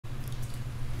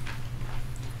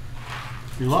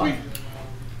You're live.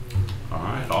 All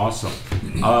right, awesome.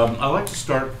 I'd like to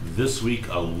start this week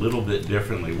a little bit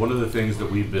differently. One of the things that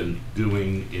we've been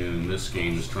doing in this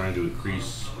game is trying to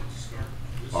increase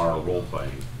our role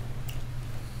playing.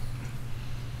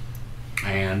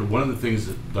 And one of the things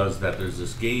that does that, there's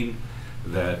this game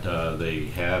that they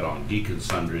had on Geek and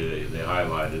Sundry. They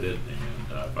highlighted it,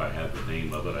 and if I had the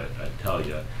name of it, I'd tell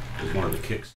you. It was one of the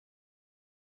kicks.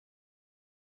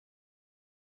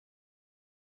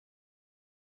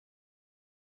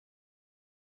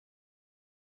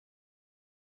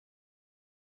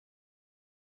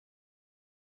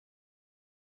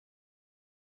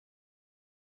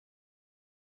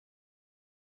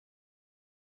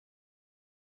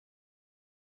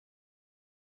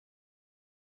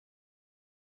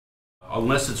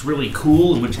 Unless it's really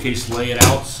cool, in which case lay it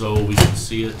out so we can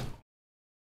see it.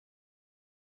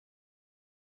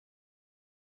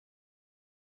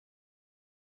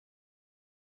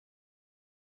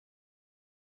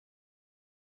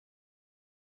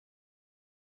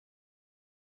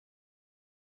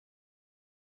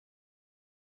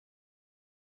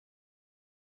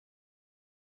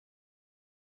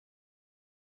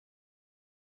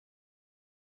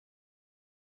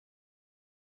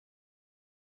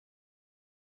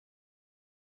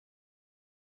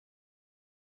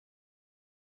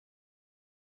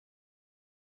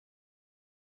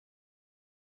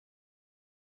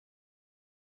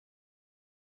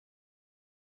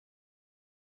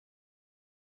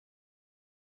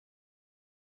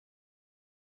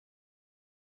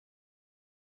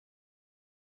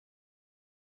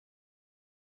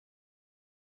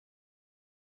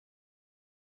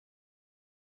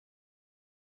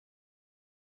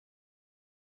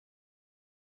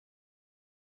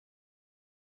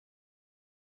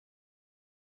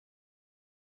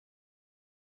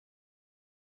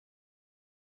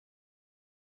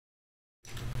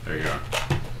 There you are.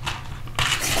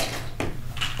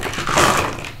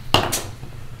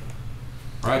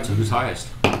 All right, so who's highest?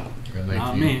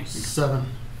 Not me. 7.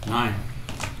 9.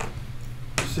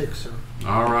 6, sir.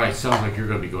 All right, sounds like you're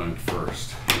going to be going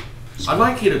first. I'd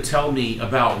like you to tell me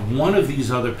about one of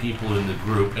these other people in the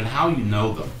group and how you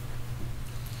know them.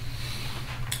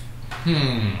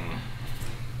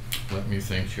 Let me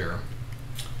think here.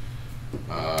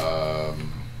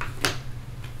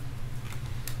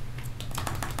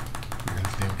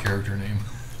 His name, character name?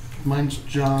 Mine's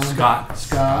John. Scott.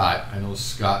 Scott. I know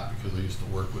Scott because I used to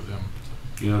work with him.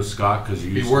 You know Scott because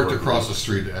you used He worked to work across with the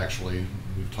street, actually.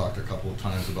 We've talked a couple of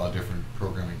times about different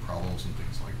programming problems and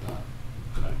things like that.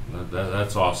 Okay.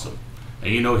 That's awesome.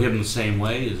 And you know him the same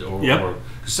way? Yep. Or,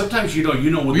 'cause sometimes you know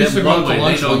with We used them to go one out to way, they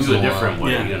lunch know once you in a a while. different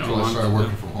way. Yeah. You Until I know. started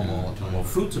working from home all the time. Well,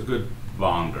 food's a good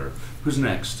bonder. Who's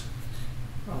next?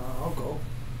 I'll go.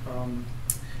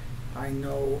 I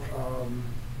know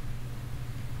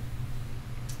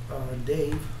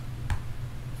Dave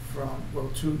from, well,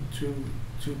 two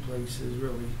places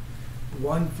really.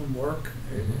 One from work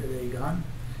at Aegon,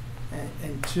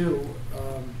 and two,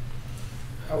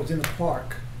 I was in a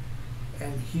park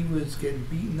and he was getting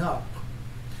beaten up.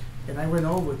 And I went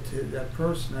over to that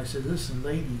person. I said, "Listen,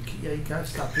 lady, you gotta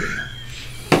stop hitting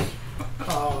him."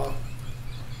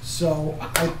 So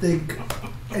I think,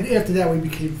 and after that we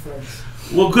became friends.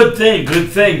 Well, good thing.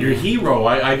 You're a hero.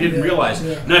 I didn't Yeah, realize.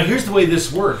 yeah. Now, here's the way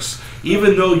this works.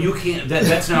 Even though you can't,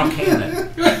 that's now canon.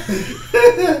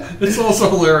 It's also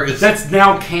hilarious. That's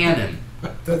now canon.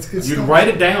 That's good You stuff. write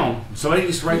it down. Somebody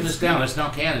needs to write this down. That's now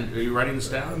canon. Are you writing this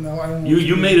down? No, I don't.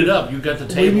 You made it up. You got the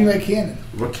What do you table. mean by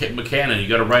canon? Canon. You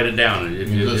got to write it down.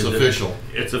 It's official.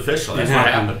 It's official. That's It what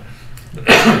happened.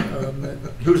 happened.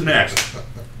 Who's next?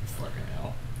 Fucking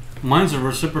hell. Mine's a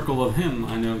reciprocal of him.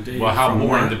 I know Dave. Well, how from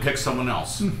boring work. to pick someone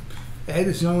else. Ed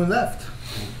is the only one left.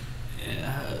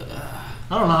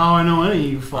 I don't know how I know any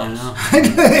of you I folks. know.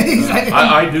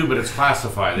 I do, but it's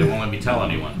classified. They won't let me tell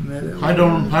anyone. I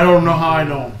don't know how I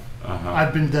know. Uh-huh.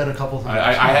 I've been dead a couple times.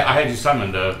 I had you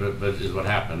summoned, but is what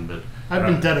happened. But I've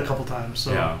been dead a couple times,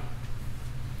 so Yeah.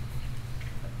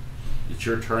 It's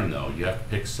your turn, though. You have to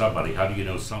pick somebody. How do you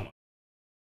know someone?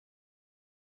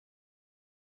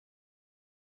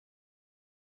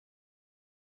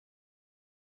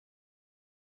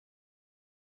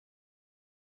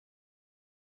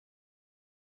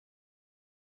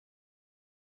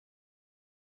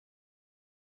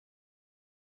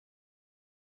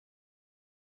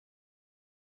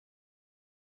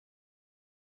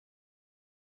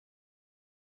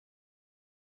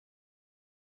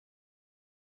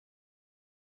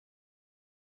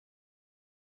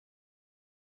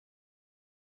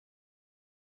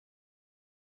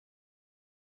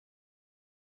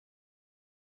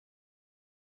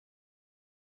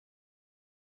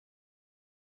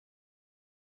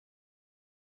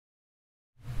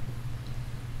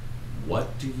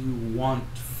 what do you want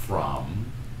from,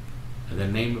 and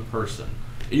then name a person.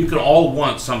 You can all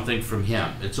want something from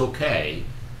him. It's okay.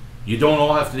 You don't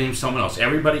all have to name someone else.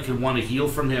 Everybody can want a heal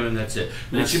from him, and that's it.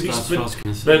 But it should be,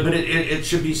 but it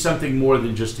should be something more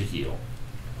than just a heal.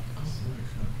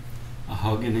 A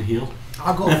hug and a heal.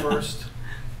 I'll go first.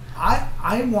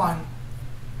 I want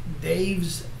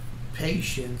Dave's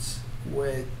patience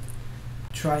with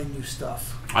trying new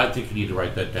stuff. I think you need to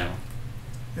write that down.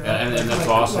 And that's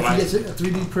awesome. Like he gets a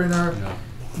 3D printer. Yeah.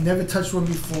 Never touched one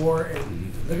before,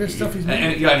 and look at the stuff he's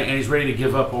making. And he's ready to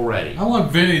give up already. I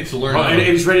want Vinny to learn. And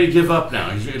he's ready to give up now.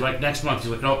 He's like next month.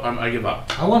 He's like, nope, I give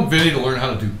up. I want Vinny to learn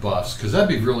how to do buffs because that'd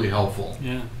be really helpful.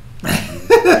 Yeah.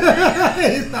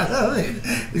 It's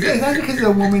not because of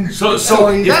a woman. So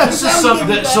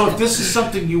if this is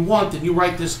something you want, then you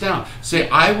write this down. Say,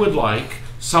 I would like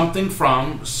something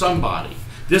from somebody.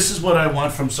 This is what I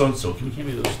want from so and so. Can you give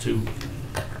me those two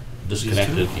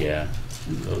disconnected? Yeah,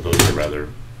 those are rather.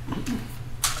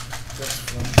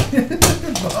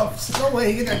 That's funny. No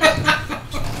way. He's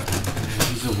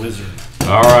a wizard.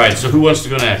 All right. So who wants to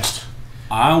go next?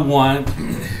 I want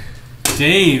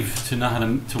Dave to know how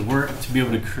to work, to be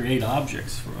able to create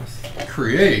objects for us.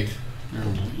 Create?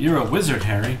 You're a wizard,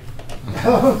 Harry.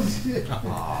 Oh, shit.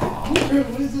 You're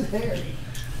a wizard, Harry.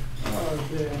 Oh,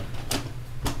 damn.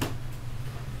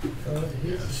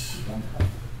 Yes.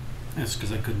 That's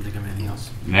because I couldn't think of anything else.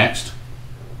 Next.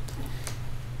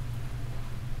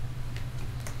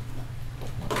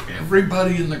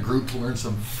 Everybody in the group to learn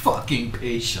some fucking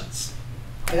patience.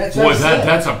 Boy,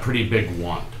 that's a pretty big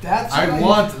want. I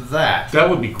want that. That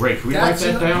would be great. Can we write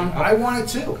that down? I want it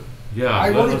too. Yeah,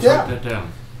 let's write that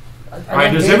down. All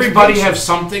right, does everybody have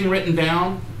something written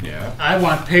down? Yeah. I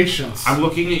want patience. I'm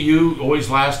looking at you, always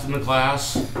last in the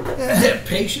class.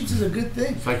 Patience is a good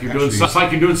thing. It's like you're doing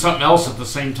something else at the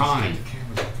same time.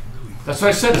 That's what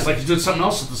I said. It's like you're doing something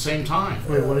else at the same time.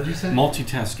 Wait, what did you say?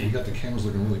 Multitasking. You got the cameras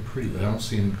looking really pretty, but I don't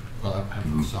see them.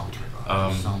 Sound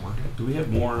working. Do we have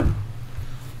more?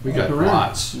 We got Look around.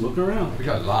 lots. Look around. We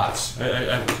got lots. I'd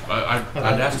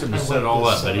asked him to set it all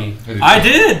up, but he. I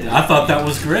did. I thought that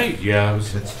was great. Yeah, it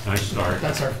was a nice start.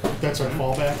 That's our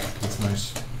fallback. That's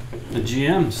nice. The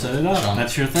GM set it up. Sean.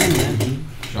 That's your thing, man.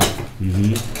 Sean.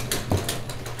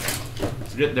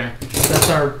 Let's get there. That's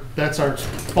our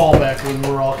fallback when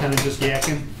we're all kind of just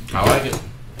yakking. I like it.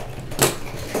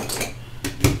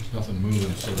 There's nothing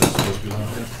moving, so that's supposed to be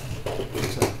like that.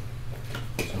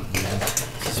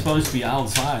 It's supposed to be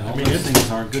outside. All those things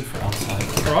aren't good for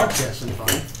outside. Broadcasting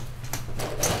fine.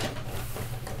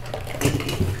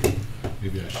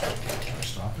 Maybe I should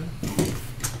stop it.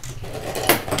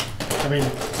 I mean,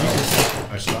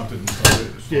 I stopped it and started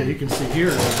it. yeah, you can see here.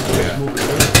 Yeah. Move it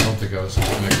I don't think I was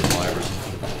connected live or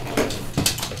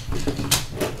something.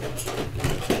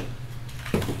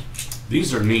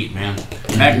 These are neat, man.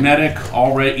 Magnetic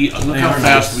already. Look how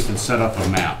fast we can set up a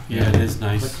map. Yeah, it is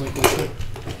nice. click, click, click.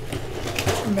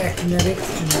 Magnetic.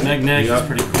 Magnetic Yep. is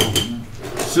pretty cool.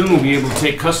 Soon we'll be able to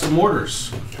take custom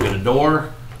orders. Get a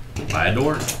door, buy a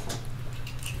door.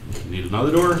 Need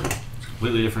another door. It's a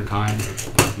completely different kind.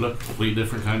 Look, completely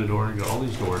different kind of door. You got all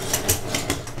these doors.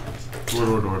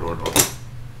 Door.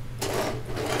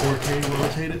 4K,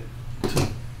 rotate it to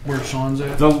where Sean's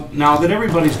at. Now that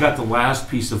everybody's got the last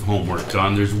piece of homework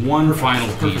done, there's one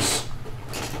final piece.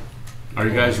 Are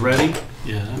you guys ready?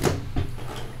 Yeah.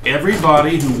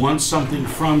 Everybody who wants something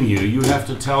from you, you have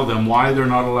to tell them why they're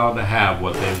not allowed to have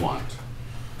what they want.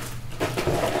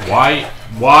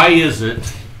 Why is it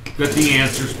that the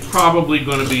answer's probably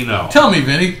going to be no? Tell me,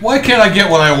 Vinny, why can't I get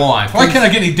what I want? Why can't I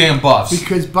get any damn buffs?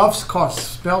 Because buffs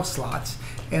cost spell slots,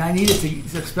 and I needed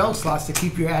the spell slots to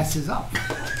keep your asses up.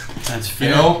 That's fair.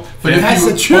 You know, but if That's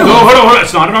you, the truth. No, hold on.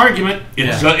 It's not an argument.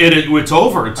 It's Yeah. it's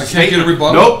over. It's I a can't get a statement.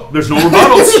 rebuttal? Nope, there's no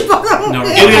rebuttals. No,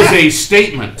 It is a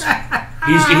statement.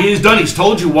 He's done. He's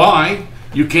told you why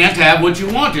you can't have what you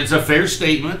want. It's a fair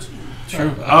statement.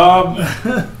 true. Um,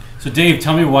 So, Dave,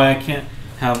 tell me why I can't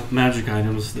have magic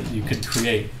items that you could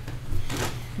create.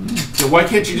 so why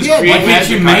can't you just Yeah, create why can't magic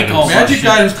you make items? all that? magic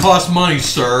items cost money,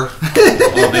 sir.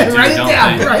 Well, they do, Write it don't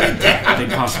down. they? Write it down.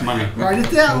 They cost money. Write it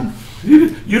down.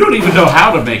 You don't even know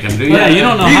how to make them, do you? Yeah, you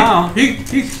don't know how. He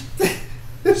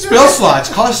spell slots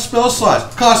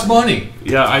cost money.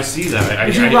 Yeah, I see that. I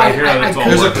You're hear right. how that's all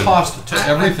There's a working. cost to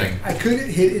everything. I couldn't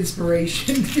hit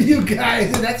inspiration for you guys,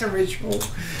 and that's a ritual.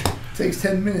 Takes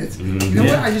 10 minutes. You know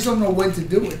what? Yeah. I just don't know when to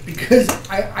do it because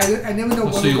I never know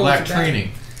when So to you go lack to bed.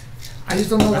 training. I just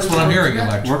don't know. That's when what to I'm go to hearing. You bed.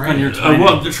 lack Work on your training. training.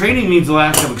 Well, the training means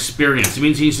lack of experience. It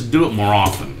means he needs to do it more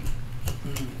often.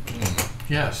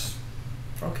 Yes.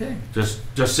 Okay. Just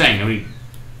saying. I mean,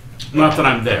 Not that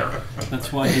I'm there.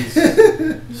 That's why he's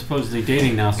supposedly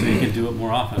dating now, so he can do it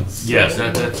more often. Yes,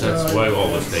 that's why all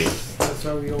this dates. That's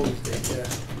why we always date,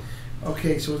 yeah.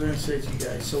 Okay, so what was I going to say to you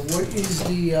guys? So what is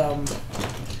the, all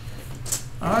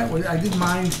right, well, I did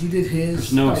mine, you did his.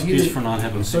 There's no you excuse did- for not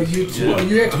having So sex. you two, Yeah.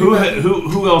 you actually.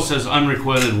 Who else has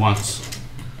unrequited once?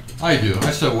 I do. I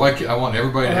said, why I want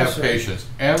everybody to Oh, have that's right. patience.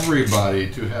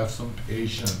 Everybody to have some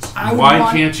patience. I Why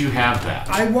want- can't you have that?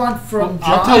 I want from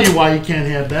John. I'll tell you why you can't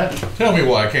have that. Tell me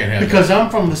why I can't have Because I'm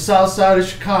from the south side of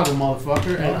Chicago,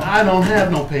 motherfucker, and I don't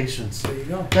have no patience. There you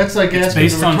go. That's like It's asking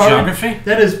based the on retarded. geography?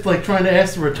 That is like trying to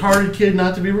ask the retarded kid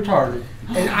not to be retarded.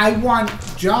 And I want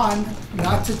John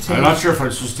not to take. I'm not sure if I'm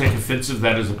supposed to take offensive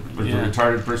that as a Yeah.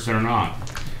 retarded person or not.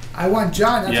 I want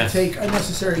John not Yes. to take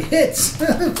unnecessary hits.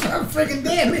 Freaking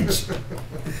damage.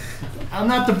 I'm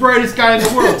not the brightest guy in the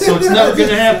world, so it's never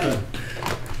gonna happen.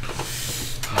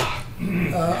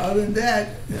 Other than that,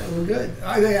 yeah, we're good.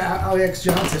 I'll ask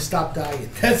John to stop dying.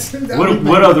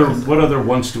 What other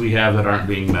wants do we have that aren't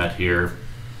being met here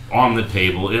on the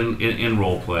table in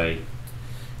role play?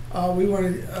 We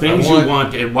wanted. Things you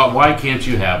want, and why can't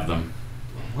you have them?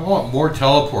 I want more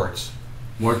teleports.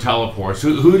 More teleports.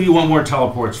 Who do you want more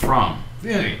teleports from?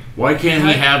 Vinny. Why can't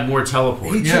he have more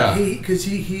teleports? Yeah. Because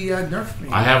he nerfed me.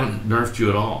 I haven't nerfed you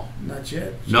at all. Not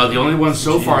yet. No, the only one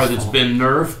so far Genius that's fault. been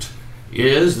nerfed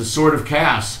is the Sword of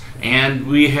Cass. And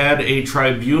we had a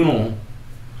tribunal,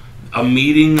 a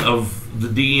meeting of the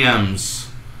DMs.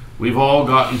 We've all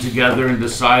gotten together and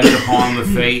decided upon the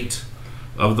fate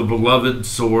of the beloved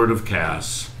Sword of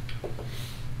Cass.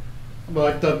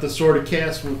 But I thought the sword of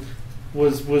Cass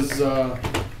was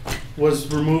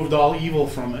removed all evil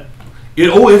from it.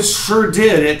 It sure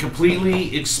did. It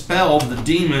completely expelled the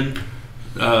demon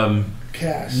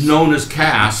Cass. known as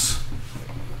Cass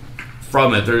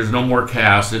from it. There's no more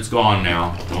Cass. It's gone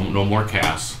now. No more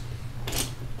Cass.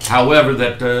 However,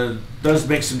 that does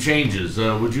make some changes.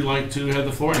 Would you like to have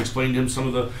the floor and explain to him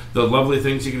some of the lovely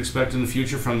things he can expect in the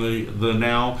future from the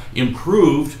now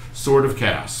improved Sword of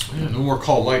Cass? Yeah, no more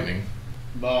call lightning.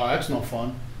 Oh, that's no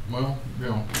fun. Well,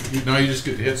 now you just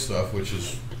get to hit stuff, which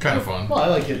is kind of fun. Well, I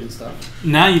like hitting stuff.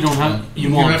 Now you don't have. You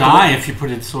You won't have to- die if you put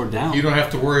his sword down. You don't have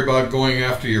to worry about going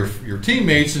after your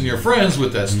teammates and your friends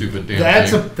with that stupid damn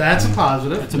thing. That's a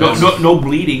positive. That's a No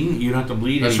bleeding. You don't have to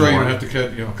bleed That's anymore. right. You don't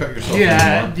have to cut yourself.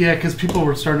 Yeah, anymore. yeah, because people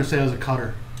were starting to say I was a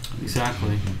cutter.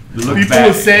 Exactly. You look People back-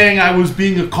 were saying I was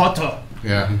being a cutter.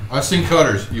 Yeah, I've seen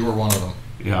cutters. You were one of them.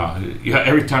 Yeah.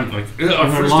 Every time, like her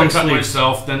first I long cut sleeves.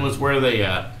 myself, then was where are they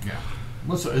at? Yeah.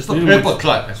 It's the You paper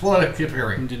cut. That's what I keep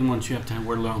hearing. Didn't want you to have to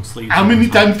wear long sleeves. How many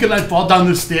times can I fall down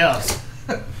the stairs?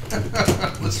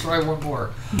 Let's try one more.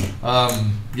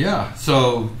 Yeah.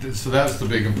 So that's the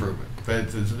big improvement.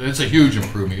 It's a huge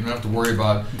improvement. You don't have to worry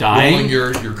about Dying? rolling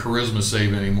your charisma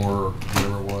save anymore, or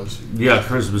whatever it was. Yeah,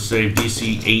 charisma save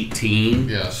DC 18.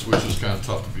 Yes, which is kind of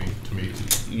tough to meet.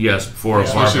 Yes, for a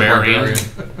Especially barbarian.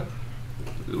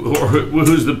 Or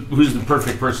who's the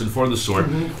perfect person for the sword.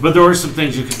 But there are some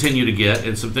things you continue to get,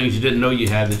 and some things you didn't know you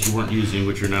had that you weren't using,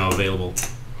 which are now available.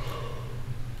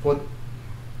 What?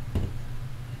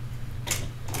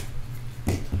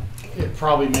 It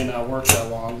probably may not work that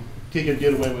long. He could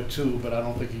get away with 2, but I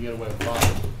don't think he can get away with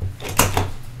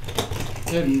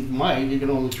 5. Yeah, you might. You can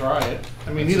only try it.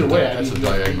 I mean, either way, That's a you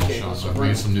have diagonal PK, shot. so I bring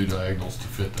need it. some new diagonals to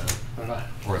fit that Alright.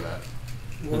 or that.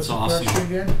 What's That's the awesome. question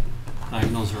again?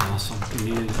 Diagonals are awesome.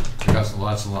 You need it. I got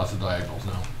lots and lots of diagonals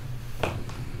now.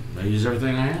 I use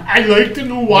everything I have. I like the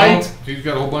new white. Well, he's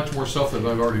got a whole bunch more stuff that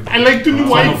I've already. I like the new on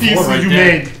white the floor pieces right you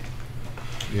there. made.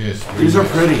 Yes. These are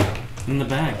pretty. In the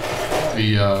bag.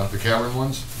 The cavern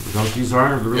ones. These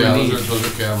are really Yeah, neat. those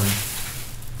are cavern.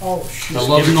 Oh shoot! I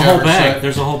love Give him the the whole cavern bag. set.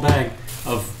 There's a whole bag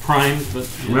of prime. But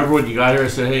Remember when you got here? I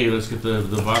said, "Hey, let's get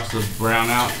the box of brown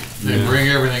out." They Yeah. bring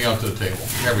everything up to the table.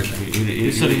 Everything.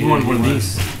 You said you wanted one of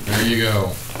these. There you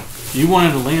go. You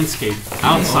wanted a landscape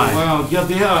outside. Oh, wow,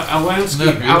 yeah, a landscape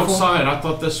Isn't that beautiful? outside. I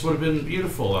thought this would have been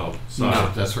beautiful outside.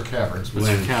 No. That's for caverns. It's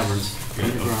Land. caverns.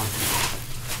 Underground.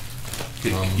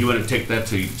 You want to take that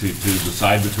to the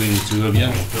side between the two of you?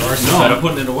 Yeah. There are No, I'm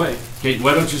putting it away. Okay,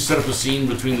 why don't you set up a scene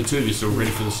between the two of you so we're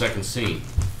ready for the second scene?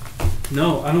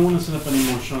 No, I don't want to set up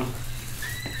anymore, Sean.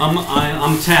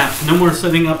 I'm tapped. No more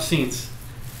setting up scenes.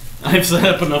 I've set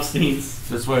up enough scenes.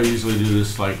 That's why I usually do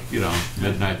this, like,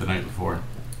 midnight the night before.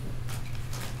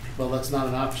 Well, that's not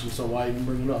an option, so why even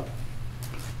bring it up?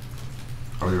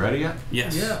 Are we ready yet?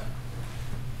 Yes. Yeah.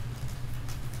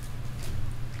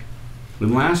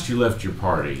 When last you left your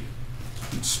party,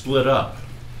 you'd split up,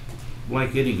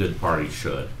 like any good party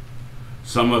should.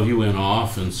 Some of you went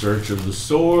off in search of the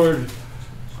Sword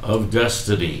of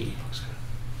Destiny.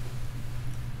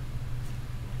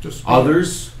 Just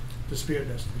Others, the Spear of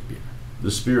Destiny.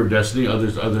 the Spear of Destiny.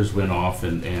 Others went off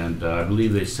and I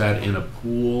believe they sat in a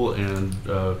pool and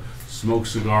smoked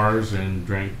cigars and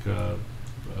drank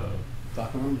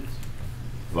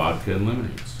vodka and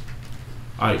lemonades,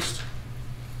 iced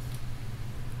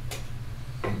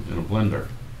in a blender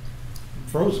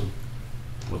Frozen.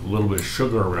 with a little bit of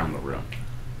sugar around the rim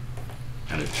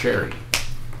and a cherry.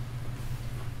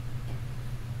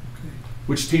 Okay.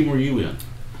 Which team were you in?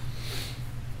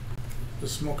 The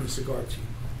smoking cigar team.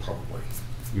 Probably.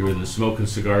 You were in the smoking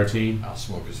cigar team. I'll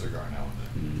smoke a cigar now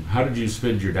and then. How did you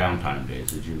spend your downtime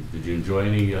days? Did you enjoy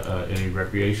any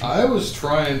recreation? I was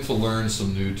trying to learn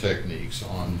some new techniques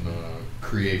on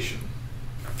creation,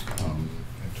 and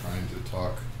trying to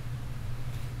talk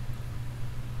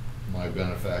my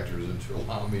benefactors into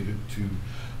allowing me to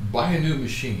buy a new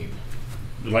machine.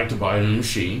 You'd like to buy a new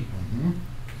machine.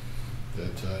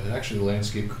 That actually a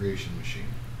landscape creation machine.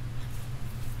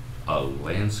 A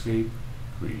landscape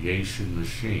creation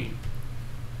machine.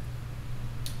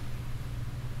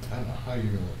 I don't know how you're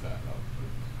gonna look that up.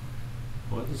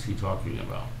 What is he talking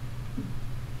about?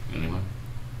 Anyone?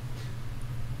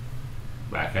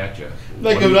 Back at you.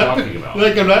 Like What are you talking about?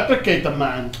 like a replicator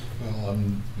man. Well,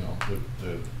 you know,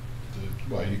 the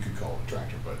well, you could call it a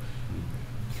tractor, but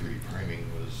 3D printing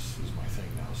is my thing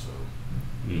now. So,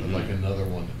 Mhm. I'd like another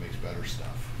one that makes better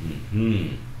stuff.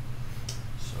 Mhm.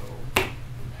 So, I'm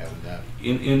having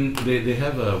that. They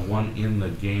have a one in the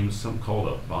game, something called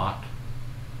a bot.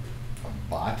 A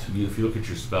bot. If you look at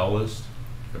your spell list,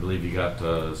 I believe you got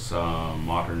some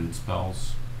modern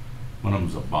spells. One of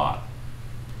them's a bot.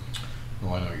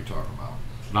 Oh, I know what you're talking about.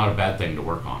 Not a bad thing to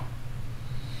work on.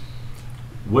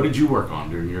 What did you work on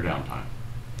during your downtime?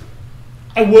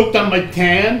 I worked on my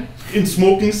tan and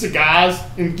smoking cigars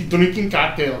and drinking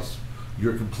cocktails.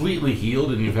 You're completely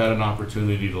healed and you've had an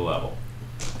opportunity to level.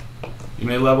 You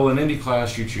may level in any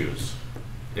class you choose,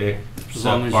 long as except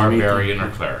you meet barbarian the- or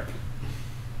cleric.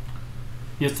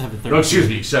 You have to have a third. No, excuse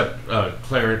me, except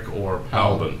cleric or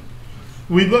paladin.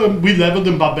 We leveled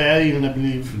in barbarian, I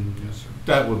believe. Yes, sir.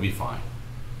 That would be fine.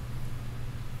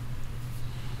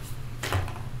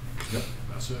 Yep,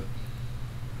 that's it.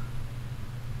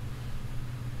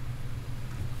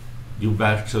 You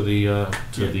back to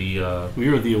the We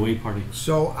were the away party.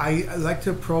 So I like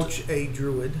to approach a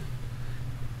druid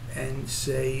and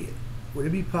say, would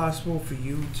it be possible for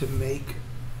you to make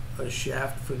a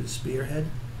shaft for the spearhead?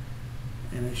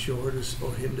 And I show her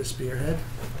or him the spearhead.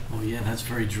 Oh yeah, that's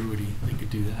very druidy. They could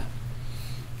do that.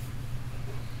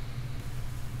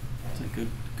 That's a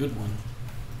good one.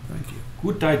 Thank you.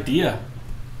 Good idea.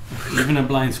 Even a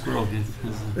blind squirrel gets.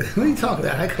 What are you talking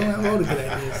about? I come out loaded good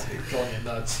ideas. You're calling it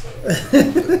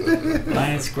nuts.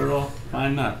 Blind squirrel,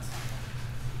 find nuts.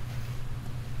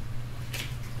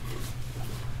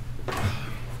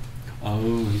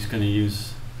 Oh, he's gonna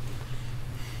use.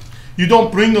 You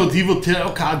don't bring those evil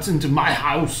tarot cards into my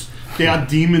house. They are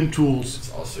demon tools.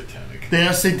 It's all satanic. They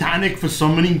are satanic for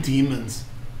summoning demons.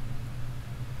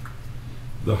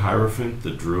 the Hierophant, the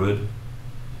druid,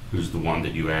 who's the one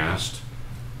that you asked,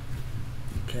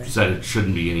 Okay. said it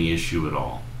shouldn't be any issue at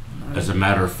all. As a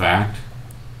matter of fact,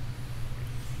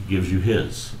 he gives you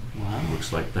his. Wow.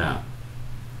 Looks like that.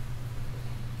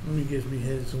 Let me give me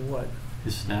his and what?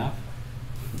 His staff.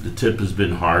 The tip has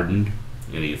been hardened,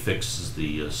 and he affixes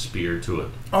the spear to it.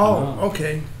 Oh, Oh.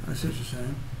 okay. I see what you're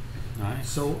saying. Nice.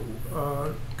 So,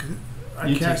 I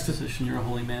you take cast it. position. You're a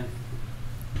holy man.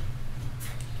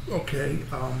 Okay.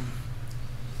 What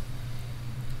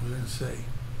was I gonna say?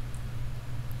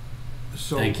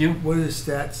 So, Thank you. What are the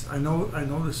stats? I know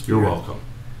the spear. You're welcome.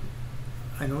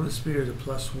 I know the spear is a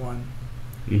 +1.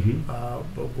 Mm-hmm.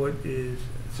 But what is?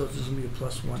 So it's just gonna be a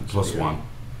 +1. Plus spear? one.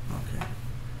 Okay.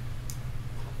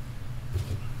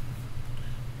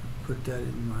 Put that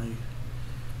in my.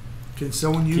 Can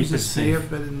someone Keep use a it spear safe.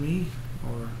 better than me?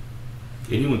 Or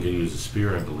Anyone can use a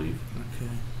spear, I believe. okay,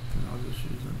 then I'll just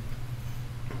use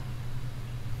it.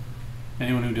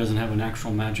 Anyone who doesn't have an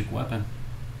actual magic weapon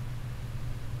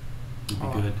would be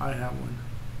Oh, good. I have one.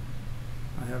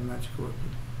 I have magic weapon.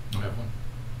 I have one.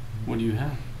 What do you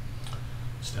have?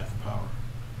 Staff of Power.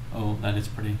 Oh, that is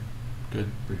pretty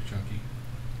good. Pretty chunky.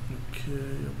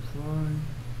 Okay, apply.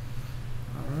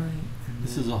 All right. And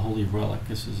This then is a holy relic.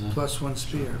 This is a. +1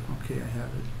 spear. Okay, I have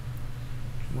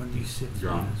it. 1d6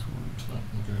 You're on. minus 1. So,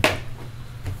 okay.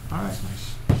 All right. That's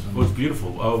nice. Oh, it's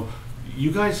beautiful. Oh,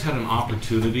 you guys had an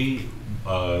opportunity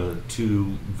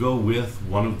to go with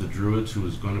one of the druids who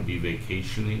was going to be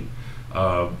vacationing.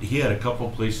 He had a couple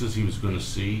places he was going to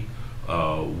see.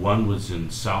 One was in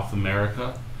South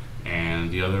America,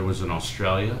 and the other was in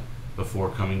Australia before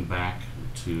coming back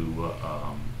to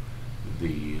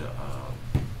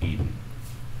Eden.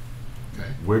 Okay.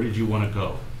 Where did you want to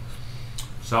go?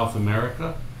 South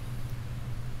America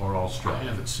or I Australia?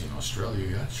 haven't seen Australia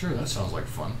yet. Sure, that sounds like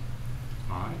fun.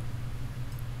 All right.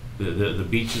 The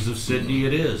beaches of Sydney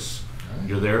it is. Okay.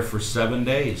 You're there for 7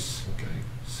 days. Okay.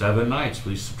 7 nights.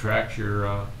 Please subtract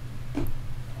your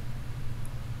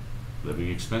living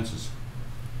expenses.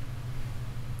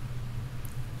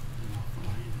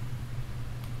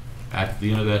 At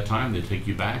the end of that time, they take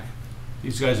you back.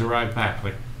 These guys arrive back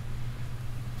like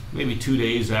maybe 2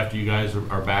 days after you guys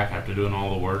are back after doing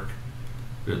all the work.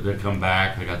 They come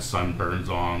back. They got sunburns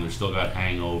on. They still got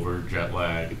hangover, jet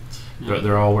lag.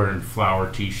 They're all wearing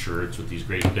flower T-shirts with these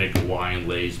great big Hawaiian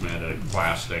lays made out of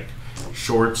plastic,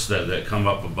 shorts that come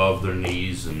up above their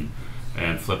knees, and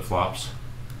flip-flops.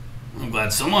 I'm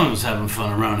glad someone was having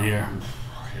fun around here.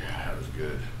 Yeah, that was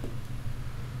good.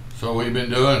 So what you been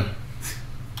doing?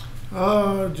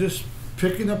 Just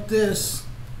picking up this,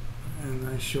 and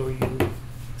I show you.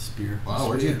 Spear. Wow,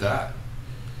 where'd you get that?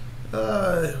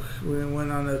 We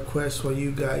went on a quest while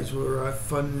you guys were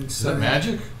fun and Is that sunny.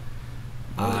 magic?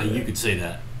 You could say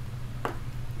that.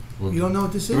 You don't know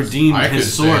what this is? Redeemed I could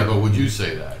his say it, sword. but would you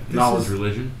say that? This Knowledge, is-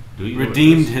 religion. Do you know what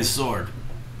Redeemed it is? his sword.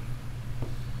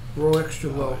 Roll extra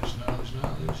low. Knowledge.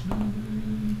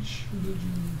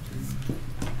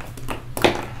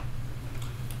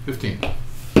 15.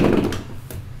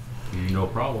 No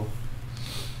problem.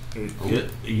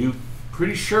 You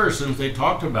pretty sure since they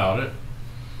talked about it,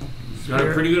 you got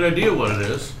a pretty good idea what it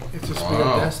is. It's a spear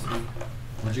Wow. of destiny.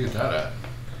 Where'd you get that at?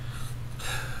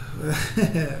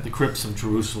 The crypts of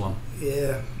Jerusalem.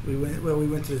 Yeah, we went. Well, we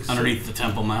went to Underneath the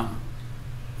Temple Mount.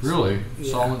 Really?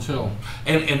 Yeah. Solomon's Hill.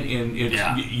 And it's,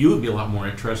 Yeah. you would be a lot more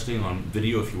interesting on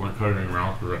video if you weren't cutting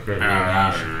around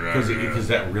because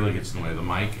that really gets in the way of the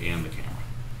mic and the camera.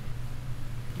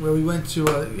 Well, we went to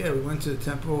we went to the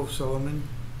Temple of Solomon.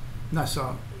 Not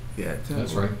Solomon. Yeah, Temple.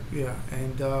 That's right. Yeah,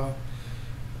 and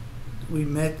we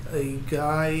met a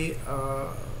guy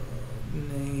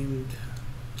named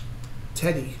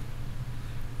Teddy,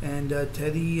 and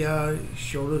Teddy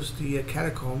showed us the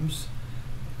catacombs,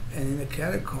 and in the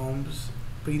catacombs,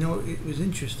 but it was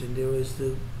interesting. There was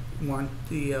the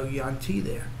Yanti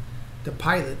there, the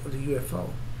pilot of the UFO.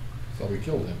 Thought we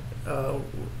killed him.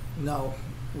 No,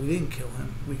 we didn't kill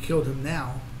him. We killed him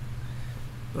now,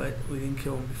 but we didn't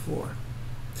kill him before.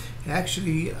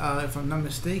 Actually, if I'm not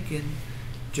mistaken,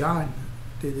 John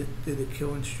did a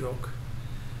killing stroke,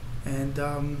 and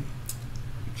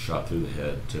Shot through the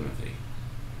head, Timothy.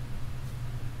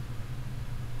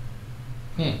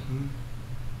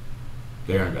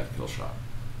 Darren got the kill shot.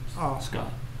 oh,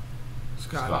 Scott.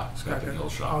 Scott got the kill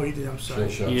shot. Oh, he did. I'm sorry. Kill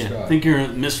shot Yeah, Scott. I think you're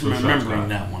Scott. misremembering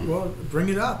that one. Well, bring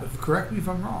it up. Correct me if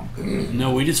I'm wrong.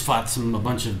 No, we just fought a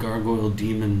bunch of gargoyle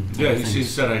demon. Yeah, he things.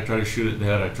 said, I tried to shoot it in the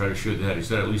head, I tried to shoot it in the head. He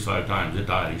said it at least 5 times. It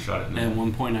died. He shot it in the At head.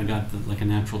 one point, I got like a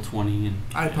natural 20, and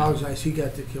I apologize. He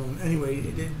got to kill him. Anyway,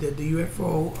 the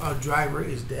UFO driver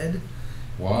is dead,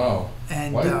 Wow.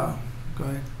 and Why? go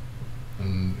ahead.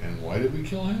 And why did we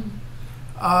kill him?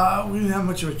 We didn't have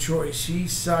much of a choice. He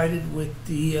sided with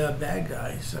the bad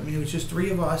guys. I mean, it was just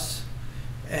 3 of us,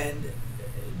 and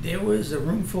there was a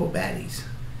room full of baddies.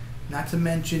 Not to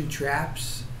mention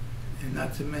traps, and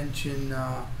not to mention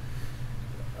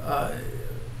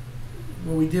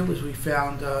what we did was we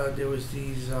found there was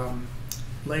these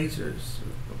lasers.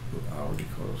 What do you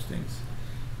call those things?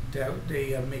 That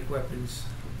they make weapons,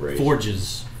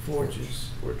 forges. forges,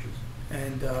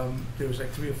 and there was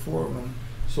like 3 or 4 of them.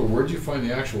 So where'd you find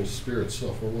the actual spear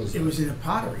itself? What was it? It was in a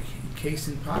pottery, encased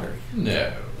in pottery.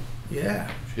 No. Yeah.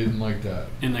 Hidden like that.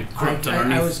 In the crypt I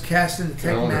underneath. was casting the I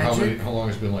tech wonder magic. how long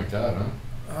it's been like that,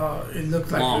 huh? It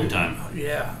looked like Long time.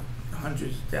 Yeah,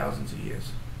 hundreds, thousands of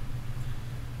years.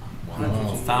 Wow.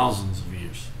 Hundreds of Thousands of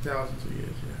years. Thousands of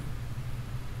years.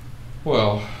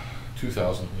 Well,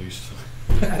 2,000 at least.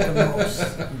 Yeah. At the most.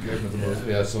 Okay, at the most.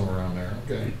 Yeah, somewhere around there.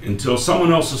 Okay. Until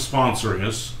someone else is sponsoring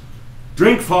us,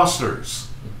 drink Foster's.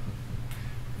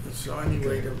 So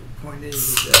anyway, the point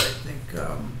is that I think,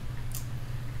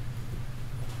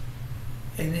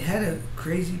 and it had a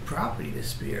crazy property. This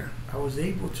spear, I was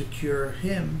able to cure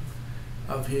him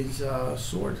of his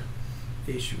sword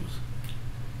issues.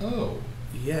 Oh,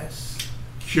 Yes,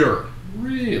 Cure.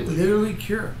 really? literally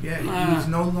cure. Yeah, he's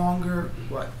no longer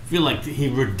what. I feel like he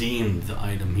redeemed the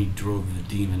item. He drove the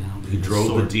demon out. He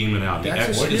drove the demon out.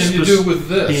 That's What He can you do with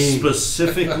this?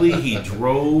 Specifically, he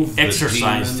drove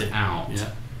Exorcised the it demon out.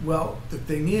 Yeah. Well, the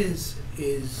thing is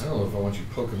I don't know if I want you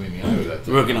poking me in the eye with that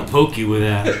thing. We're gonna poke you with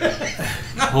that.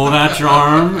 Hold out your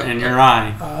arm and your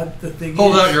eye. the thing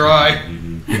Hold is, out your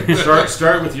eye.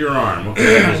 Start with your arm.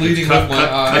 Okay. Bleeding with my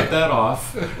eye. Cut that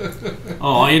off. Oh,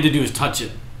 all you had to do is touch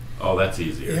it. Oh, that's it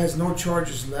easier. has no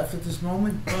charges left at this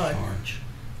moment, but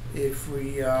if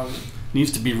we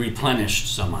Needs to be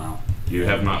replenished somehow. You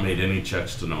have not made any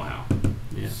checks to know how.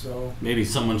 Yeah. so Maybe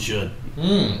someone should.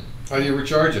 How do you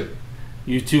recharge it?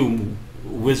 You two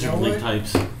wizardly You know what?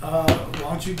 types. why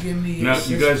don't you give me Now, assist-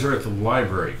 you guys are at the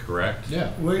library, correct?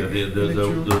 Yeah. Wait, The maybe there'll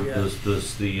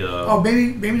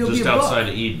be just a book. outside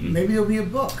of Eden. Maybe there'll be a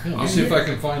book. I'll see if I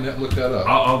can find that. Look that up.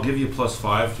 I'll give you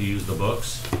 +5 to use the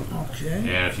books, Okay.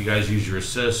 and if you guys use your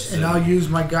assist, And I'll use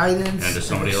my guidance. and is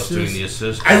somebody else doing the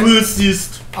assist? I will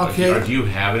assist. Okay. Do you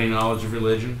have any knowledge of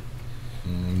religion?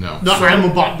 No. No, I'm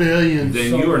a barbarian. Then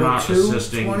So you are not 2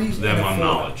 assisting 20s them and a on 4.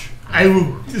 knowledge. I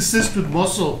will assist with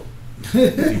muscle.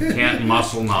 You can't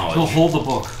muscle So knowledge. hold the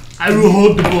book. I will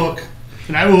hold the book,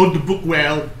 and I will hold the book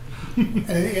well. And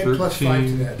add +5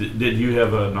 to that. Did you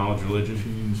have a knowledge of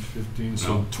religion? 15,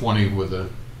 so No. 20 with a.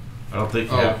 I don't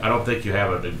think you Oh. have. I don't think you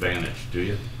have an advantage, do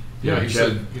you? Yeah, he Chip?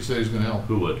 said he was going to help.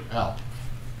 Who would? Al.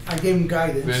 I gave him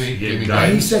guidance. Then he Yeah, gave me guidance. And he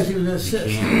guidance. said he was going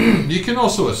to assist. You can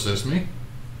also assist me,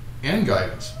 and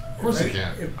guidance. Of course, you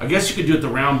can. I guess you could do it the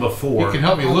round before. You can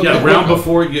help me look Yeah, at the round book.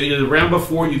 before. The round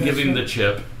before you give That's him right. the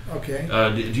chip. Okay.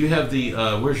 Do you have the?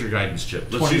 Where's your guidance chip?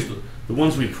 Let's 20. use the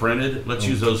ones we printed. Let's Oh.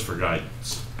 use those for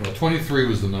guidance. Well, 23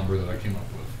 was the number that I came up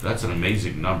with. That's an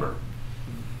amazing number.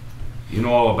 You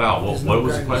know all about There's what no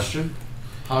was the guidance. question?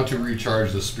 How to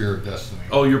recharge the spirit destiny.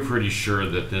 Oh, you're pretty sure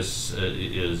that this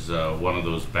is one of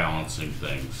those balancing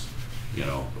things. You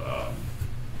know,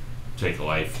 take a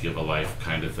life, give a life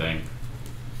kind of thing.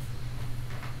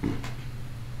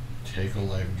 Take a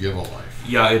life, give a life.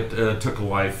 Yeah, it took a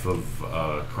life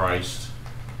of Christ.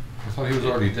 I thought he was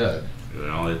already dead. You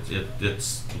know,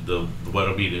 it's the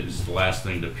what'll be is the last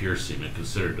thing to pierce him and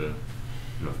considered to,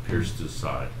 pierced his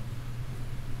side.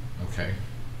 Okay.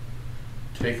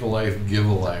 Take a life, give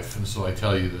a life. And so I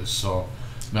tell you this, so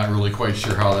not really quite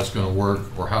sure how that's going to work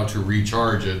or how to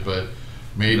recharge it, but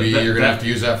maybe That- you're going to that- have to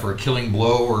use that for a killing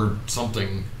blow or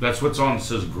something. That's what's on. It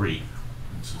says Greek.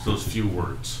 It's those few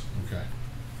words. Okay.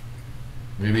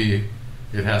 Maybe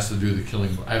it has to do the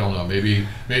killing. I don't know. Maybe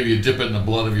you dip it in the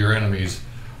blood of your enemies.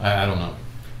 I don't know.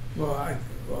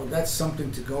 Well, that's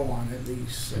something to go on at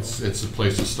least. So. It's a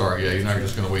place to start. Yeah, you're not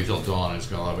just going to wait till dawn. It's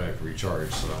going to automatically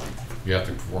recharge. So you have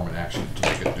to perform an action to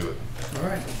make it do it. All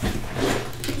right.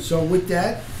 So with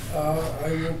that,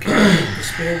 I will carry the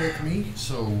spare with me.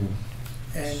 So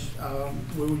And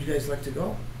where would you guys like to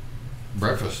go?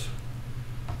 breakfast.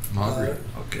 I'm hungry.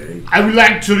 Okay. I would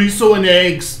like chorizo and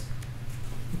eggs.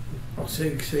 I'll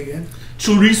say again.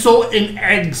 Chorizo and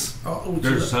eggs. Oh, would you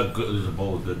There's like- there's a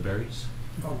bowl of good berries.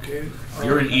 okay.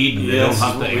 You're in Eden. They Yeah, don't this is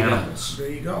hunt the what we got. animals. There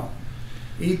you go.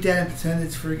 Eat that and pretend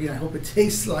it's friggin'. I hope it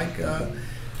tastes like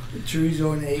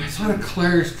chorizo and I eggs. thought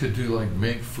clerics could do like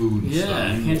make food and Yeah,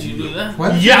 stuff. can't you do that? Why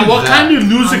don't you Yeah, do what that? kind of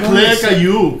loser I'm only cleric are saying-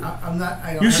 you? I'm not.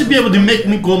 I don't You have should be those able to make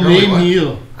me yet. gourmet Really, what?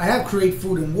 meal. I have create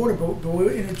food and water, but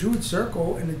we're in a druid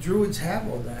circle, and the druids have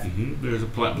all that. There's a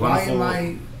Why plentiful,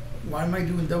 am I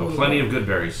doing double? plenty of good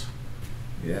berries.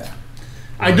 Yeah.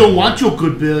 I don't want your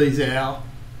good berries, Al.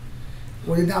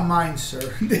 Well, they're not mine, sir.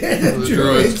 They're They're the the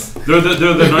druids. They're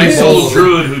the nice old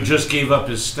druid who just gave up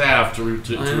his staff to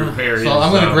repair his. So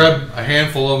I'm going to grab a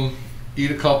handful of them, eat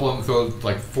a couple of them, throw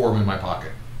like 4 of them in my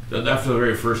pocket. After the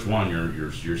very first one,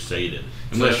 you're sated,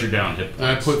 unless So- you're down hit And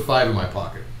I points. put 5 in my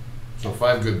pocket. So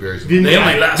 5 good berries. Vinny, They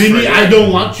only last Vinny, for a I day.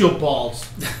 don't want your balls.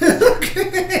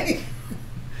 Okay.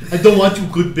 I don't want your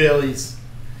good berries.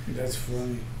 That's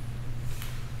funny.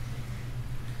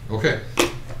 Okay.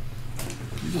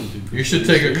 You should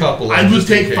take a couple. I of will just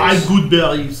in take case. 5 good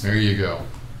berries. There you go.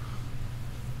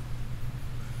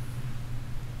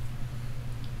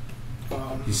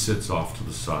 He sits off to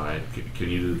the side. Can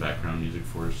you do the background music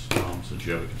for us, Tom, since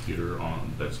you have a computer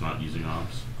on that's not using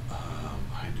ops?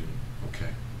 I do.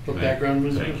 Okay. For Thank- background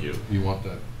music. Thank you. You want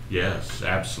that Yes,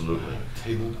 absolutely.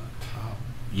 tabletop?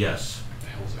 Yes. What the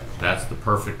hell's that called? That's the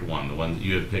perfect one. The one that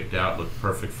you had picked out looked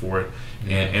perfect for it,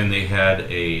 and they had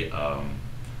a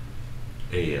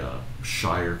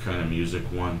Shire kind of music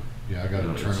one. Yeah, I got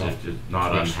to turn off. It's not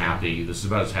Twitch unhappy. This is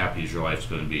about as happy as your life's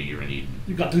going to be. You're in Eden.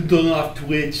 You got to turn off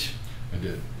Twitch. I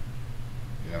did.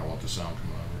 Yeah, I don't want the sound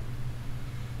coming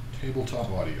over. Tabletop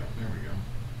audio. There we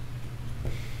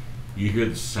go. You hear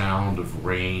the sound of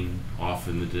rain off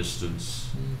in the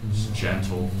distance. It's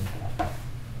gentle.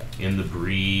 In the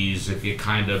breeze, it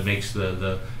kind of makes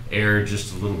the air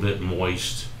just a little bit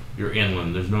moist. you're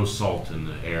inland. There's no salt in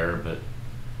the air, but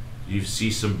you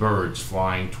see some birds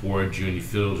flying towards you, and you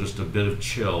feel just a bit of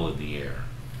chill in the air.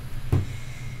 I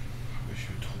wish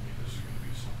you had told me this was going to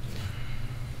be something.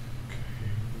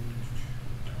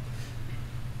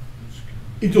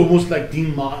 Okay. It's almost like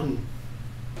Dean Martin.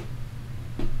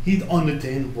 He's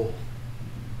unattainable.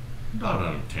 Not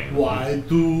unattainable. Why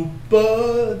do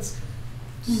birds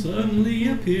Suddenly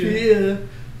appear. appear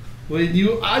when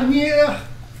you are near?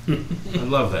 I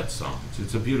love that song.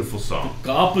 It's a beautiful song.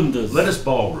 Carpenters. Let us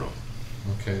ballroom.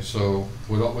 Okay, so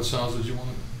what sounds did you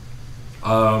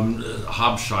want?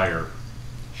 Hobshire.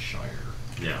 Shire.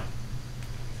 Yeah.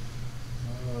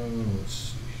 Let's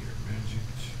see here. Magic.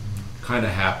 Kind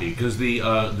of happy because the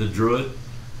druid,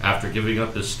 after giving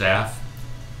up his staff,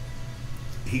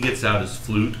 he gets out his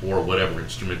flute or whatever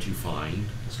instrument you find.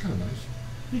 That's kind of nice.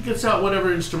 He gets out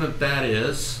whatever instrument that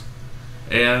is,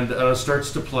 and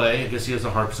starts to play. I guess he has a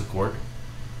harpsichord,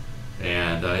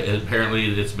 and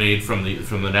apparently it's made from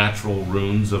the natural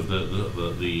runes of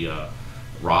the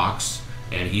rocks,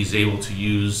 and he's able to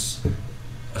use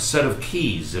a set of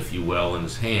keys, if you will, in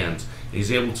his hands. He's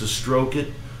able to stroke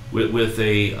it with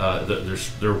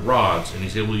they're rods, and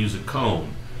he's able to use a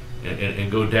comb and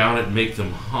go down it and make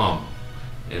them hum.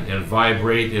 And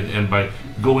vibrate, and by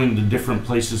going to different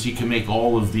places, he can make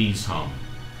all of these hum.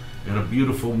 And a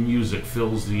beautiful music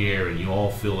fills the air, and you all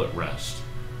feel at rest.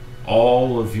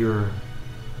 All of your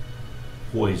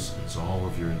poisons, all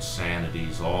of your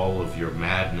insanities, all of your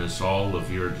madness, all of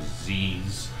your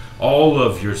disease, all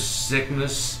of your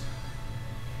sickness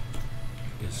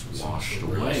is washed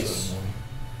away.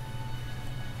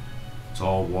 It's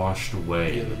all washed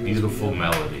away in a beautiful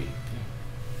melody.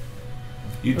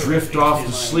 You drift off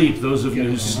to sleep, those of you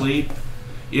who sleep.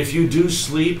 If you do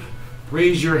sleep,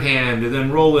 raise your hand and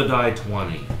then roll a die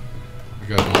 20. I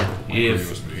got my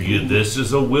If this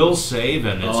is a will save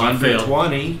and it's I under failed.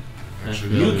 20,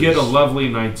 Actually, you that get a is- lovely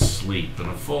night's sleep and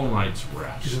a full night's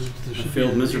rest. There should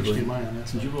failed be a miserably. HDMI on that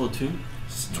Did you side. roll a 2?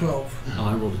 It's 12. Oh,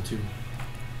 I rolled a 2.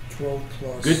 12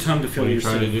 plus. Good time to What fill are you your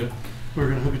trying to save. do? We're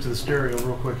gonna hook it to the stereo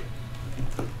real quick.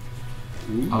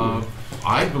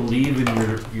 I believe in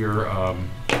your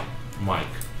mic.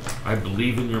 I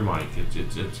believe in your mic.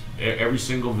 It's every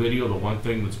single video. The one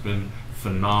thing that's been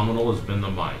phenomenal has been the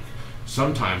mic.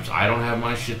 Sometimes I don't have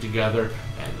my shit together,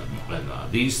 and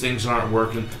these things aren't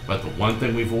working. But the one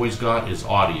thing we've always got is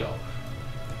audio.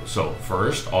 So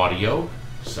first audio,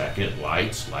 second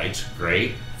lights,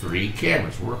 great. 3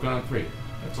 cameras. We're working on 3.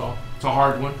 That's all. It's a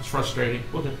hard one. It's frustrating.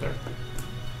 We'll get there.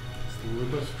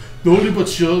 Slowly but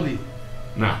surely.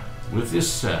 Now, with this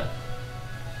said,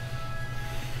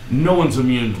 no one's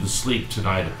immune to sleep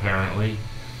tonight, apparently.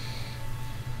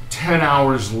 10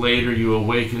 hours later, you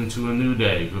awaken to a new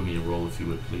day. Give me a roll, if you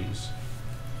would, please.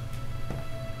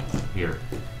 Here.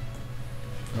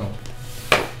 Oh.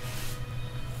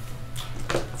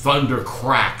 Thunder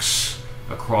cracks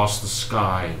across the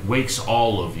sky, wakes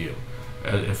all of you,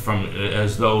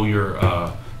 as though you're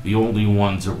the only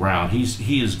ones around.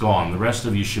 He is gone. The rest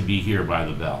of you should be here by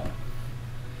the bell.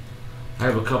 I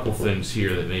have a couple things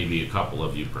here that maybe a couple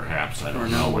of you, perhaps. I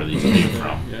don't know where these came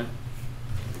from. Yeah.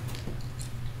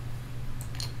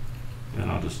 And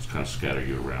I'll just kind of scatter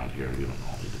you around here. You don't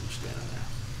all need to be standing there.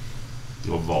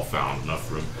 You'll have all found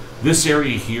enough room. This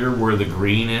area here where the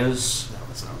green is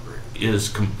It's not good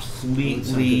to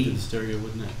completely... the stereo,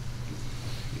 wouldn't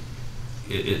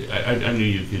it? I knew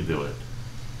you could do it.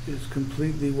 It's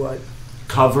completely what?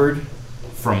 Covered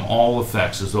from all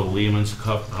effects, as though Lehman's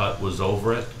hut was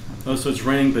over it. Oh, so it's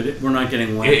raining, but we're not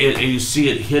getting wet. You see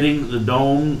it hitting the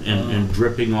dome and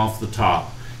dripping off the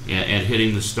top and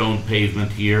hitting the stone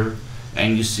pavement here.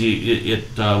 And you see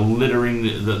it littering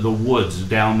the woods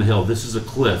down the hill. This is a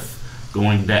cliff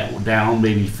going down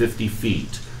maybe 50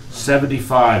 feet,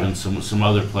 75 in some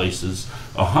other places,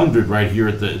 100 right here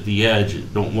at the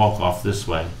edge. Don't walk off this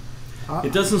way.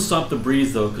 It doesn't stop the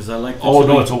breeze, though, because I like the Oh,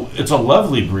 no, chilly- it's a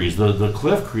lovely breeze. The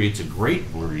cliff creates a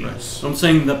great breeze. So I'm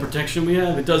saying the protection we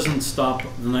have, it doesn't stop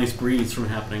the nice breeze from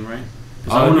happening, right?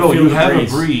 'Cause I wanna No, feel you the have a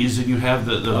breeze and you have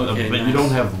Okay, but you nice.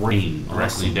 don't have rain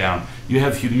directly Awesome. down. You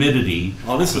have humidity,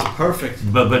 Oh, this is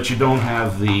perfect. but you don't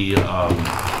have the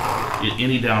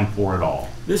any downpour at all.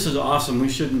 This is awesome. We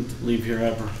shouldn't leave here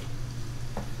ever.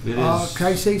 It is. Can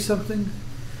I say something?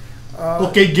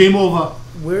 Okay, game over.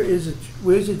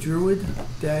 Where's a druid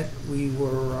that we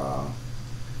were,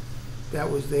 that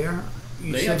was there?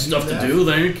 You They said have he stuff to left? do.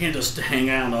 They can't just hang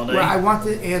out all day. Well, I want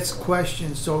to ask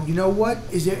questions. So, you know what?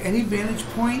 Is there any vantage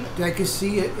point that I could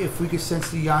see it if we could sense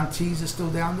the Yantees are still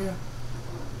down there?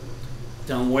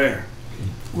 Down where?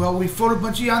 Well, we fought a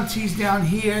bunch of Yantees down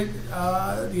here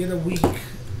the other week,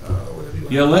 whatever you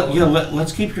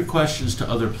Let's keep your questions to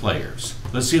other players.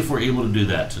 Let's see if we're able to do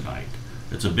that tonight.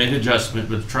 It's a big adjustment,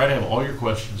 but try to have all your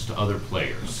questions to other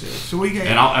players. So we get.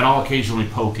 And I'll occasionally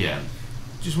poke in.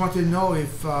 Just wanted to know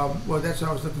if, well, that's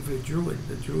what I was looking for, the druid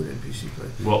NPC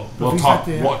player. Well, But we'll he's talk. not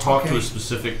there. We'll talk to Okay. a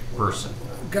specific person.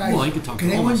 Guys, Well, you can talk to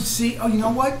all anyone of us. see, oh, you know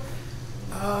what?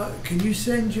 Can you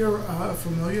send your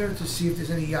familiar to see if there's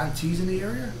any Yantees in the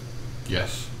area?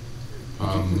 Yes.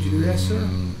 Would you do that, sir?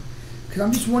 Because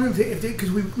I'm just wondering if they,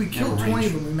 because we killed 20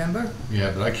 of them, remember?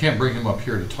 Yeah, but I can't bring him up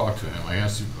here to talk to him. It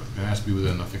has to be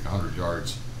within, I think, 100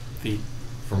 yards Feet.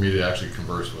 for me to actually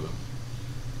converse with him.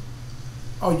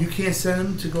 Oh, you can't send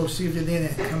them to go see if they're there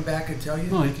and come back and tell you?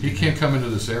 No, He can't come into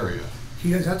this area.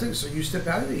 He doesn't have to, so you step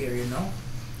out of the area, no?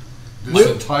 This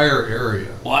entire area.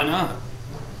 Why not?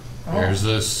 Oh.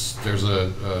 There's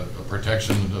a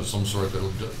protection of some sort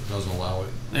that doesn't allow it.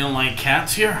 They don't like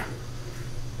cats here?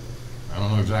 I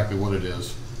don't know exactly what it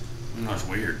is. That's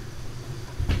weird.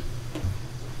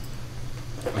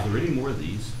 Are there any more of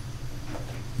these?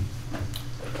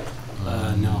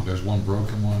 No. There's one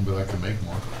broken one, but I can make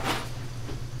more.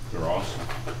 They're awesome.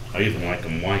 I even like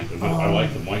them white. I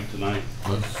like them white tonight.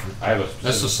 I have a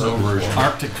That's the specific snow purpose for version. them.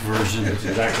 Arctic version. That's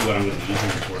exactly what I'm going to use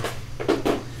them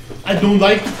for. I don't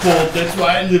like the cold. That's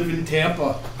why I live in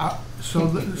Tampa. So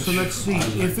let's see,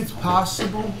 if it's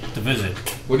possible. To visit.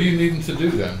 What do you need him to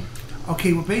do then?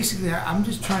 Okay, well, basically, I'm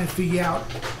just trying to figure out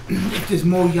if there's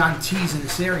more Yantees in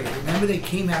this area. Remember, they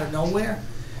came out of nowhere,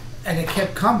 and they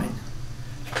kept coming.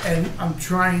 And I'm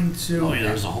trying to. Oh yeah,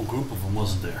 there was a whole group of them,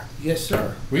 wasn't there? Yes,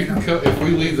 sir. We can if we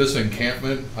leave this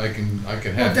encampment, I can have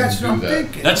Well, that's him what I'm do that.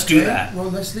 thinking. Let's do that. Well,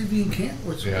 let's leave the encampment.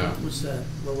 What's that?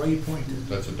 Well, where you pointed?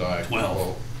 That's a die.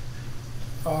 12.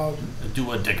 Oh.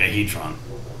 Do a decahedron.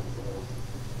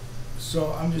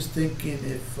 So I'm just thinking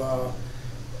if.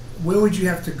 Where would you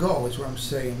have to go? Is what I'm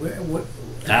saying. What?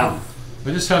 Down.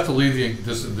 We just have to leave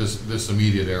this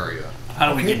immediate area. How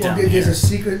do we Okay, get well, down there's here? a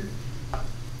secret.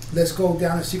 Let's go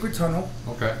down a secret tunnel.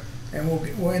 Okay. And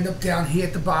we'll end up down here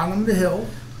at the bottom of the hill,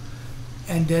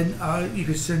 and then you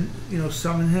can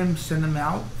summon him, send him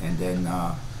out, and then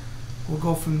we'll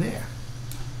go from there.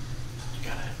 You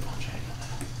got a headphone jack on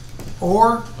that.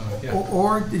 Or Yeah.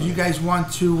 or did you guys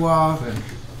want to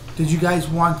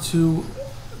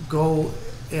go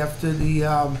after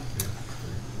the?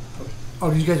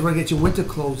 Did you guys want to get your winter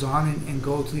clothes on and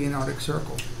go to the Antarctic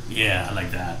Circle? Yeah, I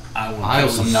like that. I will I kill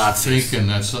was some Nazis. thinking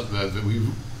that we.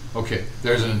 Okay,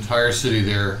 there's an entire city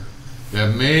there. There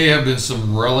may have been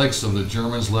some relics of the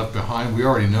Germans left behind. We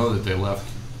already know that they left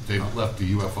the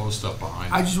UFO stuff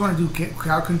behind. I just want to do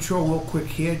crowd control real quick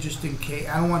here, just in case.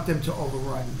 I don't want them to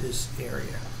overrun this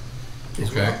area.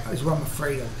 Okay. Is what I'm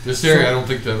afraid of. This area, I don't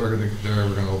think they're ever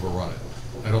going to overrun it.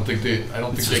 I don't think they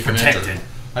can protected. enter.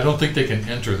 I don't think they can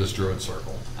enter this druid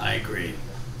circle. I agree.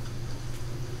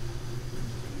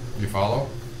 You follow?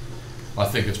 I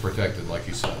think it's protected, like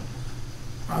you said.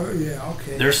 Oh yeah,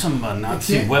 okay. There's some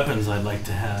Nazi can't- weapons I'd like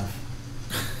to have.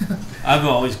 I've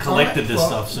always collected this well,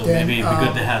 stuff, so then, maybe it'd be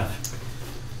good to have.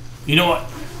 You know what?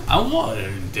 I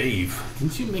want Dave.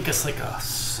 Didn't you make us like a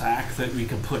sack that we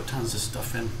can put tons of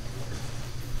stuff in?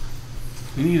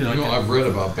 We need like I've read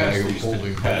about Pass bag of these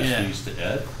holding. to, pass Yeah. these to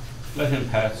Ed. Let him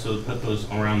pass. So put those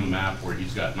around the map where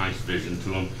he's got nice vision to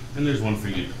him, and there's one for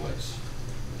you to place.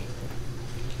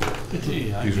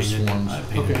 Yeah, I These are painted- swarms. I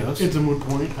painted Okay, those. it's a moot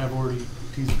point.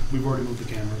 We've already moved the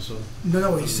camera, so.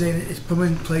 No, he's saying it's put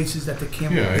in places that the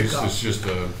camera Yeah, will pick up. it's just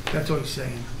a. That's what he's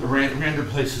saying. The random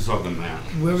places on the map.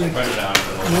 Where Spread they- it out.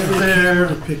 Where the camera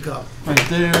to pick up. Right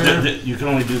there. You can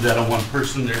only do that on one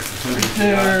person. There's somebody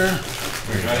There.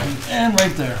 Right. And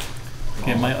right there.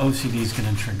 Okay, my OCD's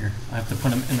gonna trigger. I have to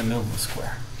put them in the middle of the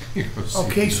square.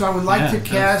 Okay, so I would like Yeah, to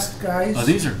cast, guys, Oh,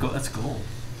 these are gold. That's gold.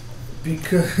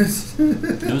 because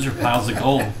Those are piles of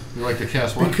gold. You like to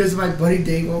cast what? because of my buddy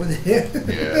Dave over there.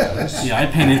 Yeah. that's- Yeah, I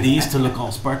painted these to look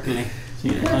all sparkly. See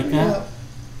it like that?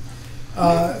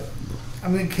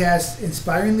 I'm going to cast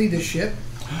Inspiring Leadership.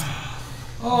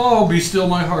 Oh, be still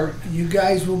my heart. You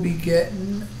guys will be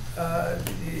getting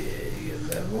your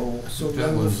level. So That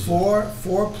level was- 4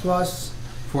 plus.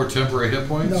 4 temporary hit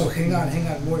points. No, hang on,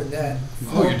 more than that.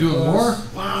 Oh, you're doing more?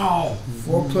 Wow.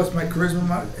 4 plus my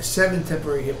charisma, 7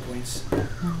 temporary hit points.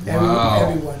 Wow.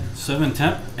 Everyone. 7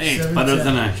 temp? Hey, it's 7 better temp.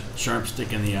 than a sharp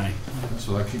stick in the eye. That's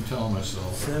what I keep telling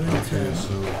myself. 7 Okay, temp.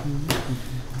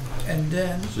 And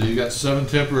then so you got 7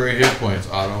 temporary hit points,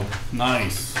 Otto.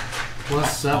 Nice.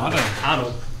 Plus 7.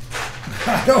 Otto.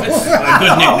 Otto. A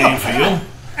good nickname for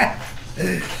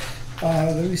you.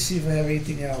 let me see if I have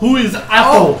anything else. Who is Otto?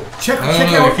 Oh, check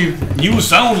out. You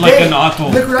sound like Hey, an Otto.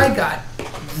 Look what I got.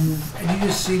 And you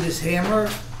just see this hammer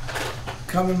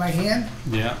come in my hand,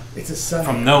 Yeah. it's a sun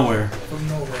From nowhere. From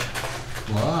nowhere.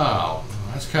 Wow,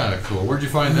 that's kind of cool. Where'd you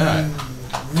find that?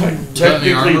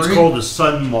 Technically, it's called a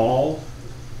sun maul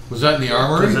Was that in the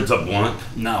armory? because it's a blunt.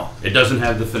 No. It doesn't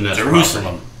have the finesse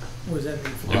Jerusalem. What does that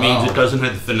mean? property. It means it doesn't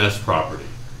have the finesse property.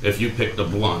 If you pick the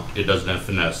blunt, it doesn't have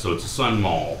finesse, so it's a sun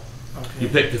maul. Okay. You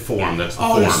pick the form. That's the Oh,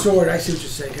 form. the sword. I see what you're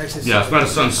saying. Yeah, it's not a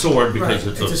sun sword because Right.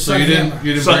 it's It's a. a So you didn't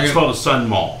It's bring it, called a sun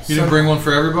maul. you didn't bring one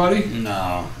for everybody?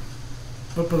 No.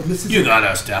 But this is You got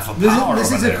a staff of power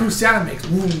this over is a there. Crusada mix.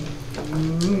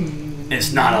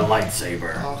 It's not a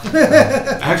lightsaber.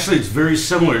 Actually, it's very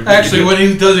similar. Actually, when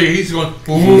he does it, he's going.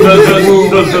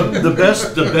 The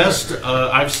best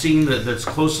I've seen that's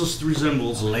closest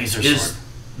resembles Laser is sword.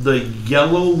 the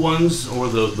yellow ones or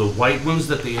the white ones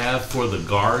that they have for the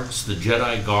guards, the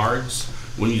Jedi guards.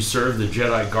 When you serve the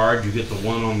Jedi guard, you get the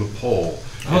one on the pole.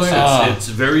 Oh, It's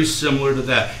very similar to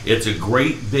that. It's a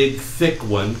great big thick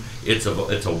one. It's a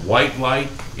white light,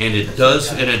 and it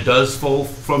does fall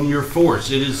from your force.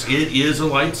 It is a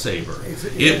lightsaber.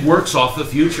 It works off of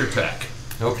future tech.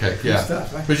 Okay, yeah.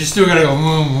 stuff, right? But you still gotta go.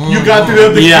 You got to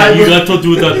have the Yeah, you kyber. got to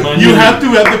do that, man. You have to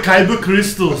have the kyber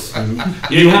crystals.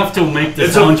 You have to make the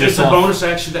It's sound a yourself. bonus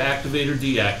action to activate or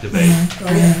deactivate.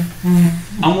 Oh,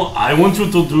 yeah. I want you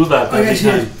to do that Oh, every yes,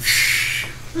 yes.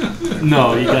 time.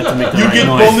 No, you got to make the You right get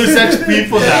noise. bonus XP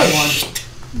for that one.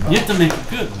 You have to make it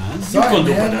good, man. Sorry, you can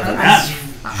do man. better than that.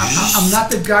 I'm not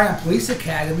the guy on Police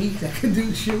Academy that can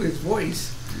shoot his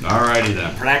voice. Alrighty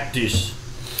then. Practice.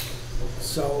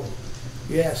 So,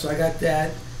 yeah. So I got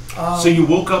that. So you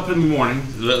woke up in the morning.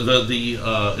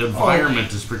 The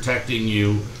environment is protecting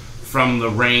you from the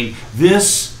rain.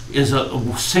 This is a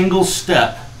single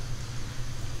step.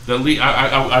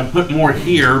 I put more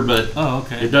here, but Oh,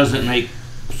 okay. it doesn't make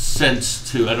sense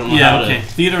to. I don't know how Yeah, to. okay.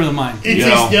 Theater of the mind. It's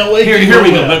You a know. stairway to Here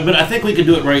we go. nowhere. But I think we can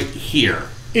do it right here.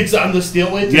 It's on the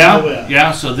stairway to Yeah, nowhere.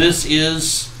 yeah. So this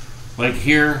is like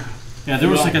here. Yeah, there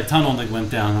was Yeah. like a tunnel that went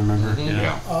down, I remember.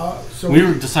 Yeah. Yeah. So We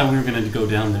were deciding we were going to go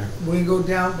down there. we're gonna go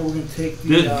down, but we're gonna take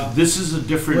the. This is a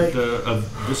different. wait.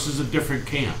 This is a different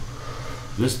camp.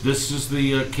 This is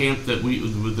the camp that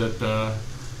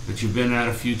that you've been at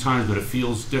a few times, but it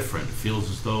feels different. It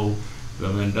feels as though the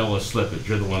Mandela slippage.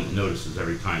 You're the one that notices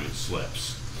every time it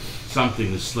slips.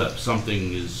 Something is slipped.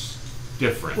 Something is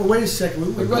different. Well, wait a second. A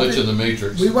glitch in the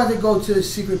Matrix. We want to go to the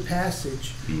secret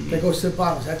passage Mhm. that goes to the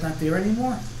bottom. Is that not there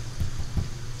anymore?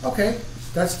 Okay,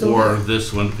 that's still Or there.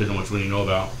 this one, depending on which one you know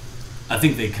about. I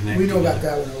think they connect. We know about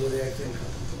together. that one over there, I think.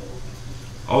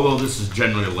 Although this is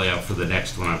generally a layout for the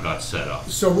next one I've got set up.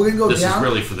 So we're gonna go This down. is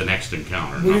really for the next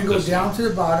encounter. We're not gonna go this down one. to the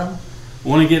bottom. I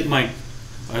want to get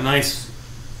a nice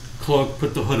cloak,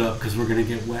 put the hood up because we're going to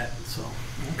get wet. So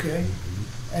Okay,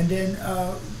 and then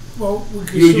well, we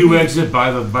could You still- exit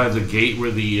by the gate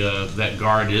where the that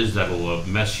guard is. That'll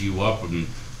mess you up and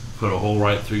put a hole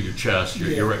right through your chest.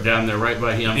 You're right down there, right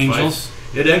by him. Angels?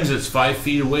 It exits 5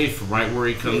 feet away from right where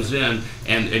he comes in,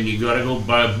 and you got to go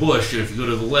by a bush. And if you go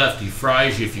to the left, he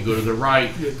fries you. If you go to the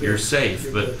right, You're good. you're safe.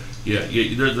 You're But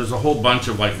good. there's a whole bunch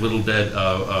of like little dead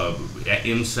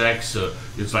insects.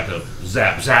 It's like a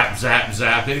zap, zap, zap,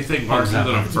 zap. Anything larger than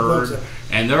a It's a bug bird. zap.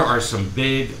 And there are some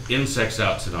big insects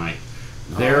out tonight.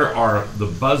 There are the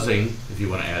buzzing, if you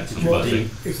want to add some Well, buzzing,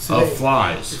 it's of today.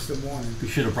 flies. It's the morning. we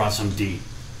should have brought some D.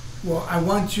 Well, I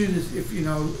want you to, if you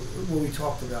know what we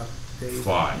talked about, Dave.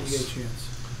 Flies. You get a chance.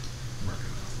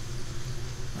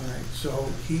 All right,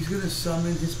 so he's gonna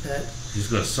summon his pet. He's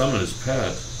going to summon his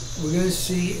pet. We're gonna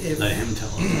see if. Let him tell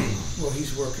us. Well,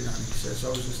 he's working on it. He says. So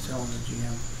I was just telling the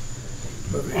GM.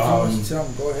 But if he wants to tell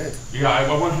him, go ahead. Yeah,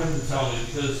 I want him to tell me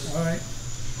because All right.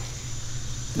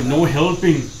 No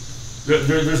helping.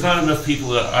 there's not enough people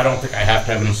that I don't think I have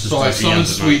to have an assistant. So I GM summon tonight,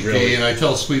 Sweet really. Pea, and I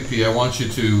tell Sweet Pea I want you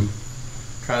to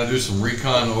kind of do some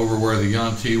recon over where the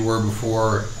Yanti were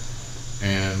before,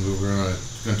 and we're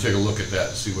gonna take a look at that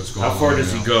and see what's going on. How far right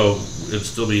does he now. go? It'd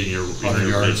still be in your 100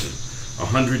 yards.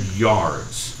 100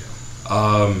 yards.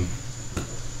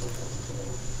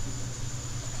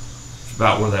 It's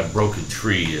about where that broken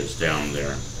tree is down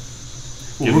there.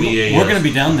 Give me a, We're going to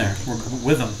be down there. We're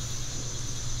with them.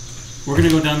 We're going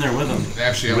to go down there with them.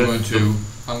 Actually,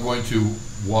 I'm going to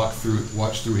watch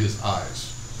through his eyes.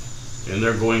 And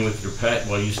they're going with your pet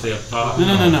while you stay up top.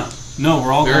 No. No,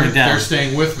 we're all They're going down.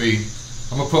 staying with me.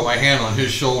 I'm gonna put my hand on his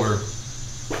shoulder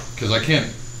because I can't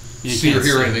You see or can't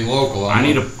hear see. anything local. I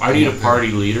need a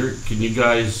party leader. Can you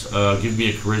guys give me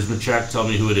a charisma check? Tell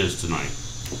me who it is tonight.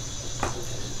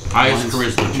 Highest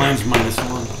charisma check. Mine's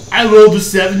 -1. I rolled a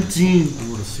 17. I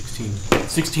rolled a 16.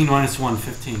 16 minus 1,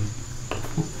 15.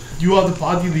 You are the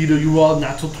party leader. You are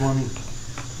natural 20.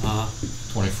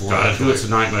 24. Gotta do it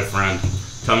tonight, my friend.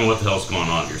 Tell me what the hell's going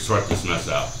on here. Sort this mess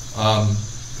out.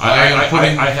 I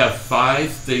I have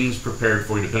 5 things prepared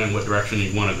for you, depending on what direction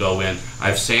you want to go in.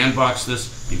 I've sandboxed this.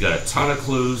 You've got a ton of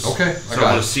clues. Okay, So I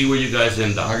want to see where you guys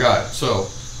end up. I got it. So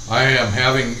I am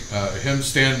having him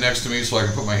stand next to me so I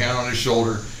can put my hand on his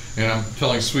shoulder, and I'm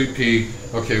telling Sweet Pea,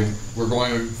 okay, we're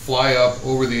going to fly up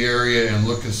over the area and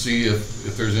look and see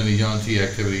if there's any Yanti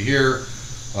activity here.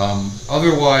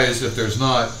 Otherwise, if there's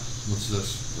not, what's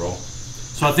this? Roll.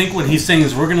 So I think what he's saying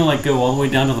is we're gonna like go all the way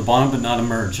down to the bottom, but not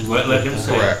emerge. And Let him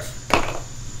say it.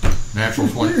 Correct. Natural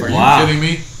 20. Are Wow. you kidding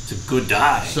me? It's a good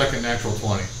die. Second natural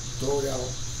 20. Throw it out.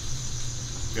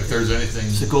 If there's anything.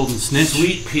 It's a golden snitch.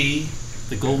 Sweet Pea.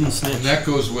 The golden snitch. And that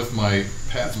goes with my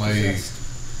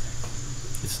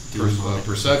It's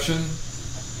perception,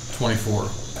 24.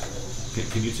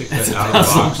 Can you take That's that a out of the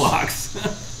puzzle box?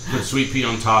 box. Put Sweet Pea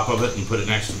on top of it and put it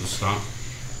next to the stump.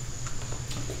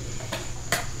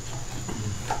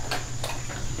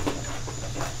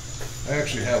 I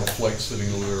actually have a flight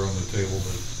sitting over there on the table,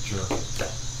 but sure.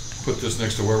 Put this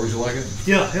next to where would you like it?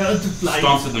 Yeah, the flight.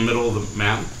 Stump in the middle of the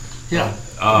map. Yeah,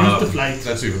 use the flight.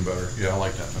 That's even better. Yeah, I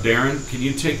like that better. Darren, can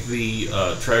you take the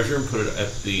treasure and put it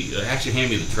at the... actually,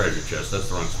 hand me the treasure chest. That's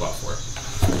the wrong spot for it.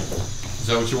 Is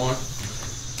that what you want?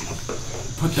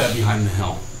 Put that behind the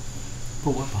hill.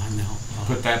 Put what behind the hill?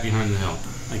 Put that behind the hill.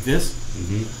 Like this?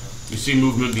 Mm-hmm. You see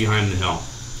movement behind the hill.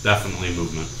 Definitely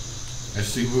movement. I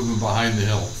see movement behind the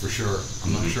hill, for sure.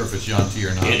 I'm not sure if it's Yanti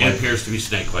or not. It appears to be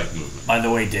snake-like movement. By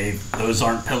the way, Dave, those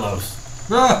aren't pillows.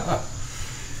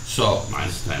 So,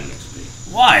 Minus 10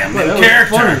 XP. Why? I'm Well, in that was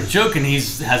character. funny. Joking. He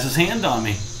has his hand on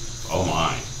me. Oh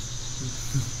my.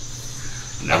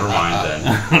 Never mind then.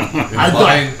 I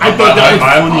behind, thought that was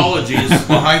My funny. apologies.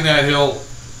 behind that hill,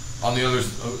 on the other,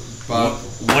 about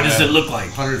What does it look like?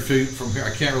 100 feet from here,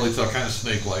 I can't really tell, kind of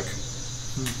snake-like.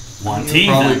 One teeth.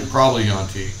 then. Probably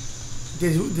Yanti.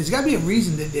 There's got to be a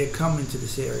reason that they're coming to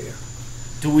this area.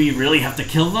 Do we really have to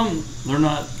kill them? They're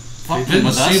not It fucking didn't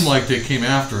with us. seem like they came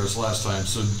after us last time,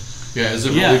 so yeah, is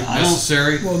it Yeah, really I don't-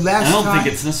 necessary? Well, I last don't time.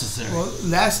 think it's necessary. Well,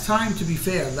 last time, to be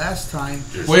fair, last time.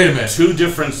 There's Wait a minute.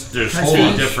 There's Can I two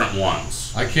finish? different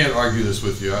ones. I can't argue this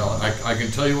with you. I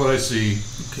can tell you what I see.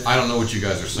 Okay. I don't know what you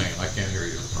guys are saying. I can't hear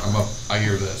you. I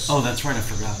hear this. Oh, that's right. I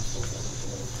forgot.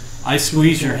 I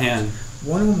squeeze your hand.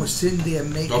 One of them was sitting there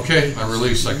making. Okay, babies. I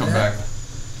release. I come Yeah. back.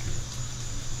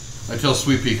 I tell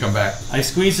Sweet Pea come back. I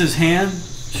squeeze his hand,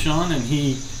 Sean, and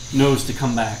he knows to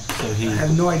come back. So he. I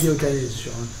have no idea what that is,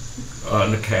 Sean.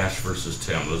 Nakash versus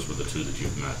Tim. Those were the two that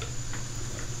you've met.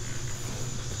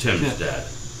 Tim's Yeah. dead.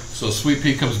 So Sweet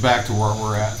Pea comes back to where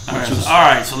we're at, All which right, is all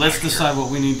right, so let's decide what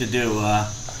we need to do.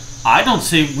 I don't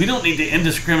see we don't need to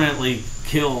indiscriminately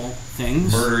kill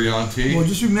things. murder Yanti. Well,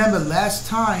 just remember, last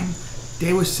time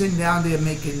they were sitting down there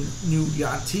making new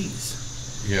Yantis.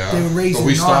 Yeah, they were raising but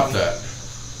we an stopped army. that.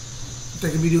 They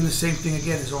could be doing the same thing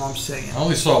again. Is all I'm saying. I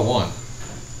only saw one.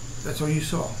 That's all you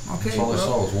saw. Okay. That's all I well,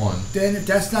 saw was one. Then if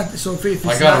that's not so, if it's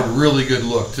I got not, a really good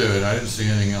look too, and I didn't see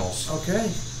anything else. okay,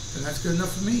 then that's good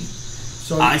enough for me.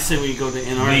 So I say we go to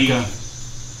Antarctica.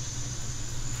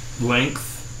 The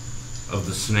length of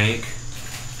the snake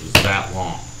is that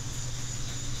long.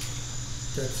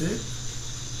 that's it.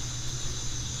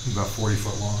 About 40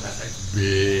 foot long.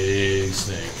 Big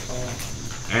snake.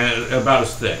 And about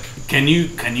as thick. Can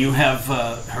you have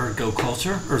her go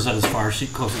closer, or is that as far as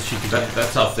close as she can get?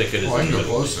 That's how thick it is. Oh, I in can the go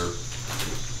middle. closer.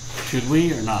 Should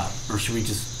we or not, or should we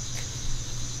just?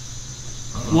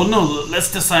 Well, no.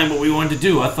 Let's decide what we wanted to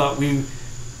do. I thought we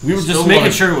were just Still making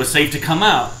wanna- sure it was safe to come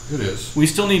out. It is. We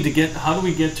still need to get. How do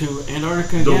we get to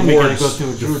Antarctica The again? We gotta wards go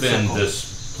through a druid defend circle.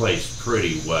 this place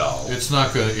pretty well. It's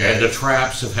not good. Yeah. And the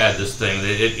traps have had this thing.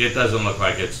 It doesn't look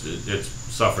like it's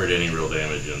suffered any real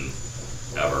damage in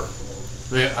ever.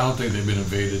 I don't think they've been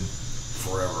invaded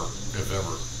forever, if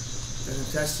ever. And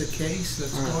if that's the case,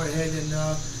 let's go ahead and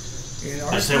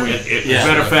I say we- As a Yeah.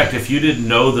 matter of fact, if you didn't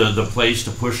know the place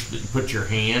to put your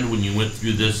hand when you went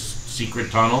through this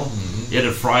secret tunnel, it'd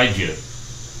have fried you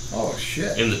Oh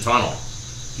shit. in the tunnel.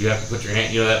 You have to put your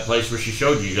hand, that place where she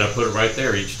showed you, you got to put it right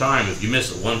there each time. If you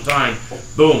miss it one time,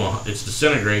 boom, it's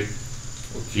disintegrate.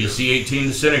 DC-18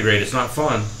 disintegrate. It's not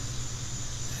fun.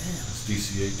 It's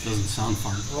DC-18. Doesn't sound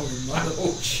fun. Holy mother.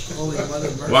 Holy mother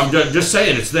mercy. Well, I'm just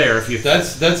saying it's there. If you,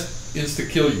 That's insta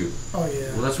kill you. Oh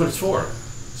yeah. well, that's what it's for.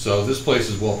 So this place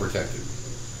is well protected.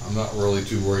 I'm not really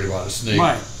too worried about a snake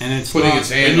Right, and it's putting not, its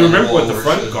hand And you on the remember what wall the or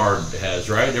front shit. guard has,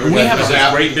 right? We Everybody have has a-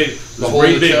 this great big, the hole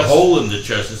in the chest. hole in the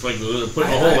chest. It's like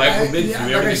putting a whole like big yeah, through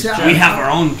like I everybody's said, chest. we have our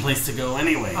own place to go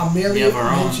anyway. I'm we merely have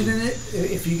our own. mentioning it.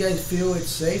 If you guys feel it's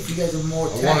safe, you guys are more.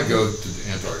 I want to go to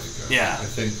Antarctica. Yeah. I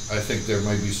think there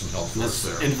might be some help for us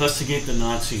Let's there. investigate the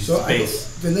Nazis' So base.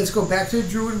 then let's go back to the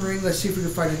Druid ring. Let's see if we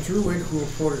can find a Druid who will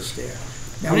report us there.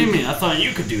 Now What do you mean? I thought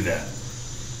you could do that.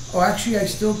 Oh, actually, I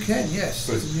still can. Yes.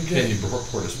 But It's a new can day. you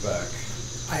report us back?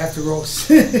 I have to roll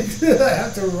 6. I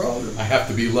have to roll. I have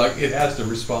to be like, it has to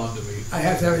respond to me. I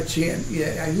have to have a chance.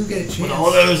 Yeah, I do get a chance. With all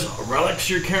those relics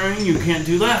you're carrying, you can't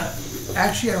do that.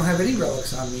 Actually, I don't have any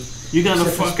relics on me. You got a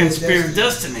Except for fucking Spear Spear of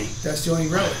Destiny. That's the only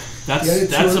relic. That's The other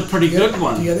that's two a are- pretty the good oth-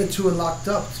 one. The other two are locked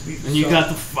up. To be And you so- got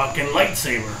the fucking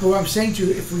lightsaber. But what I'm saying to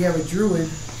you, if we have a Druid,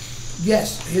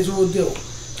 yes, here's what we'll do.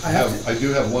 I do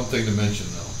have one thing to mention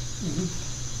though. Mm-hmm.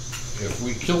 If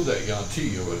we killed that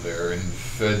Yanti over there and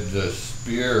fed the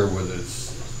spear with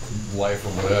its life or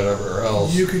whatever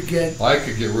else, You could get, I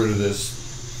could get rid of this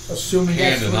assuming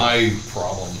hand that's and what- eye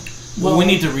problem. Well, we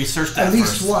need to research that at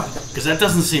least first. one. Because that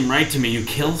doesn't seem right to me. You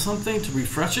kill something to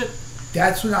refresh it?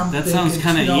 That's what I'm That thinking. sounds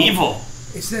kind of No, evil.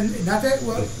 It's then, not that,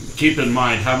 well, Keep in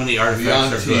mind how many The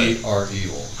artifacts are good. Yanti are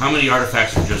evil. How many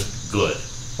artifacts are just good?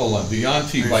 Hold on, the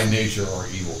Yanti by nature are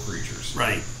evil creatures.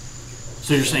 Right.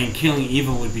 So you're saying killing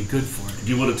evil would be good for it?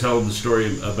 Do you want to tell them the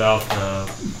story about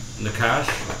Nakash?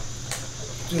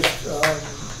 just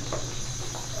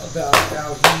about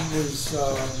how he was,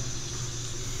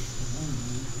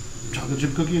 Chocolate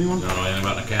chip cookie, anyone? You don't know anything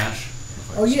about Nakash?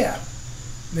 oh yeah,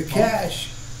 Nakash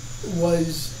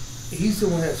was, he's the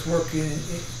one that's working,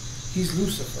 he's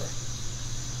Lucifer.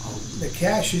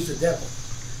 Nakash is the devil.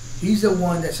 He's the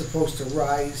one that's supposed to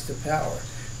rise to power.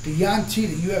 The Yanti,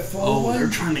 the UFO Oh, they're one,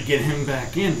 trying to get him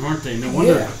back in, aren't they? No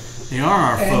wonder Yeah. they are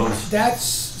our and foes.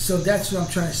 that's what I'm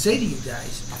trying to say to you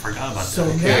guys. I forgot about So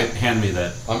that. Okay. Hand me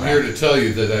that. I'm here to tell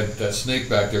you that snake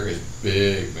back there is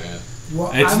big, man.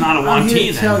 Well, It's not a I'm Wanti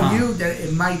here to then, tell huh? you that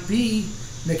it might be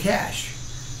Nakash.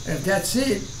 And if that's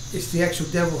it, it's the actual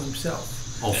devil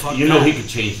himself. Oh, fuck You know that. he could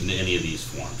change into any of these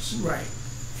forms. Right.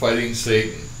 Fighting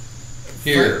Satan.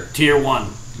 Here. Tier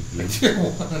 1. Tier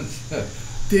 1.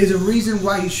 There's a reason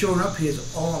why he's showing up here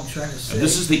is all I'm trying to say. And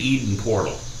this is the Eden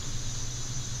portal.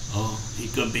 Oh, he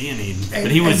could be in Eden. And-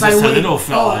 But he was and by just the a way- little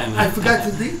fella. Oh, I forgot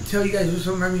to tell you guys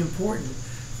something very important.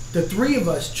 The three of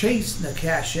us chased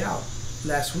Nakash out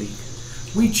last week.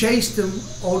 We chased him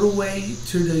all the way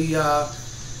to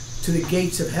the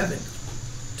gates of heaven.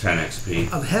 10 XP.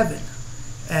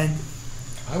 And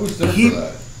I was there He- for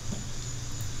that.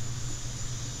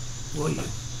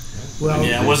 well,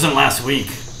 Yeah, it wasn't last week.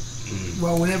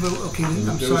 well, whenever. Okay, I'm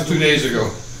It sorry. was 2 days ago.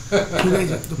 2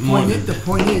 days ago. More than The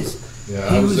point is, Yeah,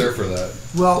 He I was was- there for that.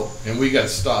 well, And we got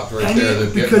stopped right And there. he-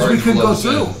 The because we guards couldn't let go us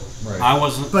in. through. Right. I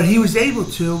wasn't. but he was able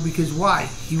to because why?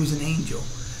 He was an angel.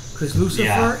 Because Lucifer,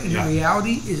 Yeah, in yeah.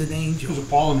 reality, is an It angel. was a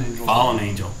fallen angel. Fallen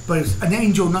angel. But it's an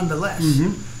angel nonetheless.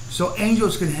 Mhm. So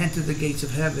angels can enter the gates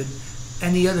of heaven.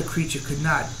 Any other creature could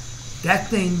not. That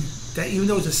thing, that even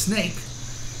though it's a snake,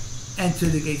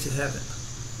 entered the gates of heaven.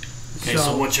 Okay,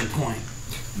 so what's your point?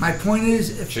 My point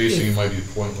is, Chasing him might be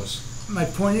pointless. my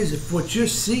point is, if what you're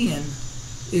seeing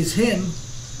is him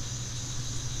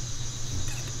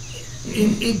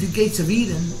in the gates of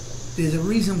Eden, there's a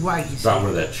reason why he's About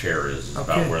here. where that chair is. It's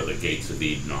Okay. about where the gates of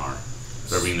Eden are.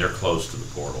 So, I mean, they're close to the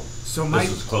portal. So my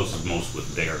This is close as most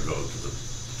would dare go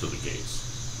to the gates.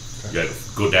 You gotta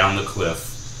go down the cliff,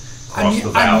 cross the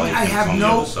valley, I and have come no,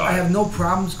 the other side. I have no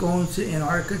problems going to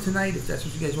Antarctica tonight if that's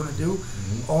what you guys want to do.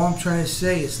 All I'm trying to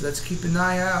say is let's keep an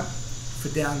eye out for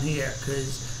down here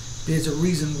because there's a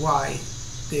reason why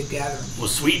they're gathering. Well,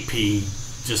 Sweet Pea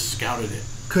just scouted it.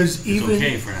 Because even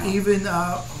okay for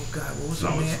now. oh god, what was It's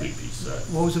not what Amanda? Sweet Pea said.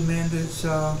 What was Amanda's?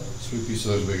 Sweet piece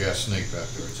of those big ass snake back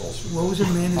there. It's all sweet. What was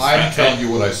Amanda's? I'm telling you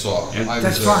what I saw. And- I was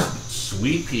That's there. fine.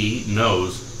 Sweet Pea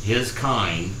knows his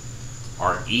kind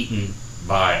are eaten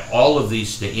by all of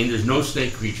these snakes, and there's no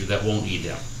snake creature that won't eat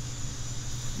him.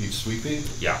 Eat sweet pea?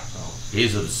 Yeah. Oh.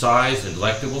 He's of the size and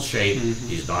delectable shape.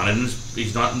 He's not in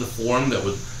the form that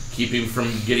would keep him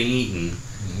from getting eaten.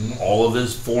 All of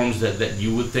his forms that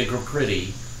you would think are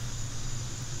pretty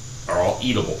are all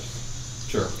eatable.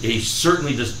 Sure. He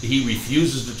certainly he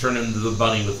refuses to turn into the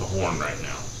bunny with the horn right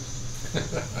now.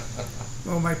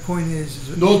 Well, my point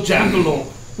is No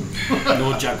jackalope.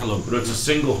 No jackalope. But it's a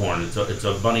single horn. It's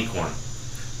a bunny corn.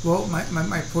 well,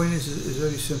 my point is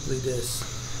very simply this.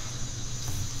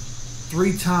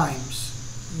 3 times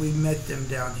we met them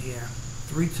down here.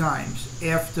 3 times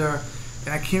after,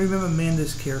 and I can't remember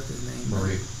Amanda's character's name.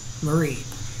 Marie. Marie.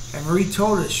 And Marie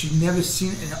told us she'd never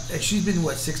seen it. And she's been,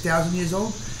 what, 6,000 years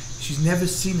old? She's never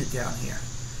seen it down here.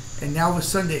 And now all of a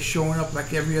sudden they're showing up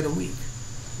like every other week.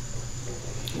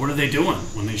 What are they doing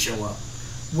when they show up?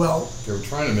 Well, They were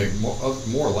trying to make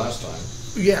more last time,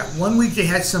 yeah, one week they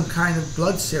had some kind of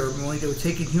blood ceremony. They were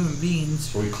taking human beings.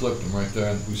 so we clipped them right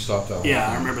there, and we stopped that. Yeah,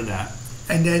 whole I thing. remember that.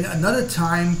 And then another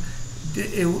time,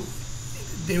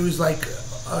 there was like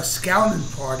a scouting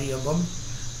party of them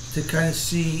to kind of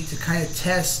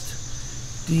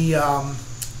test the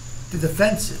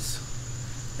defenses,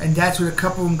 and that's when a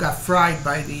couple of them got fried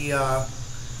by the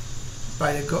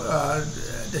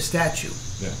statue.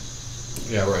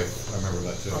 Yeah, right. I remember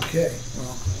that too. Okay,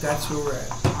 well that's where we're at.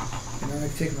 And I'm gonna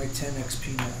take my 10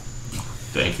 XP now.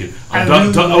 Thank you. I really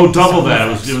like the Double sound that.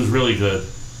 effects. It was really good.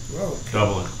 Whoa, okay.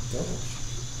 Double it. Double.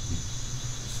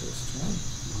 So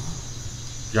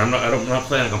it's 20. Yeah, I'm not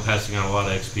planning on passing out a lot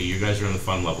of XP. You guys are in the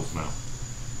fun levels now.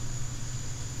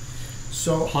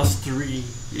 So +3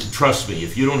 Trust me,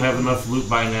 if you don't have enough loot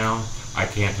by now, I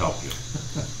can't help you.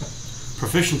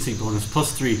 proficiency bonus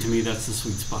 +3. To me, that's the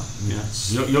sweet spot. Yeah.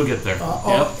 You'll get there.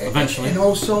 Eventually. And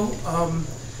also,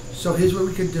 so here's what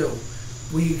we could do.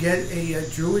 We get a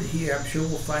druid here. I'm sure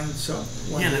we'll find some.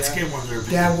 Yeah, let's get one of their.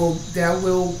 That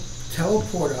will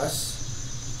teleport us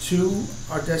to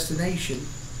our destination,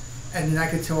 and then I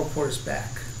can teleport us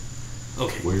back.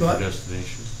 Okay. Where's but- your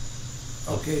destination?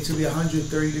 Okay, it's gonna be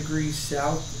 130 degrees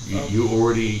south. You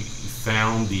already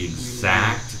found the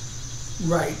exact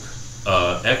Right.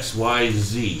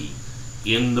 XYZ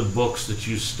in the books that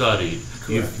you studied.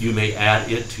 Correct. You may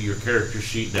add it to your character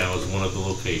sheet now as one of the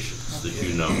locations that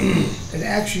you know. And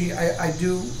actually, I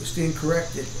do stand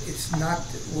corrected. It's not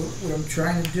what I'm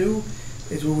trying to do.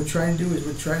 Is what we're trying to do is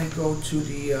we're trying to go to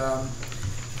the. Where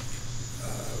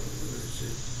is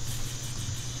it?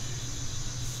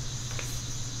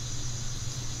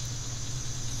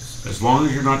 As long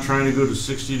as you're not trying to go to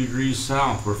 60 degrees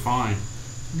south, we're fine.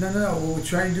 No. What we're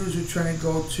trying to do is we're trying to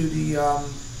go to the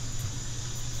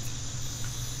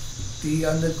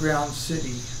underground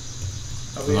city.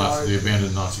 The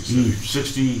abandoned Nazi city.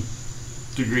 60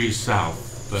 degrees south.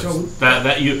 That's, So-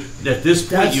 at this point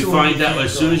That's you the one find we out can't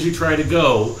as soon go. as you try to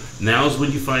go. Now is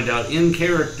when you find out in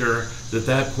character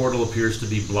that portal appears to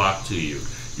be blocked to you.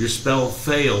 Your spell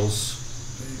fails.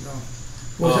 There you go.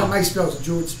 Well, it's not my spell. It's a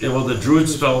druid spell. Yeah, well, the druid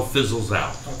spell fizzles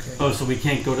out. Okay. Oh, so we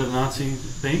can't go to the Nazi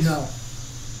base? No.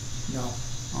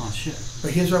 Oh shit.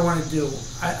 But here's what I want to do.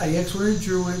 I asked one of the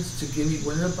druids to give me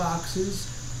one of the boxes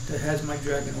that has my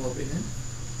dragon orb in it.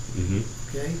 Mm-hmm.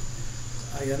 Okay.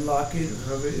 I unlock it,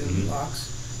 hover it in the box.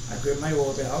 I grab my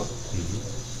orb out.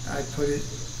 I put it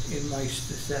in my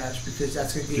stash because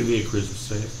that's gonna Give be me a charisma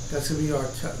save. that's gonna be our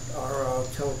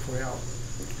teleport out.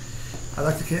 I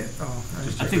like to get. Oh,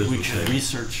 I think we should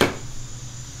research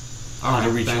how to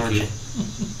recharge it.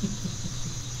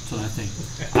 That's what I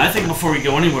think. I think before we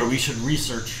go anywhere, we should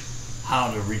research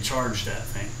how to recharge that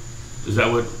thing. Is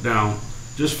that what? Now,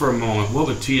 just for a moment, what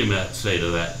would Tiamat say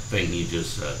to that thing he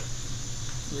just said?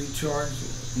 recharge.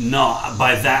 No,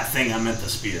 by that thing I meant the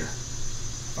spear.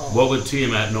 Oh, What would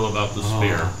Tiamat know about the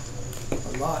spear?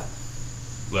 a lot.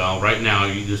 Well, right now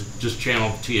you just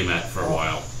channel Tiamat for a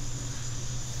while.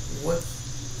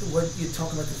 What you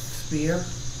talking about the spear?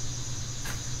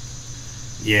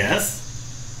 Yes.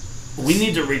 We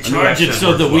need to I knew recharge it accent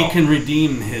so that works we well. can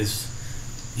redeem his.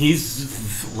 He's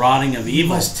rotting of You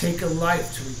evil. must take a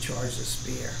life to recharge the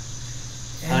spear.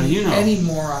 How do you know? Any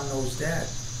moron knows that.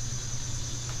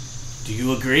 Do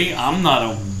you agree? I'm not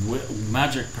a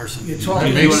magic person. You're talking-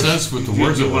 It makes sense with the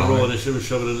words you of want to roll it. initiative and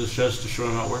shove it in his chest to show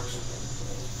him how it works?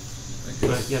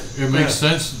 Yeah. It makes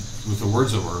sense with the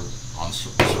words that were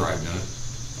inscribed in it.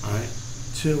 All right.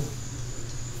 2.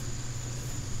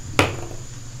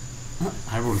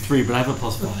 I rolled 3, but I have a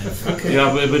 +5. Okay.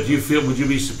 Yeah, but would you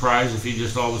be surprised if he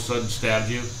just all of a sudden stabbed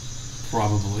you?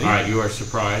 Probably. All right, you are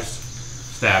surprised.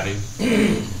 Stabbing.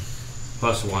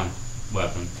 +1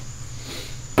 weapon.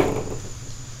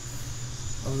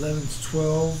 11's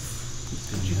 12.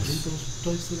 Did you take those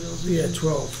dice that I was Yeah, using?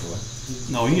 12.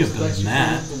 No, you have better than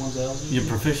that. The ones I was using? Your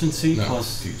proficiency No,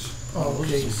 plus these. Oh, Those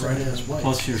are okay. some bright ass white.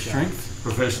 plus your strength.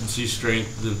 Proficiency,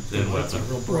 strength, and That's a weapon.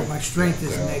 real Well, bright. my strength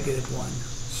is Yeah. -1.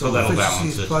 So that'll Proficiency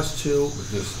balance is it. +2.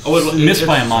 With this. Oh, Missed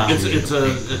by a mile.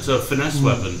 It's a finesse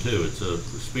weapon too. It's a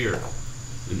spear.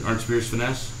 Aren't spears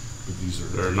finesse? But these are.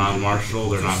 They're non-martial.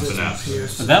 They're not finesse.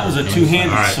 Pierce. But that was a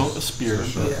two-handed Alright. spear.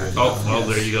 But, Yeah. Oh, well,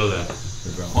 there you go then.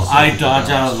 well, I dodge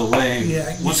out of the way. Yeah,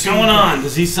 you What's see- going on?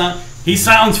 Does he sound? He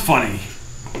sounds funny.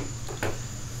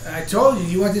 I told you,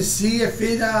 you want to see if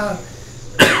it,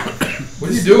 What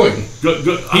are you doing? Good.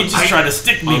 He just tried to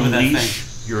stick me with that Unleash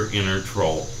thing. your inner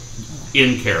troll.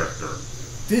 in character.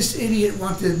 This idiot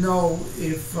wanted to know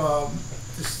if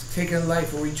this taking a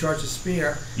life will recharge a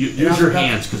spear. Use your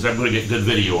hands, because I'm going to get good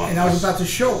video on And this. I was about to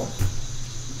show him.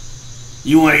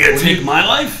 You want to take my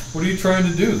life? What are you trying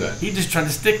to do then? He just tried to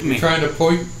stick me. You're trying to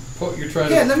point. You're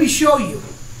trying Yeah, to. let me show you.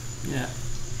 Yeah.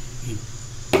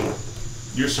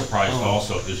 You're surprised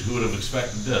also, because who would have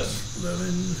expected this?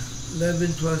 11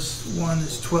 plus 1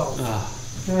 is 12.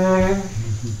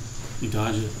 You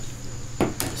dodge it.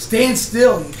 Stand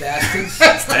still, you bastards.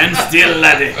 Stand still,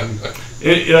 laddie.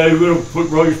 You're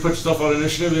going to put stuff on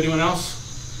initiative? Anyone else?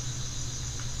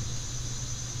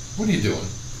 What are you doing?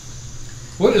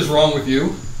 What is wrong with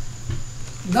you?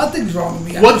 Nothing's wrong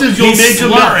with me. What is your He's major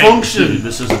slurring. malfunction?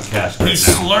 This isn't cast right He's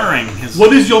now. slurring his.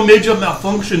 What is your major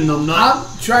malfunction, numbnut?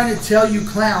 I'm trying to tell you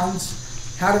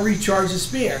clowns how to recharge a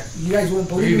spear. You guys won't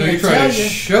believe me. You're I trying tell to you.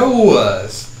 show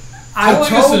us. I Telling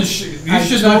told us you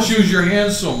should not use your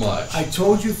hands so much. I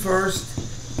told you first,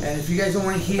 and if you guys don't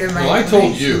want to hear my Well, I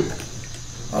told explanation- you.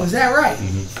 Oh, is that right?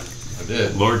 I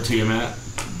did. Lord Tiamat?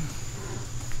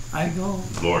 I go.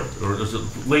 Lord. Or is it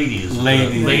Lady? Is it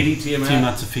Lady. Lady Tiamat?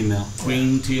 Tiamat's a female.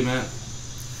 Queen Tiamat?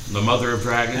 The mother of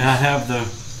dragons? And I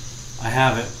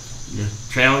have it. Yeah.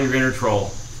 Channel your inner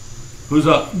troll. Who's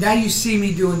up? Now you see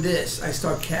me doing this. I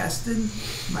start casting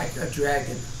a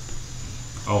dragon.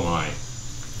 Oh my.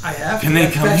 I have. Can they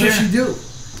That's come what here? she do.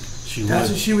 She That's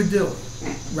would. what she would do,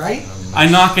 right? I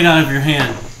knock it out of your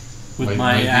hand with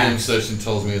my DM axe. session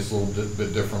tells me it's a little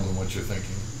bit different than what you're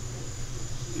thinking.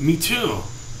 Me too.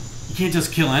 You can't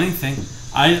just kill anything.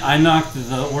 I knocked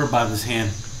the orb out of his hand.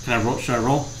 Can I roll? Should I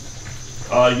roll?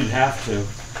 You'd have to.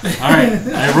 All right,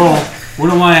 I roll.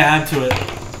 What do I add to it?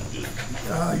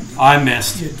 I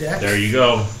missed. Your deck. There you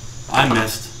go. I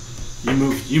missed.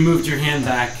 You moved your hand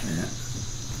back.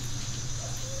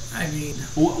 I mean,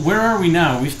 Where are we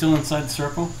now? Are we still inside the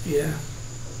circle? yeah.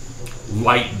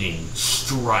 Lightning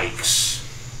strikes,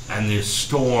 and the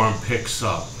storm picks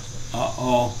up.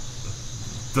 Uh-oh.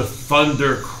 The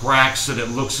thunder cracks, and it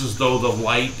looks as though the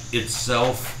light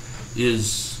itself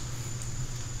is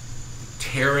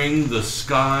tearing the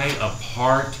sky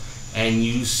apart, and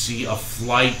you see a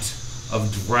flight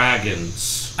of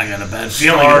dragons I got a bad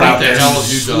feeling starting about to the hell have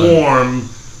this. you done? swarm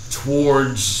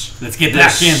towards Let's get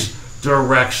back in. this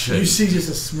direction. You see just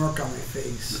a smirk on my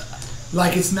face.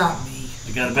 Like it's not me.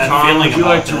 I got a bad Tom, feeling would you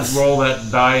about like this. to roll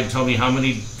that die and tell me how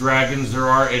many dragons there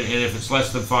are? And if it's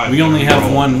less than 5, We you only gotta have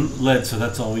roll. one lead, so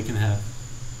that's all we can have.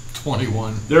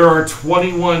 21. There are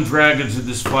 21 dragons in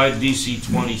this fight. DC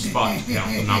 20 spot to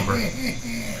count the number.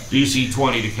 DC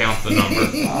 20 to count the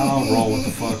number. I'll roll. What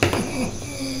the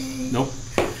fuck? Nope.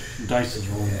 Dice is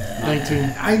rolling.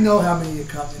 19. I know how many are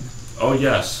coming. Oh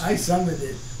yes. I summoned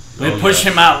it. Let's Oh, push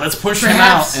yes. him out. Let's push him out.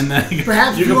 Perhaps. And then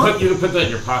Perhaps You you can won't. put that in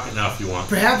your pocket now if you want.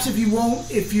 Perhaps if you won't.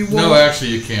 No,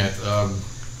 actually, you can't.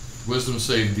 Wisdom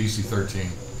save DC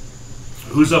 13.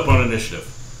 Who's up on initiative?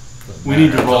 We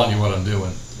need to I'm roll. telling you what I'm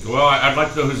doing. Well, I'd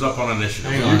like to know who's up on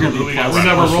initiative. Hang on. Who we got We right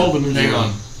never now? rolled in Hang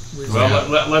on. Well,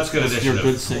 let's get That's your good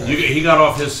initiative. save. He got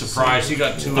off his surprise. He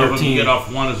got 2 of them. 13. You get off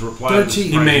 1 as reply. to the 13.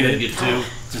 surprise. He made didn't it. Get 2.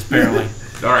 Just barely.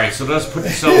 All right, so let's put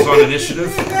yourselves on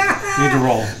initiative. Need to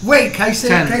roll. Wait, can I say?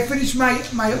 10. Can I finish my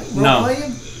role No.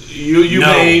 playing? You No.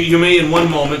 may in one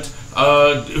moment.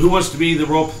 Who wants to be the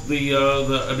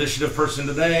initiative person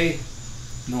today?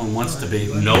 No one wants to be.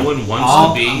 No one wants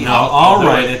I'll, to be. no, I'll do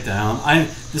write it. it down.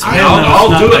 This I'll, man I'll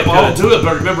knows do not it. that I'll good. do it.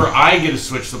 But remember, I get to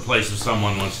switch the place if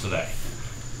someone wants today.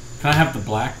 Can I have the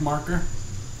black marker?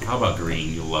 How about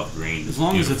green? You'll love green. As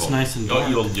long as it's beautiful. nice and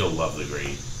You'll- dark. You'll love the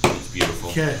green. It's beautiful.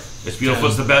 Okay. It's beautiful.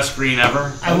 It's the best green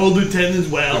ever. I will do 10 as I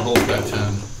well. hold that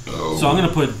 10. So I'm gonna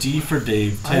put D for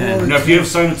Dave. I will 10. Now, if you have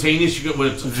simultaneous, you get when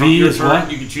it's V your is turn.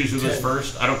 what? You can choose who goes Ten.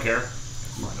 first. I don't care.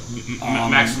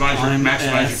 I'm Maximize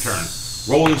S. your turn.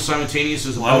 Rolling simultaneous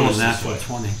is a Well, bonus that's this way. what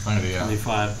 20. Kind of, yeah.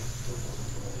 25.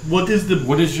 What is the...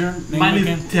 What is your name Mine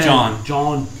again? is 10. John.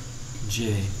 John.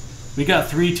 J. We got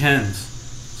 3 10s.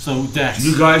 So Dex.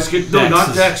 You guys get no, Dex not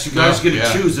is- Dex. You guys No, get to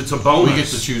yeah. choose. It's a bonus. We get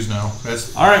to choose now.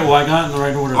 That's All right. Well, I got it in the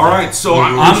right order. All then. right. So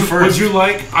I'm would first. you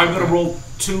like? I'm going to roll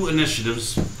 2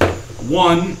 initiatives.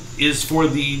 One is for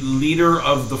the leader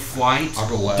of the flight. I'll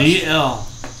go last.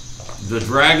 DL. The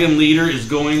dragon leader is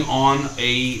going on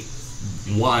a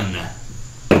 1.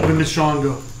 When does Sean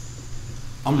go?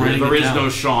 I'm ready. There to is down. no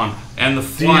Sean, and the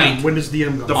flight. DM. When does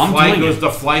DM go? The I'm flight doing goes. it.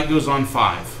 The flight goes on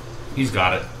 5. He's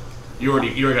got it. You already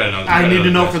got to know. I need to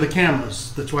know for the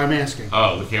cameras. That's why I'm asking.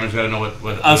 Oh, the camera's got to know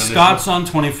what Scott's on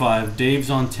 25. Dave's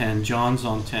on 10. John's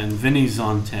on 10. Vinny's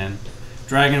on 10.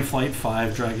 Dragonflight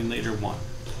 5. Dragon Leader 1.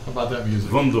 How about that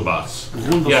music?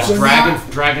 Wunderbass. Yes, So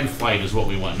dragon flight is what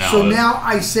we want now. So now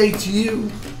I say to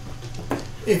you,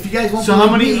 If you guys want So to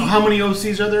how many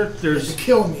OCs are there? It's There's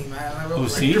kill me, man. I don't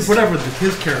OCs? like whatever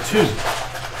his character.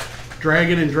 2.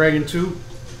 Dragon and Dragon 2.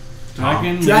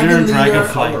 Dragon leader Dragon and dragon leader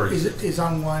flight. is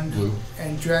on 1, Blue.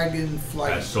 and Dragon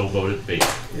flight I so voted B.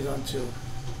 is on 2.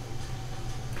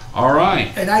 All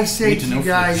right. And I say Need to to you know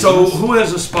guys, So who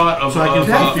has a spot of? So I can of,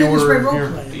 can I help you finish my order role here.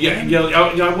 playing? yeah, man?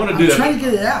 yeah, I want to do I'm that. trying to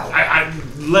get it out.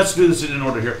 Let's do this in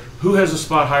order here. Who has a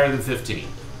spot higher than 15?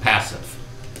 Passive.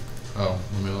 Oh,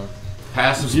 let me look.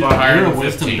 Passive You're spot higher a than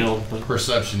wisdom 15. build, but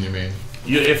Perception, you mean?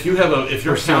 If you're counting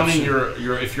Perception.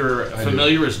 if your I do.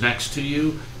 familiar is next to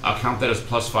you, I'll count that as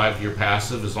 +5 to your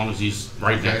passive as long as he's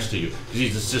right Okay. next to you because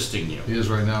he's assisting you. He is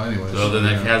right now, anyways. So then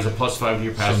that Yeah. has a +5 to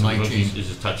your passive as long as 19. he's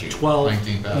just touching you. 12.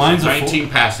 19 passive. mine's a 19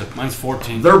 passive. Mine's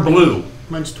 14. They're blue.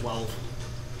 Mine's 12.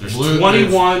 There's Blue-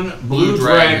 21 blue blue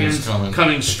dragons dragons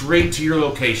coming straight to your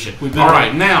location. We All better-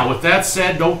 right, now with that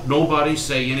said, don't nobody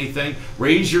say anything.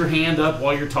 Raise your hand up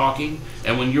while you're talking,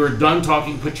 and when you're done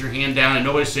talking, put your hand down, and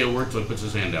nobody say a word till he puts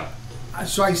his hand down.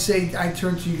 So I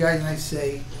turn to you guys and I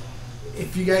say,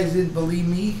 if you guys didn't believe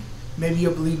me, maybe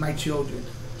you'll believe my children.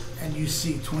 And you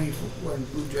see 21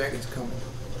 blue dragons coming.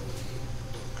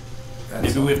 That's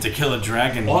Maybe we have to kill a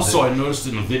dragon. with Also, it. I noticed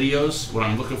in the videos when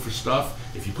I'm looking for stuff,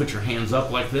 if you put your hands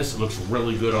up like this, it looks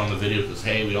really good on the video because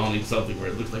hey, we all need something where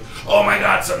it looks like, oh my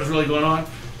God, something's really going on,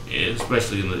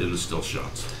 especially in the still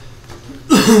shots.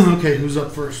 Okay, who's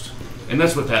up first? And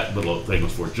that's what that little thing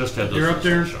was for. Just had those You're up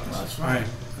still there? shots. That's All fine. right.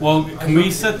 Well, can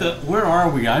we set the? Where are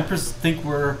we? I think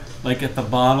we're like at the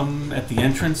bottom, at the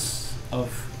entrance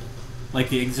of, like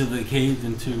the exit of the cave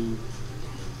into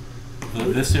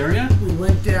this area. We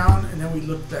went down and then we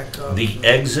looked back up. The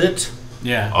exit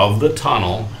Yeah. of the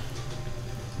tunnel,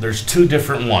 there's 2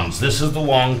 different ones. This is the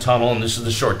long tunnel and this is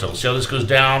the short tunnel. See how this goes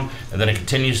down and then it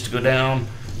continues to go down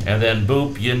and then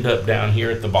boop, you end up down here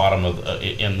at the bottom of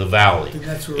in the valley. And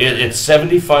that's where we're at. It's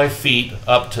 75 feet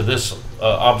up to this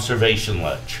observation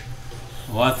ledge.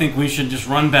 Well, I think we should just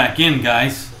run back in,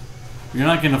 guys. You're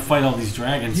not gonna fight all these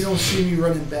dragons. You don't see me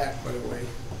running back, by the way.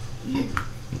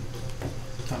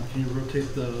 Tom, can you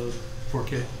rotate the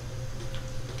 4K?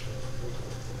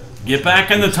 Get back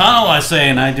in the tunnel, I say,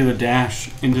 and I do a dash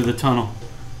into the tunnel.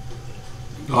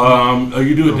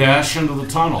 You do a dash into the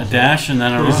tunnel. A dash and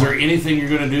then a Is run. there anything you're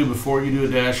going to do before you do a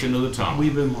dash into the A tunnel? wee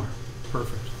bit more.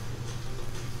 Perfect.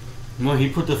 Well, he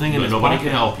put the thing in his Nobody pocket.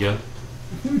 can help you.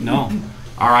 No.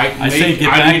 All right, I say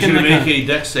get I back need in you to the make gun. a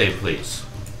dex save, please.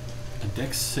 A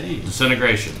dex save.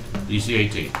 Disintegration, DC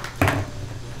 18.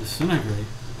 Disintegrate.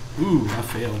 Ooh, I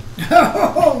failed.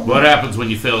 What happens when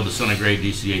you fail disintegrate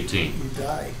DC 18? You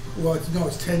die. Well, it's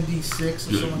 10d6 or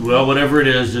something. Well, whatever it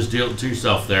is, just deal it to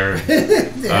yourself there.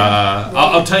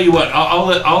 I'll tell you what.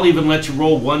 I'll even let you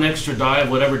roll 1 extra die of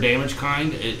whatever damage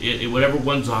kind. Whatever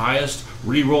one's the highest,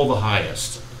 re-roll the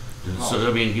highest. So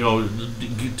I mean, I'll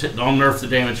nerf the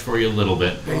damage for you a little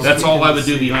bit. That's all I would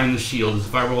do behind the shield. Is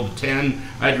if I rolled a 10,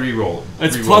 I'd re-roll.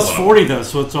 It's re-roll plus one. 40 though,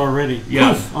 so it's already.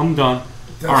 Yeah. Poof, I'm done.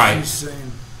 That's all right.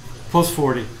 insane. Plus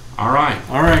 40. All right.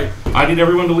 All right. I need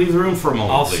everyone to leave the room for a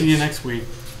moment. I'll please. see you next week.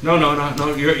 No.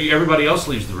 Everybody else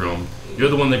leaves the room. You're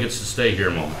the one that gets to stay here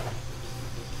a moment.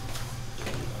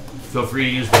 Feel free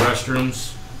to use the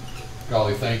restrooms.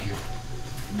 Golly, thank you.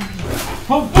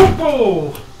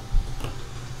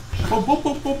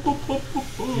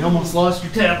 You almost lost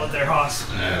your tablet there, Hoss.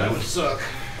 That would suck.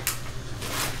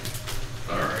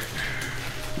 All right.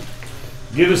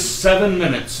 Give us 7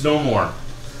 minutes, no more.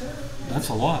 That's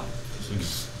a lot.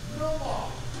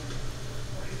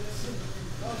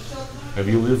 Have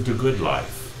you lived a good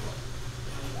life?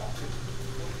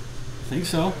 I think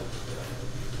so.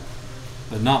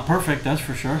 But not perfect, that's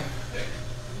for sure.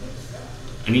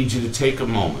 I need you to take a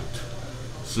moment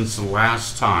since the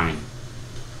last time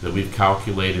that we've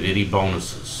calculated any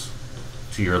bonuses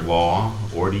to your law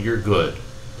or to your good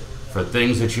for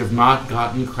things that you have not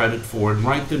gotten credit for and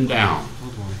write them down.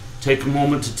 Take a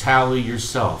moment to tally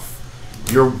yourself.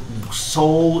 Your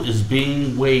soul is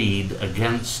being weighed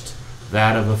against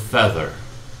that of a feather.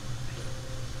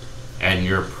 And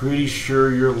you're pretty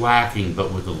sure you're lacking,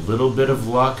 but with a little bit of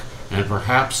luck and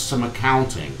perhaps some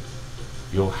accounting,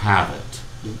 you'll have it.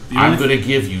 I'm going to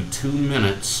give you 2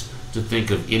 minutes to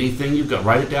think of anything you've got.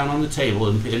 Write it down on the table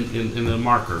in the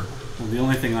marker. Well, the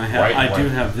only thing I have, I do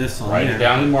have this on Write there. it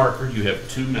down in marker. You have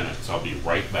 2 minutes. I'll be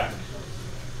right back.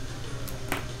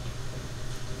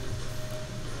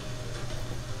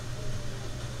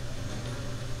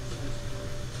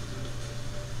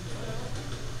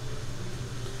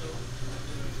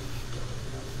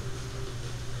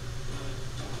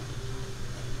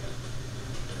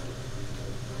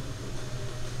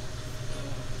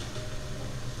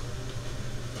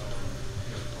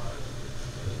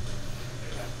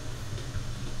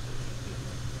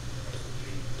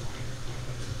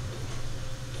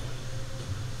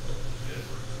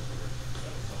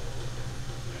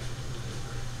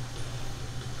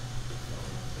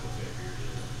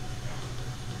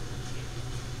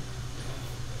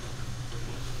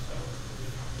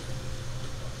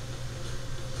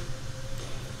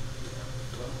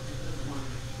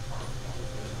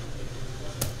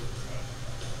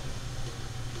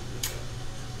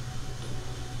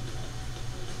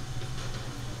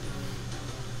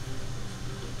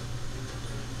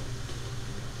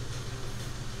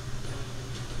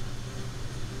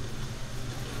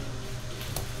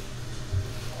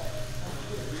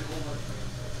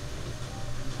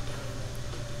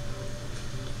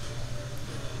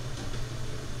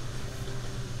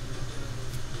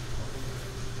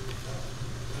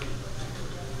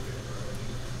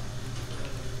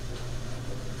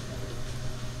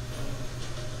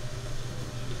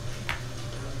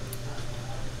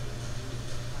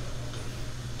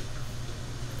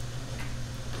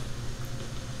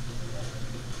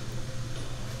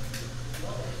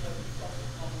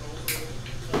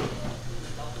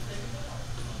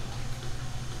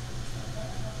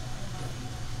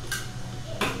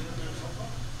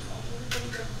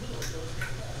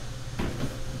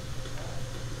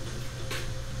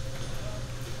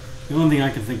 The only thing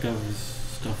I can think of is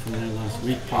stuff from there last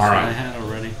week, plus All right. what I had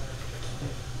already.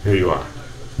 Here you are.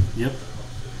 Yep,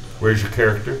 Where's your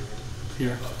character?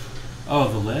 here. Oh,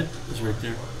 the lead is right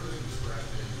there.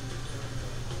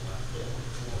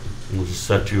 We'll just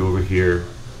set you over here.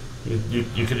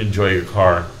 You can enjoy your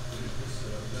car.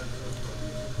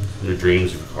 Your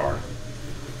dreams of your car.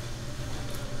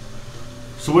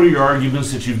 So what are your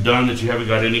arguments that you've done that you haven't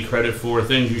got any credit for?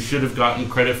 Things you should have gotten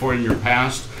credit for in your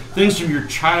past? Things from your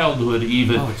childhood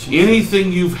even. Oh, Jesus.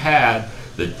 Anything you've had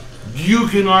that you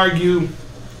can argue,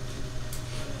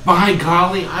 by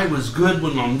golly, I was good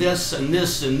when on this and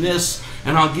this and this,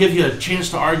 and I'll give you a chance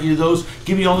to argue those.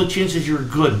 Give me all the chances you're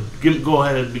good. Go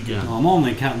ahead and begin. No, I'm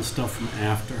only counting stuff from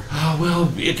after. Oh,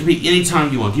 well, it can be any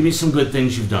time you want. Give me some good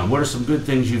things you've done. What are some good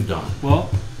things you've done? Well,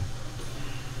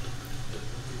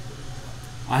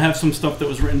 I have some stuff that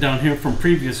was written down here from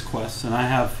previous quests, and I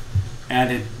have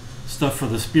added stuff for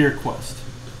the spear quest.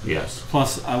 Yes.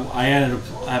 Plus, I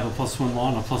have a +1 law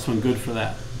and a +1 good for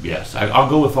that. Yes. I'll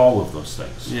go with all of those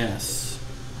things. Yes.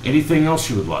 Anything else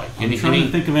you would like? I'm trying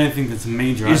to think of anything that's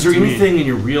major. Is there to me. anything in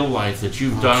your real life that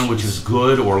you've done which is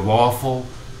good or lawful?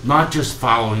 Not just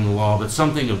following the law, but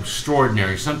something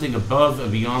extraordinary, something above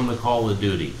and beyond the call of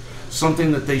duty.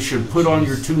 Something that they should put on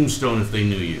your tombstone if they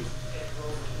knew you.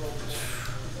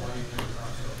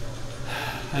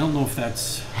 I don't know if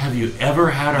that's... Have you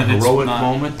ever had a But it's heroic not-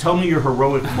 moment? Tell me your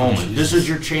heroic moment. This Jesus. is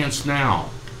your chance now.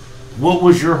 What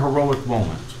was your heroic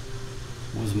moment?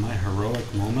 was my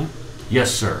heroic moment.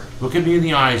 Yes, sir. Look at me in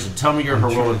the eyes and tell me your I'm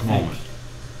trying heroic to think. moment.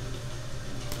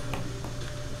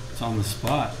 It's on the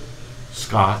spot.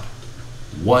 Scott,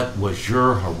 what was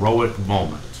your heroic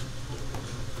moment?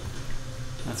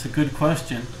 That's a good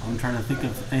question. I'm trying to think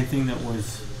of anything that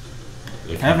was...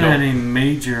 If I haven't you had don't- any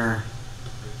major...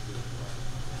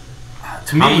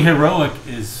 To How me, many- heroic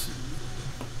is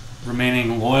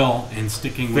remaining loyal and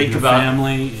sticking with Think your about-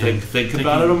 family. and think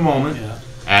about it a moment. Yeah.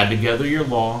 Add together your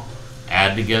law,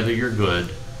 add together your good,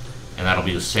 and that'll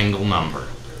be a single number.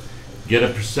 Get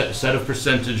a set of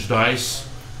percentage dice,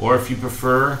 or if you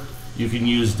prefer, you can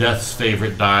use Death's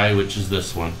favorite die, which is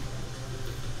this one.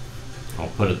 I'll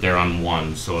put it there on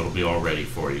 1, so it'll be all ready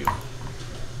for you.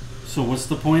 So what's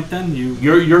the point then?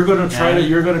 You're going to try to Add.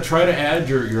 you're going to try to add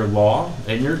your law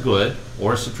and your good,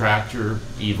 or subtract your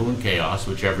evil and chaos,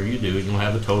 whichever you do, and you'll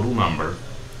have a total number,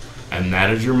 and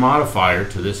that is your modifier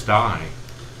to this die.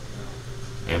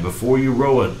 And before you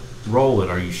roll it,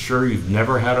 are you sure you've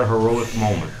never had a heroic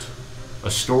moment?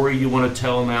 A story you want to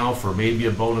tell now for maybe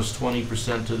a bonus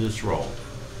 20% to this roll?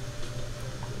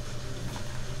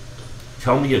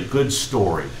 Tell me a good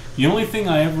story. The only thing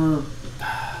I ever...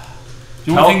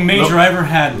 The only thing major I ever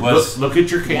had was... Look at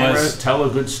your camera, was- tell a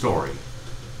good story.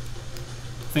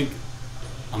 I think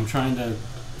I'm trying to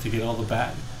get all the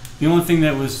back. The only thing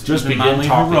that was Just begin mildly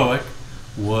talking. heroic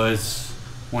was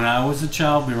when I was a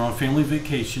child. We were on family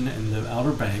vacation in the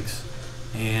Outer Banks,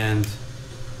 and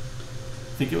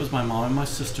I think it was my mom and my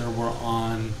sister were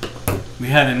on. We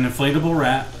had an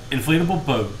inflatable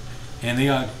boat, and they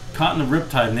got caught in the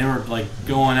riptide, and they were like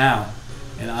going out,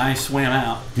 and I swam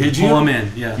out. Did to you? pull them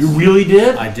in? Yes. You really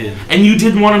did? I did. And you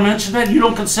didn't want to mention that? You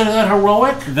don't consider that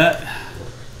heroic?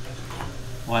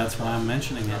 Well, that's why I'm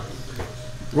mentioning it.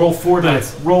 Roll 4 But-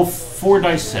 dice. Roll 4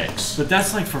 dice 6. But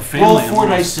that's like for family. Roll 4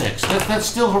 almost. dice 6. That's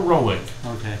still heroic.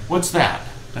 Okay. What's that?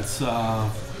 That's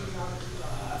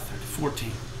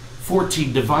 14.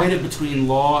 14. Divide it between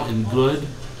law and good,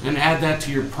 and add that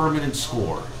to your permanent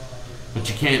score. But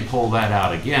you can't pull that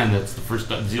out again. That's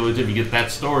the only time you get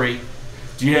that story.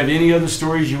 Do you have any other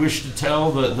stories you wish to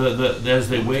tell as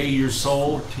they weigh your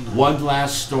soul? 14. One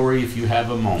last story if you have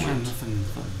a I'm trying moment. nothing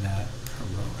like that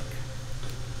heroic.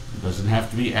 It doesn't have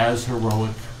to be as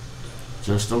heroic.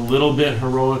 Just a little bit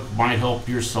heroic might help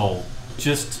your soul.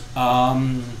 Just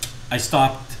I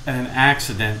stopped at an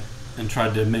accident and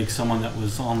tried to make someone that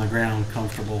was on the ground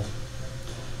comfortable.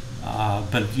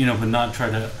 But not try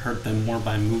to hurt them more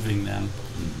by moving them.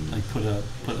 Like put a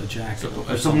jacket. over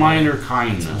It's a somebody. minor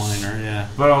kindness. It's a minor, yeah.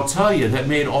 But I'll tell you, that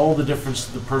made all the difference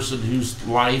to the person whose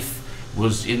life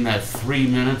was in that 3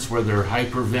 minutes where they're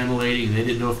hyperventilating and they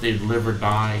didn't know if they'd live or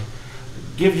die.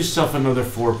 Give yourself another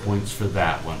 4 points for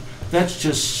that one. That's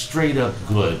just straight up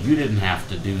good. You didn't have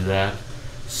to do that.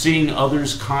 Seeing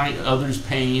others'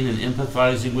 pain and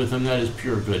empathizing with them, that is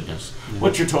pure goodness. Yeah.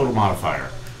 What's your total modifier?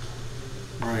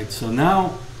 All right. So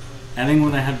now, adding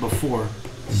what I had before,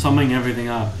 summing everything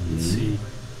up. Let's see.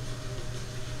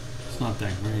 It's not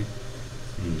that great.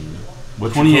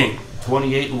 What's your 28. total?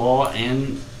 28 law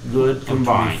and good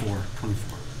combined.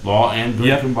 24. Law and good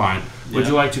Yep. combined. Would Yep.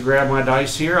 you like to grab my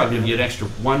dice here? I'll give you an extra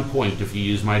 1 point if you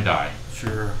use my die.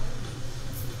 Sure.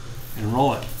 and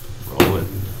roll it. Roll it.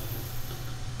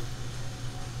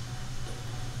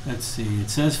 Let's see. It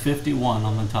says 51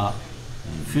 on the top.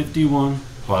 51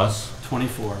 Plus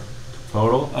 24.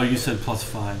 total. Oh, you said plus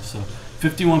 5. So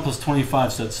 51 plus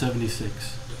 25, so that's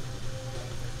 76.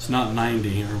 It's not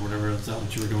 90 or whatever. Is that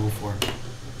what you were going for?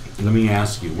 Let me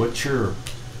ask you, what's your...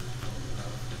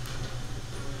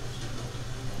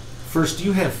 First, do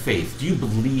you have faith? Do you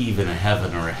believe in a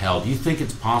heaven or a hell? Do you think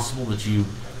it's possible that you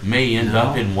may end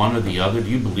up in one or the other? Do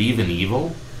you believe in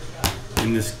evil?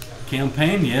 In this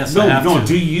campaign, yes. I have No. to.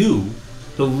 Do you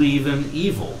believe in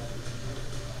evil?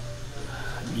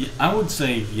 I would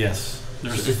say yes.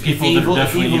 There's If people that are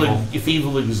definitely evil. If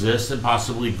evil exists, and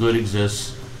possibly good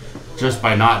exists, just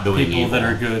by not doing People evil. that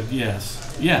are good, yes.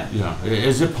 Yeah. Yeah.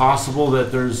 Is it possible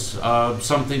that there's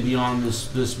something beyond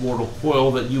this mortal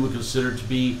coil that you would consider to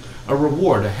be a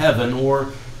reward, a heaven, or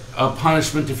a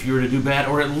punishment if you were to do bad,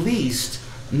 or at least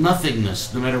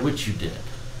nothingness, no matter what you did?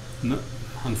 No,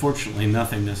 unfortunately,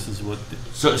 nothingness is what.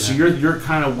 So you're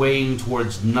kind of weighing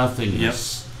towards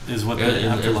nothingness. Yep. Is what the as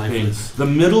afterlife being, is. the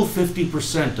middle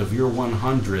 50% of your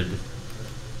 100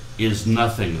 is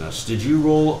nothingness. Did you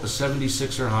roll a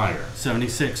 76 or higher?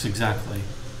 76 exactly.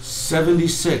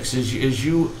 76 as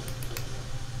you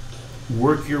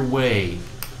work your way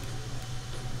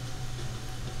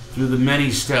through the many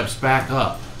steps back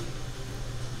up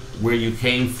where you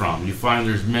came from. You find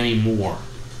there's many more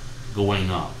going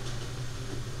up.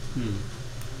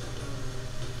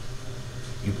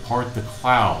 You part the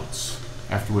clouds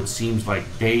after what seems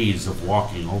like days of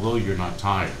walking, although you're not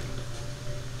tired.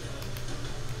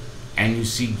 And you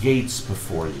see gates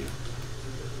before you.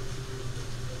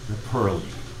 They're pearly.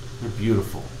 They're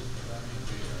beautiful.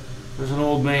 There's an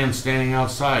old man standing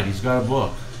outside. He's got a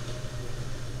book.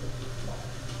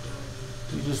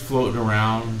 He's just floating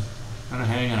around, kind of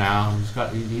hanging out.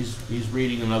 He's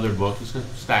reading another book. He's got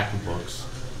a stack of books.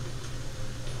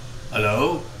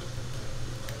 Hello?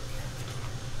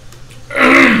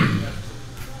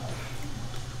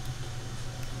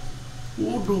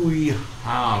 Who do we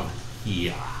have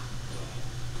here?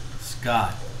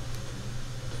 Scott.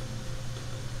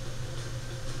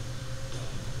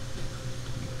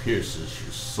 He pierces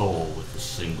your soul with a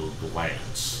single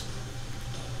glance.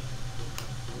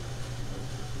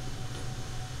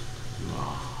 You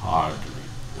are hardly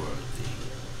worthy.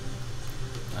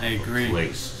 I agree. What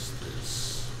place is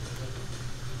this?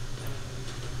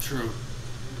 True.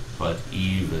 But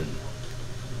even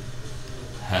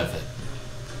heaven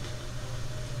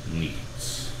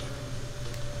needs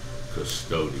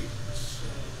custodians.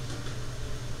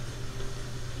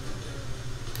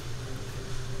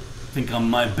 I think on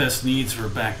my best needs were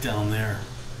back down there,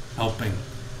 helping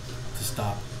to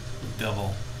stop the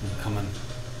devil from coming.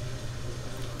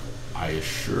 I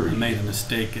assure I you, made a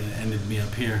mistake and it ended me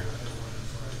up here.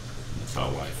 that's how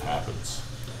life happens.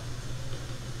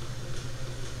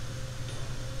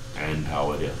 And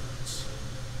how it ends.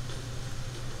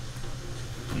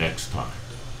 Next time,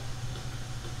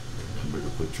 remember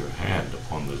to put your hand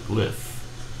upon the glyph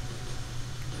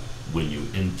when you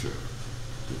enter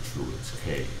the Druid's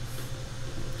cave.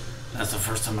 That's the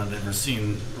first time I'd ever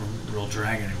seen a real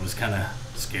dragon. It was kind of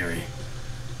scary.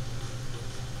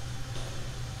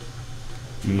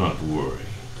 Do not worry.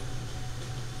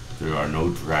 There are no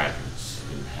dragons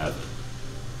in heaven.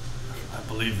 I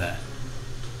believe that.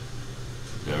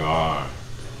 There are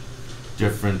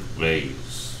different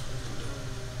ways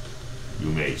you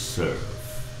may serve.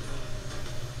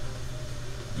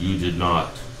 You did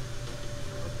not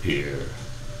appear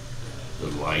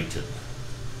delighted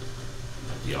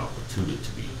at the opportunity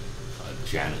to be a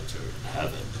janitor in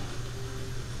heaven.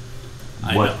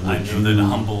 I What know would that a you-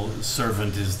 humble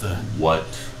servant is the... What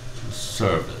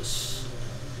service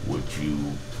would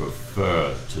you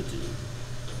prefer to do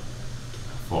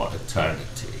for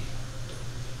eternity?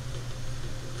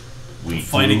 We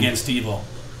fight do- against evil.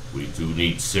 We do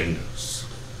need singers.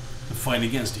 The fight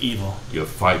against evil. Your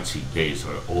fighting days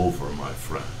are over, my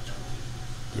friend.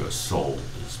 Your soul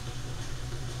is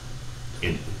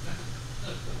in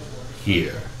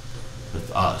here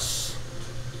with us.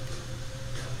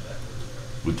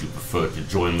 Would you prefer to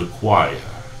join the choir?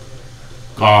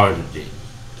 Gardening.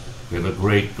 We have a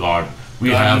great garden. We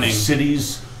Gardening. have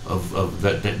cities of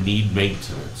that need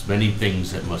maintenance. Many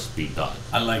things that must be done.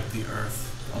 I like the earth.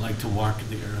 I like to walk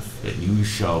the earth. And you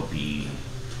shall be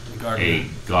The garden.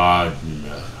 a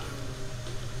gardener.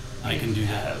 I can do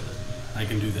that. Heaven. I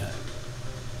can do that.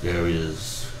 There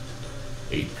is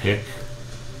a pick,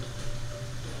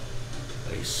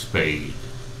 a spade,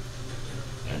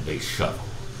 and a shovel.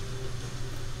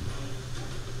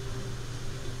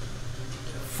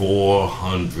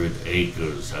 400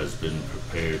 acres has been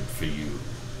prepared for you.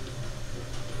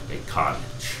 A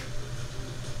cottage.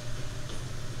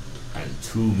 And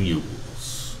 2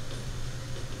 mules.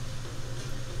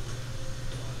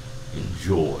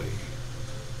 Enjoy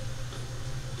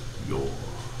your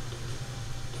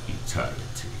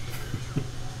eternity.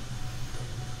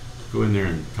 Go in there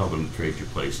and tell them to trade your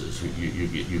places. You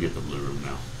get the blue room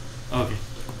now. Okay.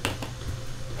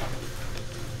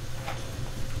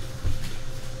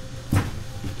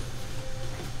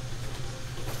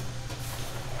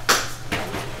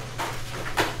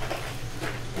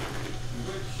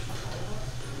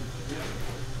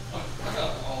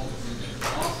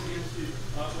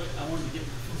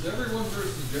 Everyone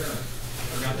versus Darren.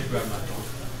 I forgot to grab my phone.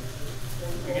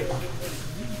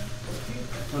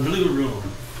 The blue room.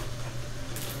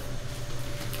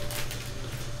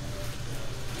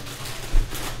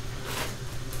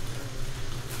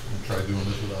 Try doing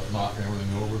this without knocking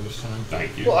everything over this time.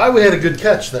 Thank you. Well, I had a good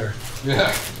catch there. Yeah,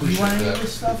 You appreciate want any of that.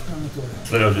 this stuff? Come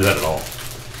with it. I don't do that at all.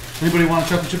 Anybody want a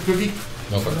chocolate chip cookie?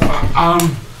 No, but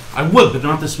I would, but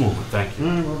not this moment. Thank you.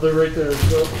 Well, they're right there.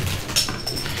 So.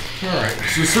 all right.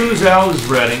 So as soon as Al is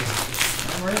ready,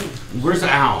 I'm ready. where's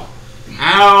Al?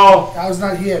 Al! I was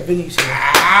not here. Vinny's here.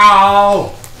 Al!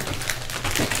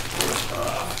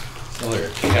 Sounds like a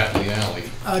cat in the alley.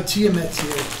 Tiamat's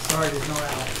here. Sorry, there's no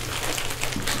Al.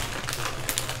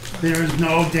 There is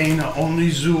no Dana, only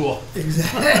Zool.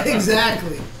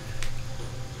 Exactly.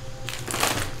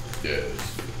 Yes.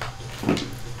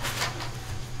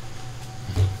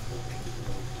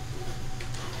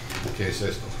 Okay,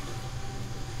 say so.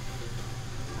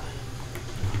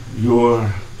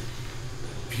 Your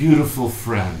beautiful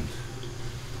friend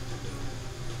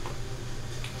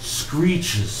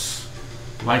screeches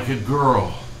like a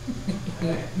girl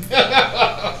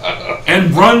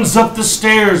and runs up the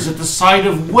stairs at the sight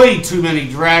of way too many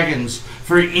dragons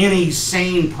for any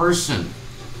sane person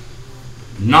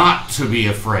not to be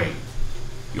afraid.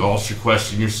 You all should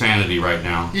question your sanity right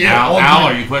now. Yeah, Al, hold Al,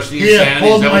 my- are you questioning your Yeah, sanity?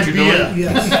 Is hold that my what you're doing?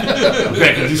 beer. Yes.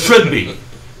 Okay, because you should be.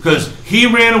 Because he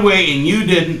ran away and you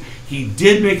didn't. He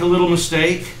did make a little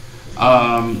mistake.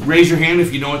 Raise your hand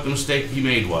if you know what the mistake he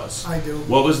made was. I do.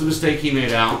 What was the mistake he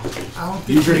made, Al? I don't think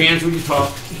Use your hands when you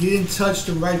talk. he didn't touch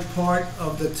the right part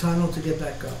of the tunnel to get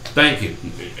back up. Thank you.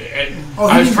 Oh,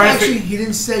 I he was didn't trying to actually. He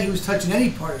didn't say he was touching any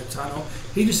part of the tunnel.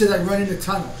 He just said I run in the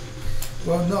tunnel.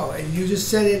 Well, no, and you just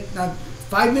said it not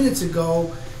 5 minutes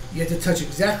ago. You have to touch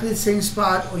exactly the same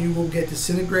spot, or you will get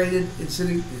disintegration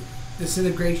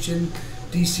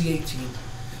DC-18,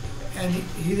 and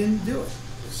he didn't do it.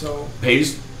 So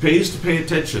pays to pay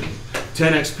attention.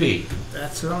 10 XP.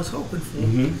 that's what I was hoping for.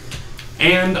 Mm-hmm.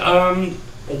 And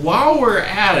while we're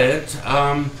at it,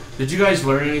 did you guys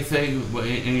learn anything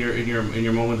in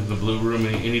your moment in the blue room?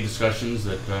 Any discussions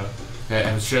that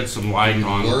have shed some light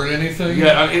on? Learn anything?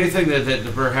 Yeah, anything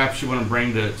that perhaps you want to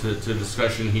bring to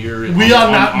discussion here? We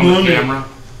are not on the learning. camera.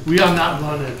 We are not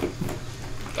learning.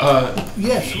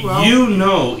 Yes, well, You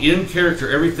know in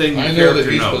character everything the I know character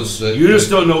that he's knows. possessed- You just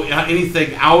don't know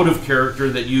anything out of character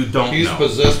that you don't He's know.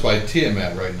 possessed by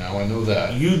Tiamat right now. I know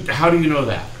that How do you know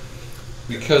that?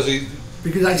 because he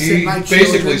because I said he my basically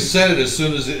children. said it as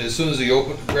soon as he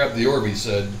grabbed the orb. He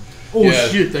said, Oh Yeah,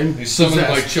 shit! I'm "He summoned my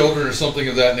possessed. children" or something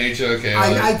of that nature. Okay,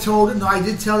 I told him. No, I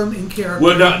did tell him in character.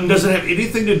 Well, now, does it have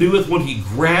anything to do with when he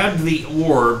grabbed the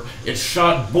orb? It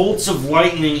shot bolts of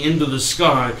lightning into the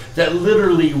sky that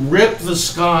literally ripped the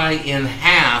sky in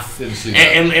half Didn't see that.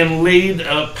 and laid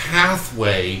a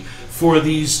pathway for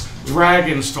these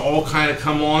dragons to all kind of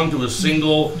come on to a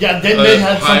single Yeah, that may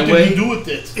have something highway to do with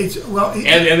it. It's well. and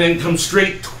then come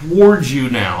straight towards you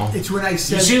now. It's when I You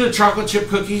said. see the chocolate chip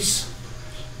cookies?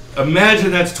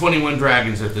 Imagine that's 21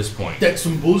 dragons at this point. That's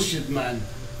some bullshit, man.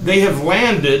 They have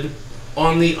landed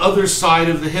on the other side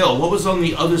of the hill. What was on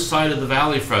the other side of the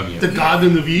valley from you? The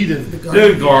Garden of Eden. the The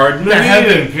garden. Garden The of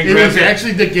heaven. Eden. It was Congratulations.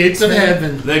 actually the gates of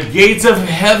heaven. The gates of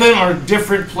heaven are a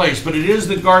different place, but it is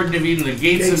the Garden of Eden. The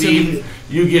gates of Eden.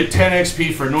 You get 10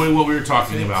 XP for knowing what we were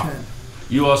talking about. 10.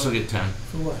 You also get 10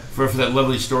 For what? for that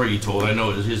lovely story you told. I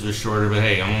know his was shorter, but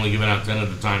hey, I'm only giving out 10 at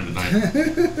a time tonight.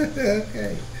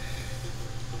 Okay.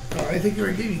 Oh, I think you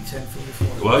already gave me 10 for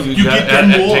before. Well, you You got get 10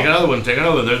 more. take another one. Take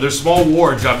another one. They're small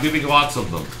wards. I'm giving lots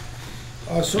of them.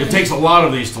 So It takes a lot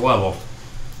of these to level.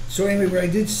 So anyway, what I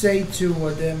did say to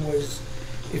them was,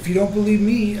 if you don't believe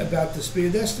me about the Spear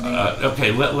of Destiny,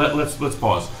 Okay, let's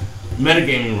pause.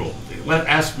 Metagaming rule.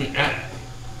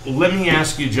 Let me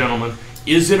ask you, gentlemen,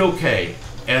 is it okay,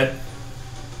 Ed?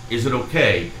 Is it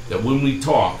okay that when we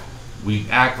talk, we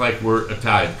act like we're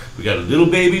Italian. We got a little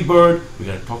baby bird. We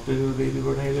got to talk to the little baby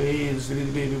bird. Hey, this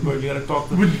little baby bird. You got to talk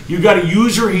to. You got to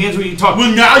use your hands when you talk.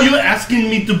 Well, now you're asking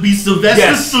me to be Sylvester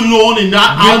Yes. Stallone and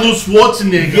not Arnold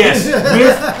Schwarzenegger. Yes,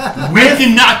 I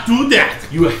cannot do that.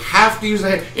 you have to use the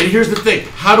hand. And here's the thing: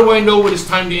 how do I know when it's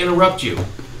time to interrupt you?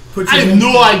 Put I your have hands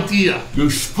no down. idea. You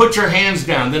put your hands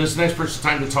down. Then it's the next person's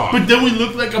time to talk. But then we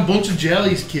look like a bunch of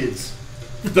Jellies kids.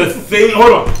 The thing,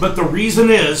 hold on. But the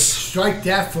reason is, Strike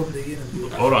that from the interview.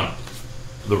 hold on.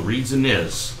 The reason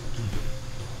is,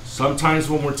 sometimes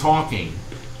when we're talking,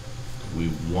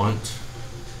 we want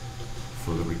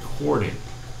for the recording,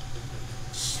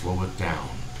 slow it down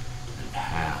and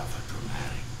have a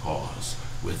dramatic pause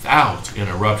without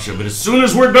interruption. But as soon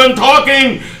as we're done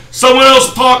talking, someone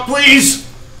else talk, please.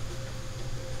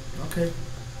 Okay.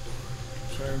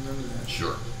 Try to remember that.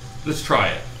 Sure. Let's try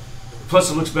it. Plus,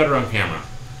 it looks better on camera.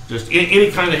 Just any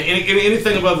kind of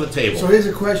anything above the table. So here's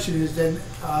a question: is then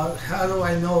how do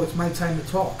I know it's my time to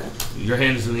talk? Your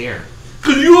hand is in the air.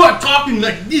 Because you are talking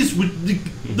like this with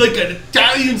like an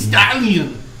Italian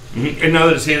stallion. Mm-hmm. And now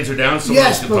that his hands are down, someone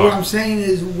else Yes, can but talk. what I'm saying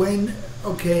is when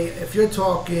if you're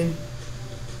talking,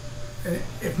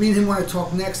 if me and him want to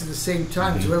talk next at the same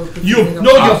time, Mm-hmm. so whoever puts You're their hand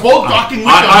up- both talking with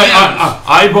your hands.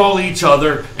 Eyeball each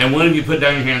other, and one of you put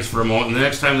down your hands for a moment, and the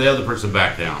next time the other person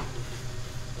back down.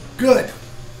 Good.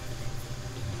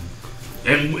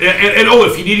 And oh,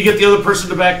 if you need to get the other person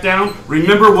to back down,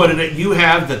 remember what you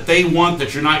have that they want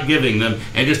that you're not giving them,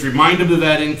 and just remind them of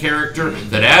that in character.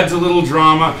 That adds a little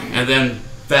drama, and then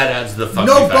that adds the fuck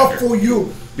No you buff factor. for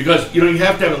you. Because you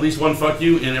have to have at least one fuck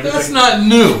you in everything. That's not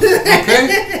new,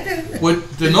 okay?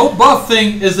 The no buff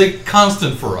thing is a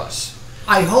constant for us.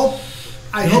 I hope.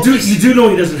 You do know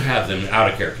he doesn't have them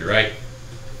out of character, right?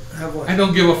 Have what? I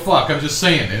don't give a fuck. I'm just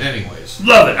saying it anyways.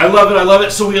 Love it. I love it. I love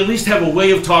it. So we at least have a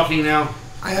way of talking now.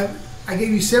 I gave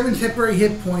you 7 temporary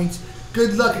hit points.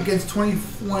 Good luck against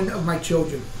 21 of my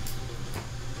children.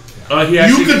 He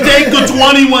actually, You can take the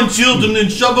 21 children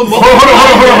and shove them up.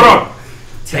 Hold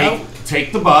on.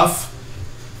 Take the buff.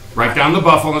 Write down the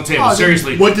buff on the table. Oh,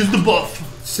 Seriously. What is the buff?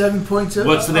 7 points.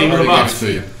 What's the name of the I'll buff? give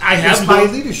it to you. I have Inspired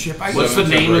the... leadership. What's the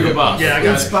name of the buff? Yeah, I got it.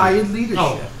 Inspired leadership.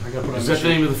 Oh, I gotta put on Is that the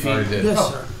name of the Already feat? did. Yes,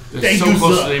 sir. It's Thank so you,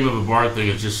 close sir. to the name of a bard thing.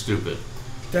 It's just stupid.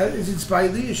 That is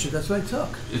inspired leadership. That's what I took.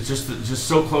 It's just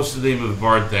so close to the name of a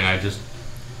bard thing.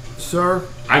 Sir,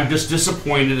 I'm just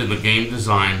disappointed in the game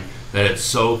design that it's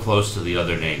so close to the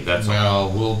other name. That's all.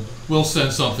 Well, we'll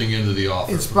send something into the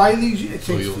office. inspired leadership. It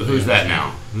So takes, you'll- Who's that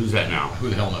now? Who's that now? Who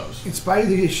the hell knows? inspired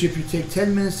leadership. You take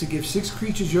 10 minutes to give 6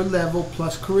 creatures your level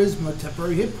plus charisma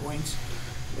temporary hit points,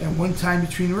 and 1 time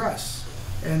between rests.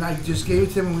 And I just gave it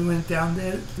to them when we went down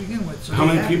there to begin with. So How they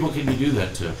many have people can you do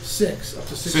that to? 6 up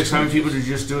to 6. 6. How many people did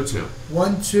you just do it to?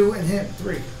 1, 2, and him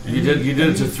 3. You did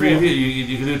it to me 3 of 4. you.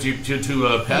 You can do it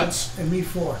to pets. And me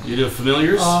 4. You do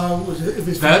familiars. If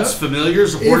it's Pets,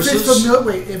 familiars, horses.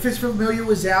 If it's familiar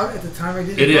was out at the time I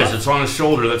did It the is. buff, It's on his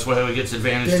shoulder. That's why he gets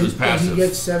advantage to his then he passive.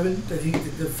 gets 7. That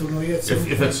the familiar gets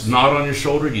 7. If it's not on your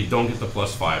shoulder, you don't get the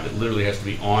 +5. It literally has to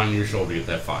be on your shoulder to get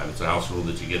that 5. It's a house rule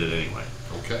that you get it anyway.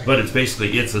 Okay. But it's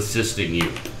basically it's assisting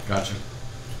you. Gotcha.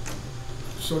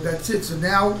 So that's it. So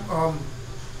now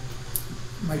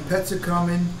my pets are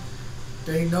coming.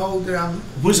 They know that I'm.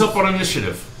 Who's up on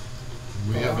initiative?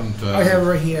 We haven't. I have it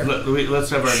right here. Let's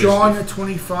have our Sean initiative. at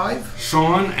 25.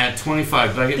 Sean at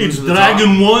 25. Did I get It's moved to the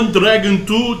Dragon top? 1, Dragon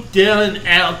 2, Darren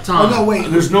out Oh no, time. wait.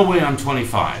 There's no way I'm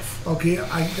 25. Okay,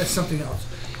 that's something else.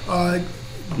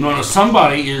 No,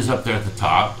 somebody is up there at the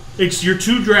top. It's your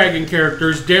 2 dragon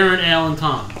characters, Darren, Al, and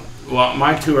Tom. Well,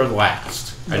 my 2 are the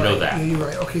last. I know Right, that. Yeah, you're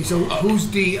right. Okay, so who's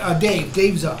the Dave?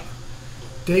 Dave's up.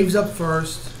 Dave's up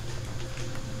first.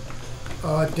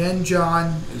 Then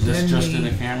John. Is this then just me. in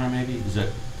the camera, maybe? Is that?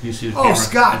 Can you see the Oh, camera?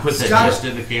 Scott. I put that Scott- just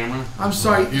in the camera. I'm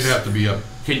sorry. You'd have to be up.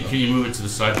 Can you move it to the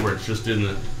side where it's just in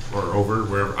the or over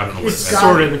wherever? I don't know. What It's it's Scott.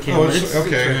 Sort of in the camera. Oh, it's- It's-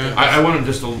 okay. it's- I want him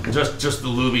just the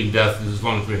looming death as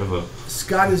long as we have a.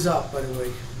 Scott is up, by the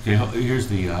way. Okay, here's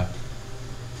the. By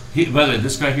the way,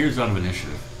 this guy here is out of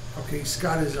initiative. Okay,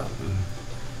 Scott is up.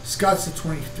 Scott's at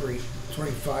 23,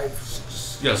 25.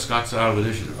 Yeah, Scott's out of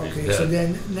initiative. He's Okay, dead. so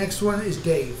then next one is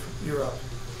Dave. You're up.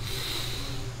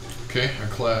 Okay,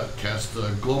 I cast the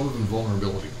Globe of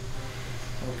Invulnerability.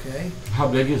 Okay. How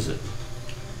big is it?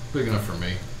 Big enough for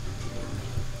me.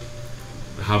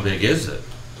 How big is it?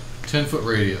 10-foot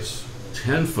radius.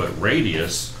 10-foot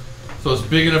radius. So it's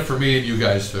big enough for me and you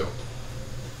guys too.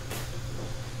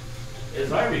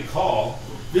 As I recall,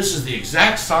 this is the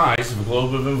exact size of a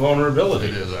globe of invulnerability.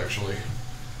 It is actually.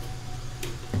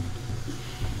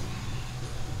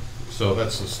 So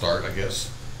that's the start, I guess.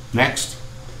 Next.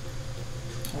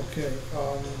 Okay.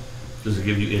 Does it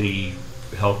give you any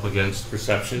help against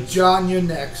perception? John, you're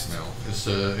next. No, it's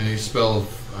any spell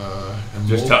of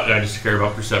I just care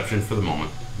about perception for the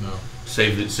moment. No.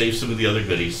 Save some of the other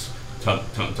goodies. Tell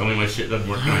me my shit doesn't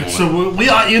work in a moment. So we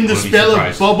are in the Wanna be spell of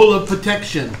surprised. bubble of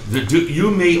protection.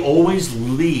 You may always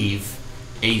leave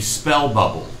a spell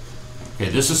bubble. Okay,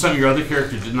 this is something your other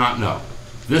character did not know.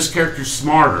 This character's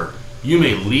smarter. You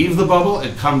may leave the bubble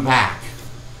and come back,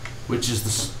 which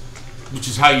is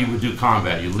how you would do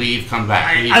combat. You leave, come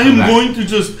back. Leave, I come am back. going to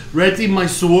just ready my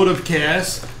sword of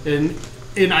chaos, and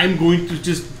I'm going to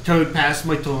just try to pass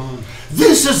my turn.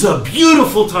 This is a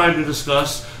beautiful time to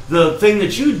discuss the thing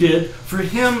that you did for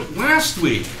him last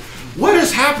week. What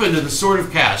has happened to the Sword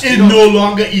of Cast? And no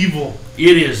longer evil.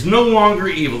 It is no longer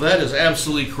evil. That is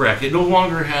absolutely correct. It no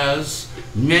longer has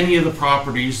many of the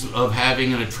properties of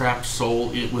having an entrapped soul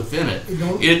within it.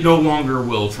 It no longer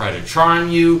will try to charm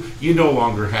you. You no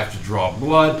longer have to draw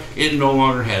blood. It no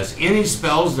longer has any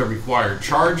spells that require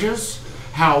charges.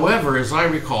 However, as I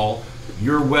recall,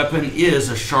 your weapon is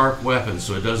a sharp weapon,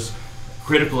 so it does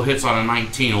critical hits on a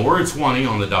 19 or a 20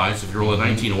 on the dice. If you roll a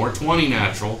 19 or 20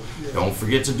 natural, don't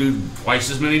forget to do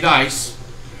twice as many dice.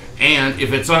 And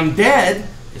if it's undead,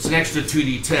 it's an extra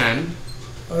 2d10.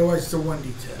 Otherwise, it's a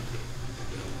 1d10.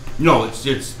 No, it's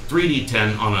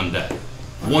 3d10 on undead.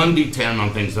 1d10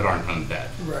 on things that aren't undead.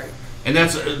 Right. And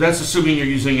that's assuming you're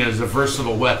using it as a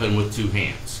versatile weapon with two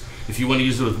hands. If you want to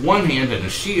use it with one hand and a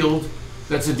shield,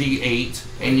 that's a d8,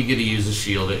 and you get to use a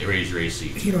shield to raise your AC.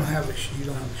 You don't have a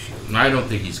shield. I don't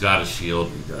think he's got a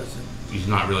shield. He doesn't. He's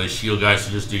not really a shield guy,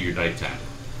 so just do your die 10.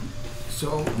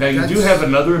 So Now you do have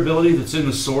another ability that's in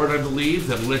the sword, I believe,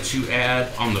 that lets you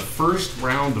add on the first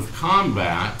round of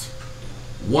combat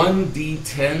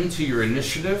 1d10 to your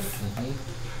initiative.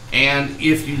 And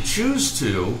if you choose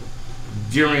to,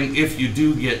 if you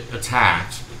do get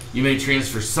attacked, you may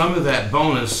transfer some of that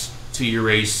bonus to your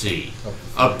AC.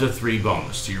 Up to 3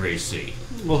 bonus to your AC.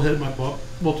 We'll hit my butt.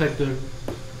 We'll take the...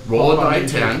 Roll a die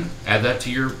 10, add that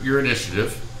to your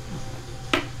initiative.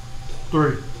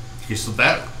 3. Okay, so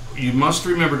that, you must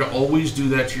remember to always do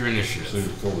that to your So initiative.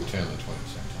 you go with 10 and 20 at the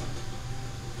same time.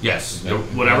 Yes,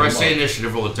 Then whenever I add them say up.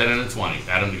 initiative, roll a 10 and a 20,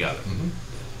 add them together.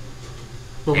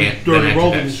 But we And already then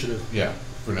rolled add initiative. Yeah,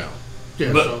 for now.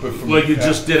 Yeah, But, so... from well, you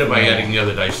just did it by now adding on. the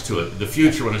other dice to it. The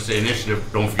future, when I say initiative,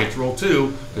 don't forget to roll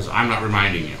 2, because I'm not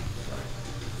reminding you.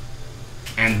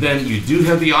 And then you do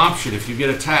have the option, if you get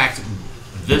attacked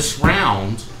this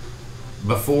round,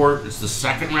 before it's the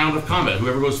second round of combat,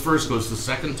 whoever goes first goes the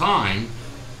second time,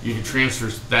 you can transfer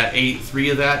that 3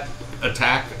 of that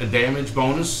attack damage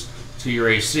bonus to your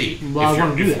AC. Well, I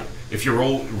want to do that. If you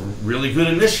roll really good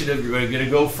initiative, you're going to get to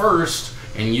go first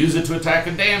and use it to attack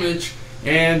and damage,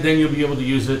 and then you'll be able to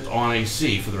use it on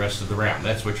AC for the rest of the round.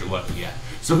 That's what you're looking at.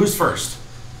 So who's first?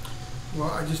 Well,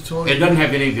 I just told It you. doesn't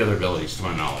have any of the other abilities, to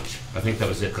my knowledge. I think that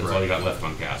was it. That's all you got left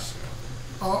on cast.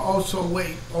 Also,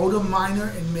 wait. Older,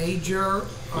 minor, and major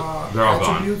They're all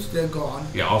gone. attributes, they're gone.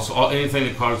 Yeah. Also, anything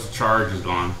that caused a charge is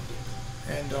gone,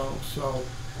 And so,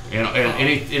 and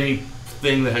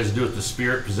anything that has to do with the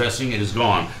spirit possessing it is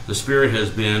gone. The spirit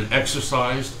has been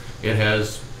exorcised. It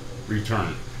has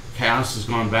returned. Cass has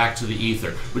gone back to the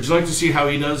ether. Would you like to see how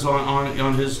he does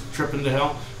on his trip into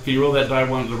hell? Can you roll that die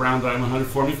the round die 100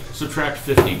 for me? Subtract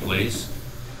 50, please.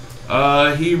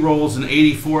 He rolls an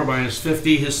 84 minus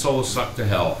 50. His soul is sucked to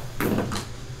hell.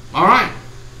 All right.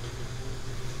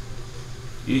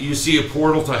 You see a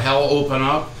portal to hell open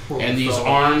up, and these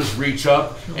arms reach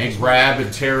up and grab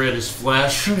and tear at his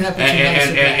flesh,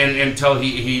 until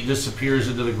he disappears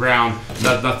into the ground.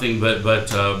 Nothing but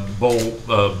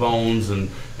bones and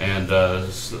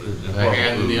The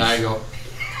hand in the eye go.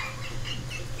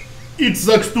 It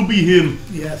sucks to be him.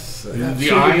 yes.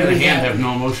 The eye and the hand have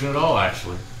no emotion at all.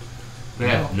 Actually, they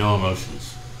have no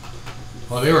emotions.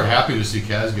 Well, they were happy to see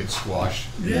Kaz get squashed.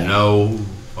 Yeah. No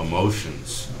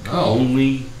emotions. Oh.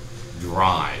 Only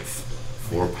drive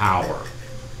for power.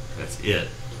 That's it.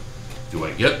 Do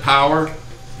I get power?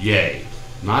 Yay.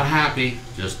 Not happy,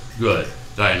 just good.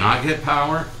 Did I not get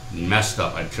power? Messed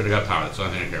up. I should have got power. That's the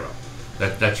only thing I care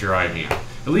about. That's your eye hand.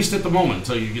 At least at the moment,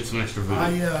 until you get some extra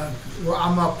voodoo. Well,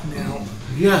 I'm up now.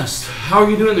 Yes. How are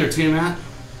you doing there, Tiamat?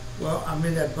 Well, I'm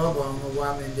in that bubble. I don't know why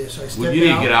I'm in this. I step Well, you need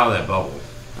to out. get out of that bubble.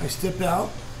 I step out.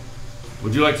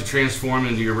 Would you like to transform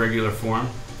into your regular form?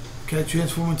 Can I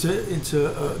transform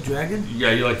into a dragon?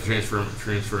 Yeah, you like to transfer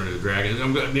into a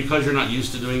dragon. Because you're not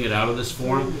used to doing it out of this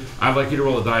form, I'd like you to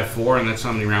roll a die 4, and that's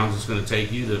how many rounds it's going to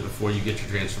take you before you get your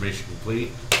transformation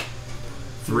complete.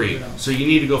 3. So you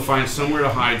need to go find somewhere to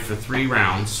hide for 3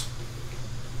 rounds.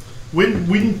 When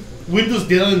does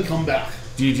Dylan come back?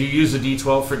 Do you use a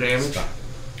D12 for damage?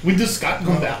 When does Scott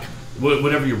come back?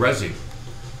 Whatever you res him.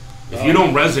 If you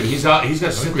don't res him, he's got to I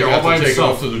sit think we there all have by to take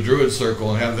himself. off to the druid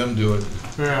circle and have them do it.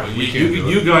 Yeah. We can't do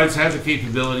You it. guys have the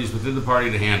capabilities within the party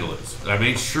to handle it. I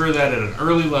made sure that at an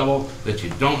early level that you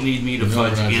don't need me to No,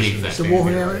 fudge we're not just anything.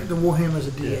 gonna The Warhammer's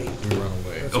a D8. We run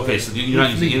away. That's Okay, so you're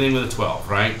not using anything with a 12,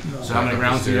 right? No. So how many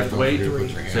rounds do you have to wait? Put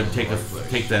your hand So on the take right place.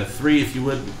 take that 3 if you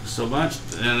would, so much,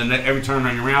 and then every turn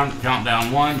on your round, count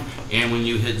down 1, and when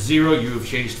you hit 0, you have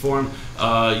changed form.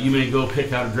 You may go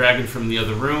pick out a dragon from the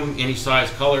other room, any size,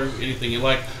 color, anything you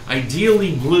like.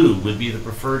 Ideally, blue would be the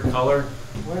preferred color.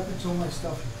 What happened to all my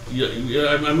stuff?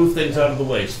 I move things out of the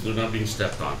way so they're not being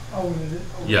stepped on. Oh, is it?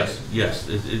 Oh, Yes, yes.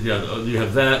 You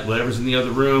have that. Whatever's in the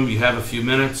other room, you have a few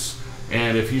minutes.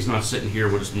 And if he's not sitting here,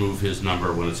 we'll just move his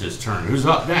number when it's his turn. Who's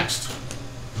up next?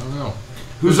 I don't know.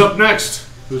 Who's up next?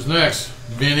 Who's next?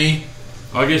 Vinny?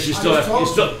 I guess you still I have. just You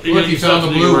still. told You, Look, you he still found have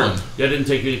the to do blue your work. one. That didn't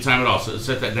take any time at all. So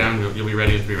set that down. You'll be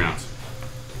ready in 3 rounds.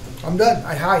 I'm done.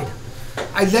 I hide.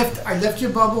 I left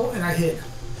your bubble and I hid.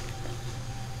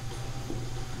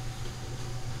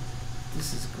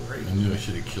 This is great. I knew I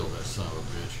should have killed that son of a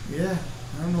bitch. Yeah.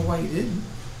 I don't know why you didn't.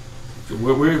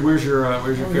 Where's your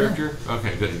yeah. character?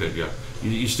 Okay, good. Yeah.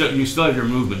 You still have your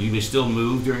movement. You may still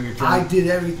move during your turn. I did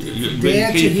everything. You, From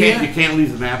there to you here. can't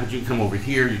leave the map, but you can come over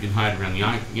here. You can hide around the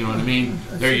eye. You know what I mean?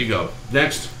 There you go.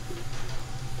 Next.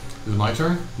 Is it my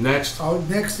turn? Next. Oh,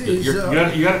 next is You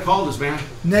gotta call this, man.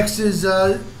 next is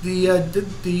the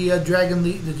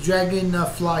dragon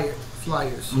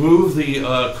flyers. Move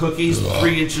the cookies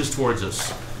 3 inches towards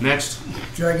us. Next.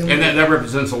 Dragon And that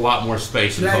represents a lot more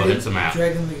space until it hits the map.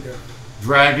 Dragon leader.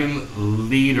 Dragon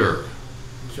leader.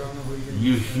 So I don't know who you're gonna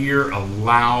You hear a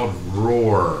loud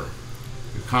roar.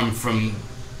 You come from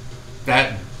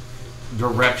that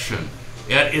direction.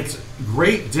 At its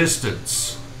great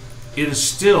distance, it is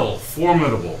still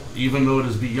formidable, even though it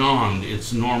is beyond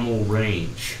its normal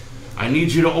range. I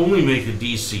need you to only make a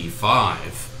DC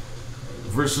 5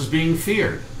 versus being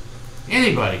feared.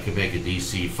 Anybody can make a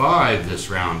DC 5 this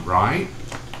round, right?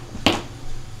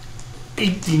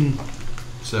 18.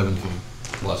 17.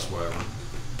 Plus whatever.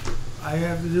 I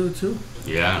have to do it too.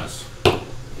 Yes.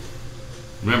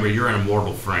 Remember, you're in a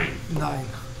mortal frame. 9.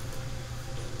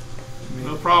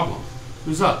 No problem.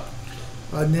 Who's up?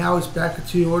 Now it's back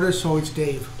to the order, so it's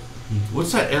Dave.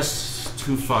 What's that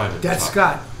S25 at the That's top?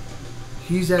 Scott.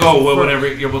 He's at Oh, well, first. whatever.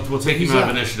 Yeah, we'll take him He's out of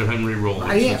up. initiative and re-roll it.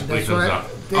 I am, since that's Waco's right. up.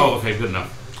 Dave. Oh, okay, good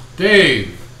enough.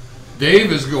 Dave.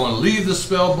 Dave is going to leave the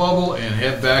spell bubble and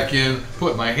head back in,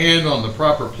 put my hand on the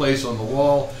proper place on the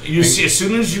wall. You and see, as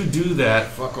soon as you do that,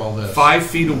 Fuck all this. 5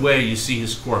 feet away, you see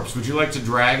his corpse. Would you like to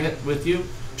drag it with you?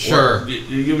 Sure. Or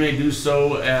you may do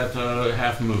so at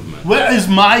half movement. Where is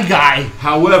my guy?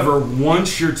 However,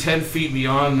 once you're 10 feet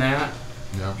beyond that,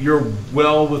 Yeah. you're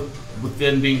well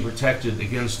within being protected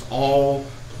against all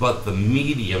but the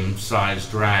medium-sized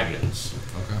dragons.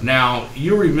 Okay. Now,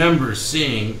 you remember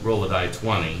seeing, roll a die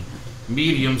 20,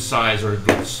 medium size or a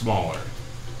bit smaller.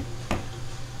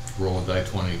 Roll a die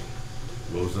 20.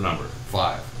 What was the number?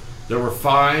 5. There were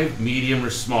 5, medium or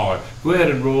smaller. Go ahead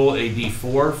and roll a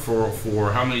d4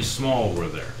 for how many small were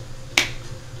there?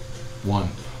 1.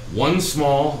 1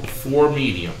 small, 4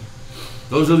 medium.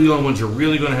 Those are the only ones you're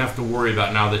really going to have to worry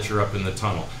about now that you're up in the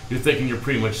tunnel. You're thinking you're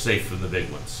pretty much safe from the big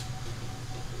ones.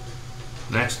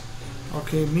 Next.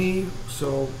 Okay, me.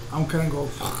 So I'm gonna go.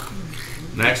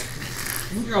 Next.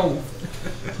 No.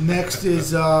 Next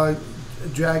is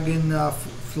dragon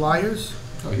flyers.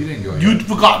 Oh, he didn't go You yet.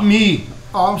 forgot me.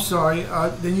 Oh, I'm sorry.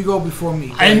 Then you go before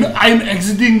me. I'm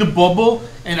exiting the bubble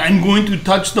and I'm going to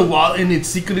touch the wall in its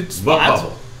secret What spot.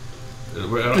 bubble?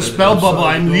 The spell bubble,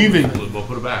 I'm leaving. We'll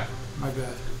put it back. My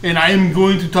bad. And I am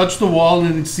going to touch the wall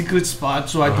in its secret spot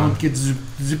so I don't get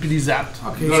zippity zapped.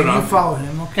 Okay, No, so no. you follow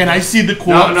him. Okay. And I see the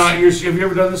corpse. No, have you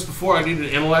ever done this before? I need an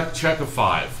intellect check of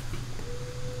 5.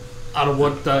 Out of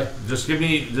what die? Just give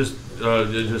me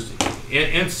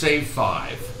and save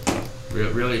 5.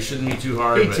 Really, it shouldn't be too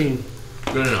hard. 18.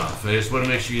 But good enough. I just want to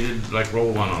make sure you didn't like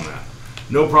roll 1 on that.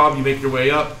 No problem. You make your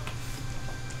way up.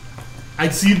 I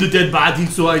see the dead body,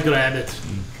 so I grab it.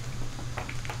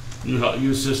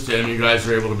 You assist him. You guys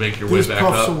are able to make your way This back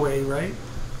puffs up. away, right?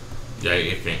 Yeah,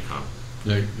 it can't come.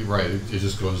 Yeah, you're right. It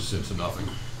just goes into nothing.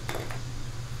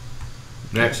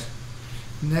 Next.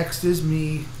 Next is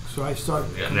me. So I start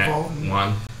Yeah, voting. 1.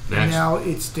 And Next. now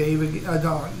it's Dave again.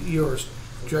 No, yours.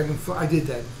 Dragon. I did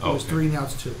that. It was Okay. 3. Now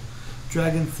it's 2.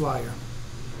 Dragon flyer.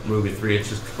 Move it 3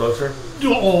 inches closer.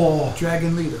 Oh,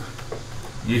 Dragon leader.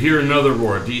 You hear another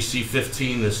roar. DC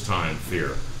 15 this time.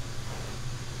 Fear.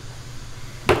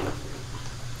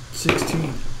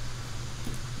 16.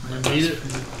 I made it.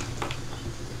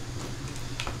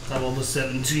 I'm on the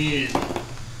 17.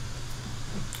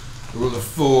 With a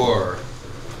 4.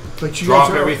 But you Drop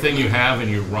guys are, everything you have and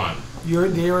you run.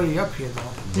 they're already up here though.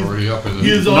 I'm already up in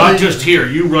He's the. already- Not just here.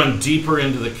 You run deeper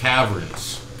into the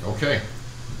caverns. Okay.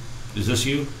 Is this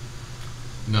you?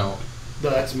 No. No,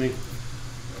 that's me.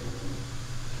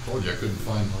 Told you I couldn't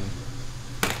find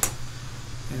mine.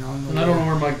 And on the And I don't know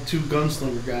where my 2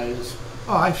 gunslinger guy is.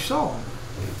 Oh, I saw him.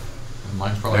 And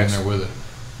mine's probably in there with it.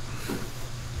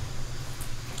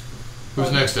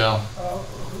 Who's next, Al?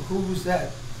 Who was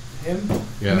that? Him?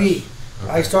 Yes. Me.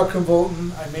 Okay. I start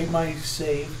convoting. I make my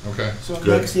save. Okay. So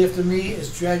Good. next after me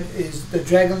is the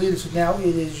dragon leader. So now it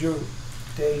is you,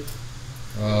 Dave.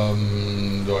 Do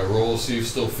I roll see if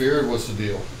still feared? What's the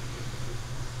deal?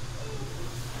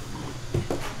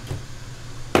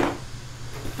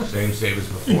 Same save as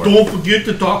And before. don't forget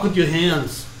to talk with your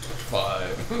hands.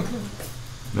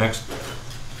 5. Next.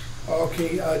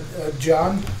 Okay,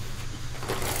 John.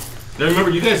 Now remember,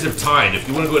 you guys have tied. If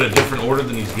you want to go in a different order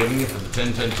than he's giving you for the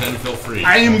 10, 10, 10, feel free.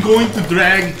 I am going to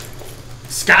drag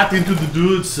Scott into the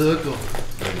druid circle.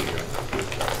 There you go.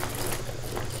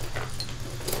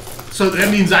 So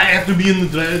that means I have to be in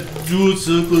the druid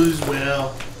circle as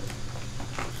well.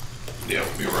 Yeah,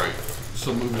 you're right.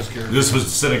 So move his character. This was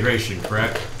disintegration,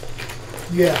 correct?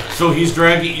 Yeah. So he's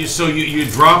dragging you. So you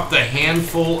dropped the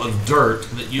handful of dirt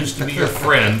that used to be your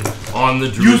friend on the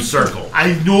druid circle.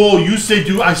 I know, you say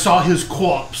I saw his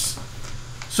corpse.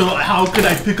 So how could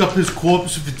I pick up his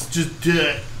corpse if it's just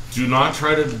dirt? Do not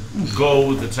try to go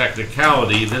with the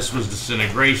technicality. This was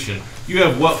disintegration. You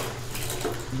have what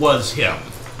was him.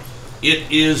 It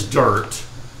is dirt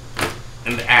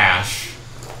and ash.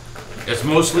 It's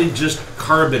mostly just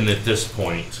carbon at this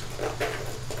point.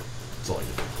 That's all you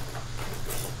do.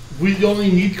 We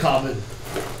only need carbon.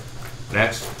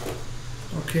 Next.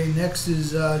 Okay, next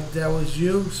is that was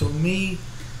you. So me.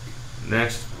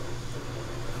 Next.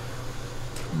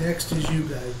 Next is you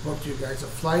guys. Both you guys. A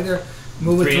fighter.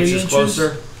 Move it 3 3 inches inches.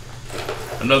 closer.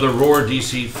 Another roar,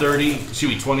 DC 30. Excuse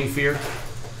me, 20 fear.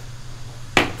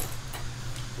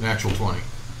 Natural 20.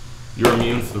 You're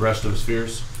immune for the rest of the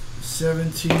spheres.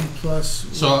 17 plus.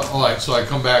 So, alright, so I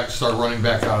come back, start running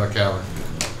back out of the cavern.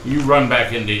 You run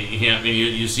back into him, and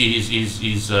you see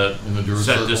he's In the druid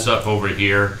set this circle? up over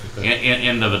here, Okay.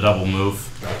 end of a double move.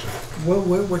 Gotcha.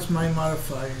 What's my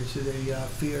modifier to the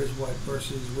fear is what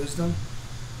versus wisdom?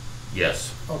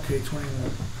 Yes. Okay,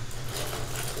 21.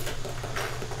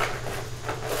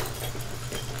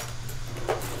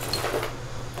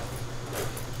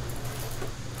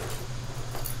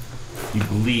 He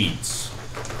bleeds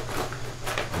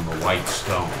on the white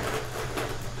stone.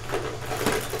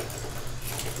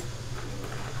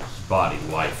 His body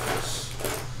lifeless,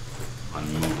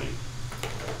 unmoving.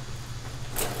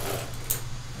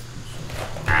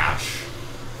 Ash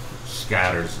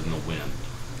scatters in the wind.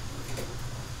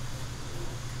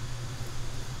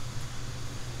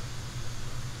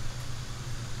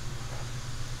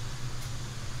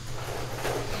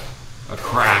 A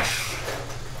crash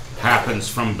happens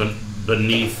from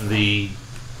beneath the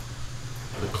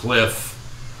cliff.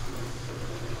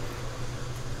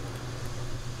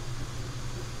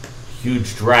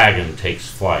 Huge dragon takes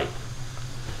flight.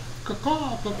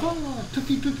 Caw-caw, caw-caw,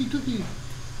 tookie, tookie, tookie.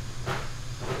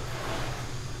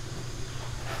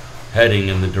 Heading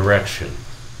in the direction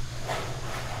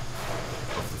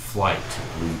of the flight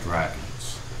of blue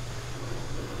dragons.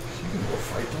 You can go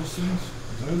fight those things?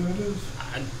 Is that what that is?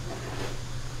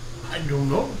 I don't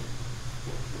know.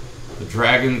 The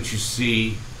dragon that you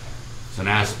see is an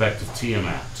aspect of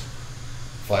Tiamat.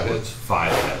 5 heads?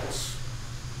 5 heads.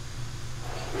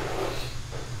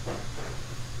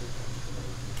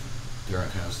 Darren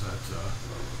has that,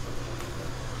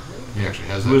 he actually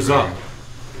has that. Who is up?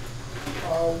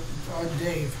 dragon.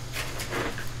 Dave.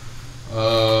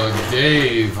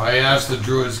 Dave, I asked the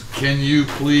druids, can you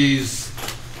please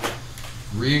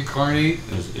reincarnate?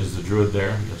 Is the druid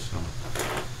there? Yes, no.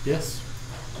 Yes.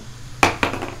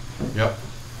 Yep.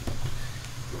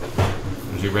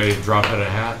 Is he ready to drop out a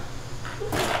hat?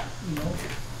 No.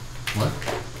 What?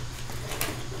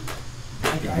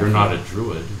 You're not a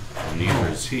druid, and neither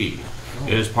is he.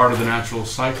 It is part of the natural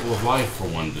cycle of life for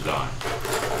one to die.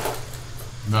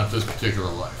 Not this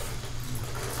particular life.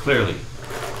 Clearly,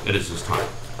 it is his time.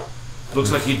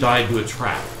 Looks like he died to a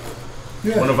trap.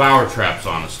 Yeah. One of our traps,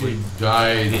 honestly. He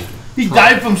died. He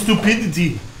died from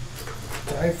stupidity.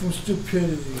 Die from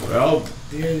stupidity. Well,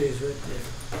 There it is, right there.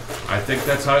 I think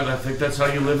that's how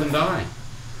you live and die.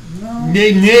 No.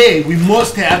 Nay, nay, we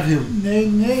must have him. Nay,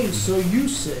 nay. So you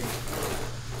say.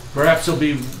 Perhaps he'll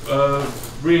be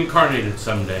reincarnated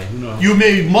someday. Who knows? You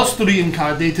must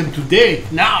reincarnate him today,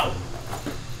 now.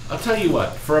 I'll tell you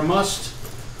what. For a must,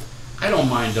 I don't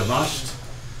mind a must.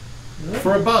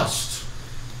 for a bust.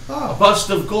 A Oh, bust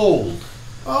of gold.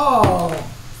 oh.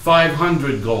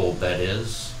 500 gold, that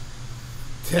is.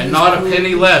 And Tennis not a ball.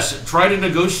 penny less. Try to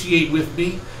negotiate with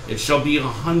me. It shall be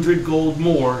 100 gold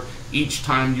more each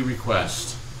time you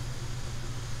request.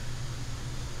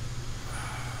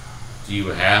 Do you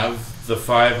have the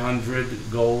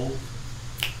 500 gold?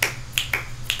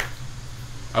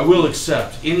 I will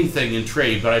accept anything in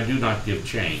trade, but I do not give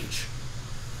change.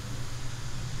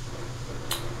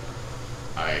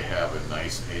 I have a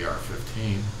nice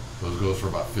AR-15. Those goes for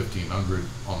about 1,500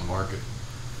 on the market.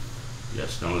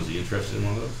 Yes, no, is he interested in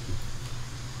one of those?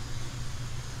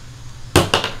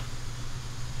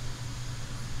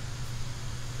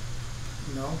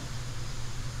 No.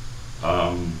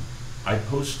 I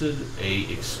posted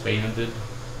a expanded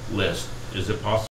list. Is it possible